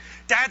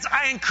 Dads,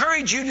 I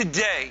encourage you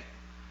today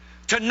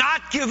to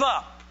not give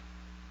up.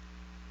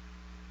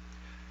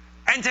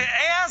 And to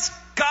ask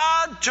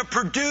God to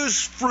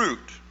produce fruit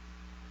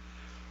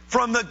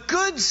from the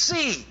good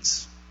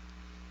seeds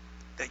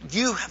that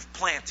you have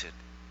planted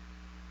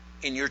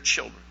in your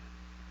children.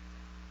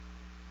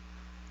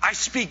 I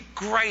speak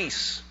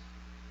grace.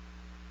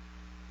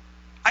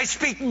 I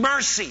speak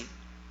mercy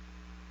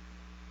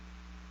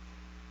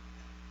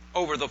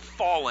over the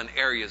fallen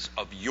areas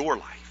of your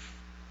life.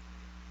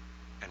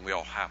 And we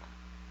all have them.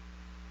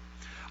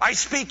 I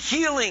speak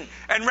healing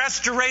and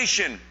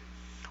restoration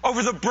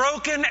over the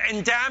broken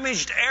and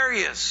damaged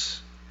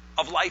areas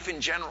of life in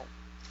general.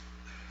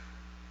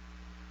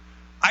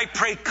 I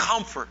pray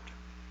comfort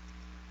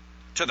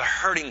to the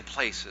hurting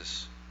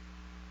places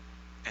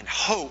and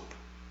hope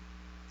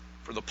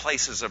for the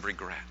places of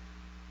regret.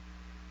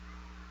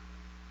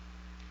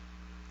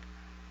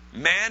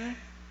 Men,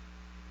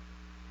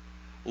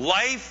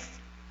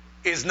 life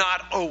is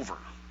not over,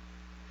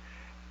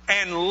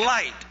 and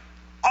light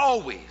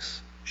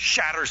always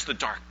shatters the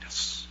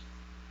darkness.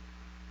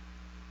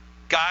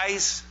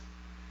 Guys,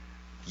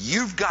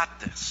 you've got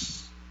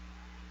this.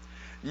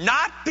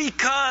 Not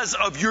because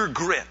of your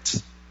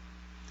grit,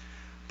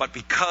 but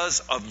because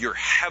of your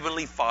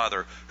Heavenly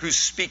Father who's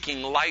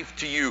speaking life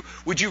to you.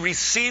 Would you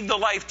receive the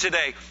life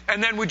today?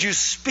 And then would you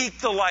speak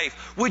the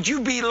life? Would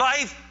you be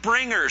life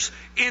bringers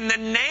in the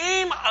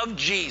name of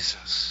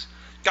Jesus?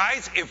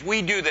 Guys, if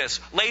we do this,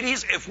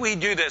 ladies, if we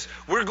do this,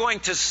 we're going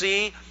to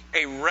see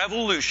a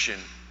revolution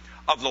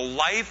of the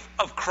life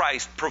of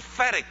Christ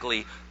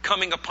prophetically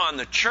coming upon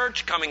the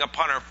church, coming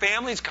upon our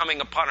families,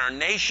 coming upon our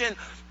nation,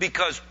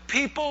 because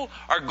people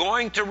are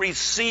going to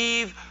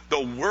receive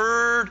the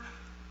word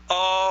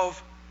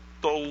of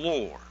the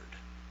Lord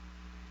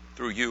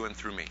through you and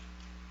through me.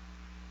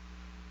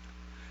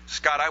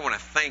 Scott, I want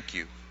to thank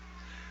you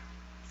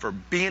for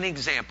being an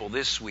example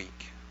this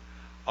week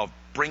of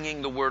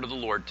bringing the word of the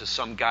Lord to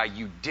some guy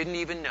you didn't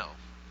even know.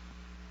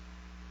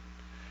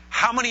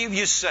 How many of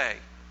you say,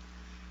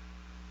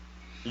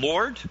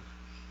 Lord,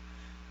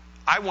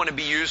 I want to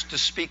be used to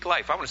speak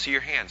life? I want to see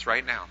your hands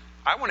right now.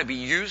 I want to be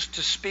used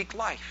to speak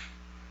life.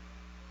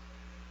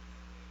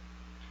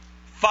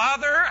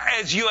 Father,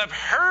 as you have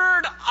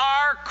heard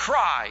our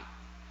cry,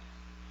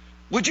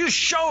 would you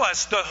show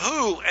us the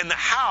who and the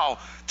how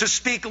to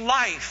speak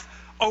life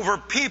over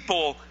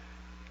people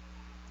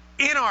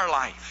in our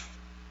life?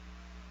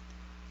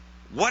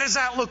 What does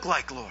that look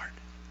like, Lord?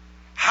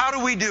 How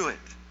do we do it?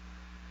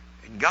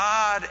 And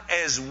God,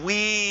 as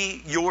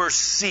we, your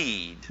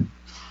seed,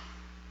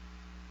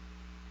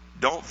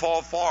 don't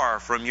fall far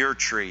from your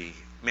tree.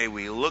 May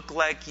we look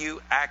like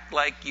you, act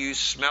like you,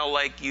 smell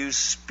like you,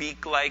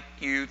 speak like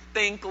you,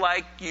 think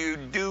like you,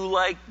 do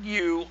like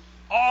you,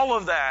 all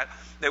of that,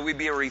 that we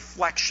be a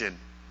reflection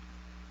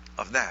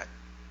of that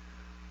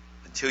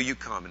until you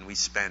come and we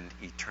spend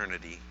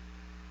eternity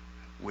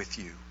with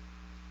you.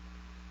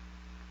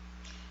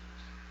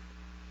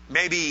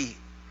 Maybe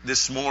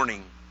this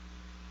morning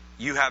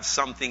you have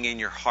something in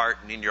your heart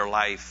and in your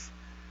life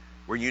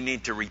where you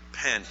need to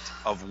repent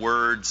of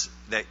words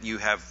that you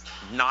have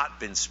not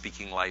been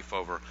speaking life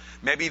over.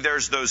 Maybe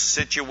there's those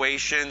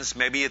situations.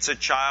 Maybe it's a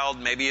child.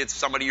 Maybe it's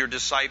somebody you're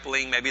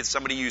discipling. Maybe it's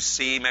somebody you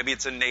see. Maybe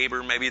it's a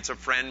neighbor. Maybe it's a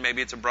friend.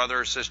 Maybe it's a brother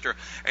or sister.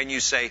 And you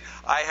say,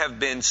 I have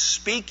been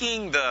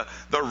speaking the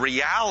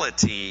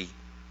reality,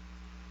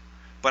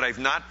 but I've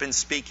not been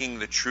speaking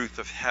the truth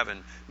of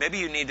heaven. Maybe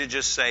you need to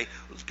just say,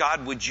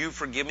 God, would you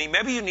forgive me?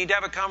 Maybe you need to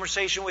have a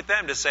conversation with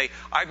them to say,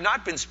 I've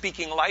not been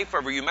speaking life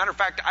over you. Matter of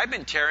fact, I've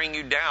been tearing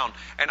you down,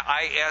 and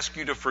I ask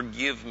you to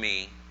forgive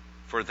me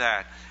for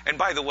that. And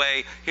by the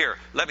way, here,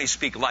 let me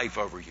speak life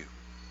over you.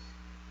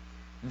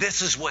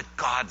 This is what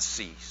God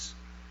sees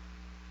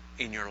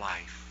in your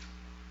life.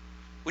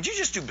 Would you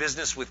just do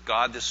business with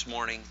God this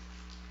morning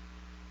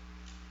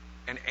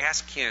and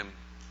ask Him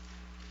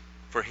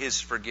for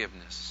His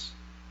forgiveness?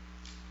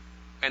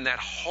 And that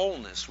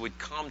wholeness would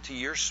come to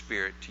your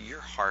spirit, to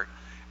your heart,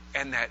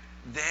 and that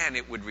then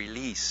it would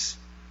release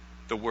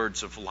the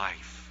words of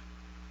life.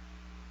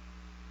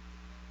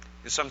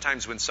 And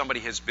sometimes when somebody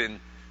has been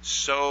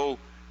so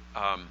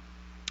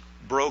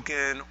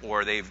broken,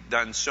 or they've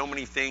done so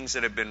many things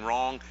that have been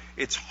wrong,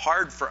 it's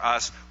hard for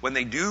us when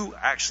they do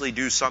actually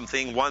do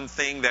something, one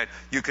thing that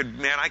you could,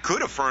 man, I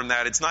could affirm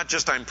that. It's not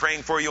just I'm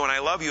praying for you and I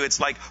love you. It's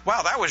like,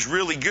 wow, that was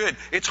really good.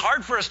 It's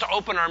hard for us to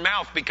open our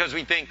mouth because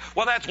we think,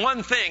 well, that's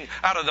one thing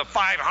out of the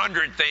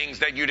 500 things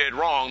that you did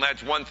wrong.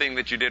 That's one thing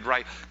that you did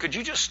right. Could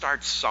you just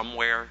start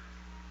somewhere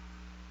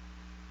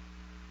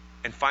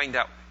and find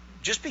out,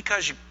 just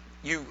because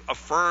you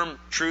affirm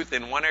truth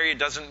in one area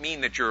doesn't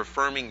mean that you're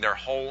affirming their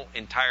whole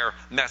entire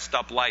messed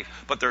up life.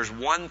 But there's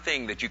one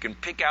thing that you can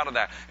pick out of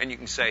that and you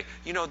can say,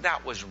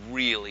 that was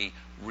really,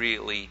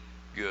 really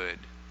good.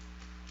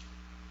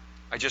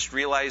 I just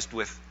realized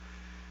with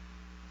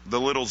the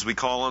littles, we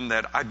call them,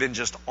 that I've been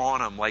just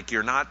on them. Like,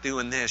 you're not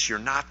doing this, you're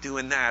not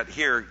doing that.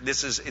 Here,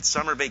 it's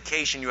summer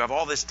vacation. You have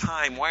all this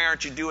time. Why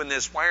aren't you doing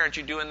this? Why aren't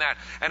you doing that?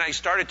 And I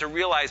started to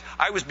realize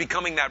I was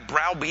becoming that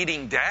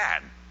browbeating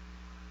dad.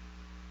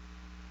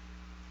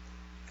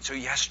 And so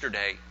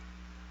yesterday,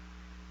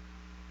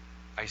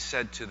 I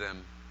said to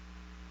them,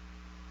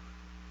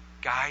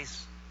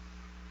 guys,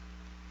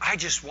 I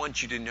just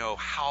want you to know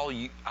how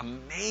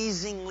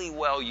amazingly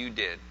well you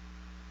did.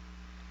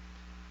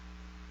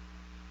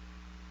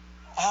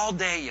 All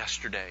day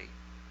yesterday.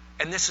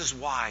 And this is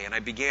why. And I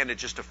began to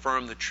just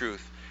affirm the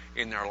truth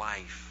in their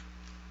life.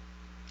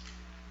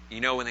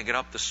 When they get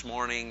up this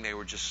morning, they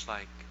were just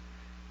like,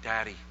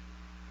 Daddy,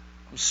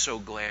 I'm so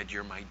glad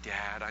you're my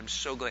dad. I'm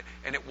so glad.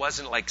 And it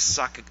wasn't like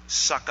suck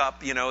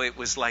up. It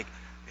was like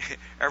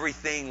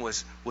everything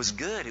was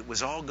good. It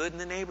was all good in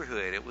the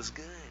neighborhood. It was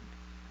good.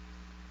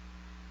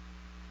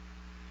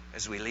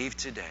 As we leave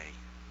today,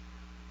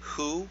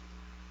 who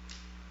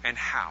and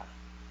how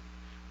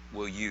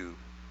will you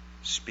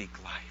speak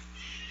life?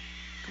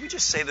 Can we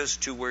just say those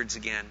two words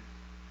again?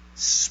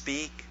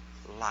 Speak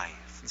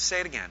life. Say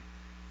it again.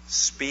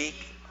 Speak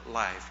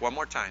life. One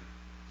more time.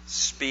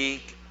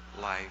 Speak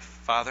life.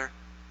 Father,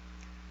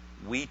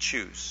 we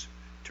choose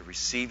to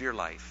receive your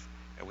life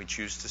and we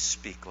choose to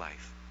speak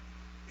life.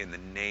 In the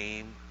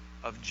name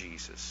of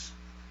Jesus,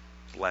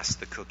 bless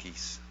the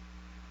cookies.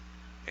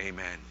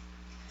 Amen.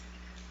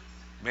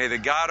 May the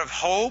God of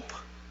hope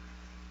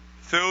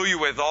fill you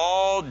with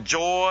all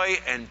joy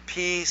and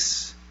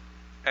peace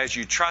as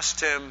you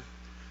trust Him,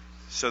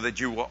 so that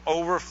you will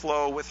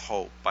overflow with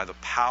hope by the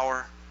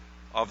power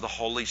of the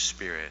Holy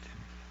Spirit.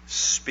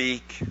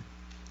 Speak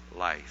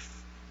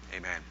life.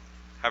 Amen.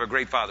 Have a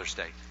great Father's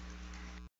Day.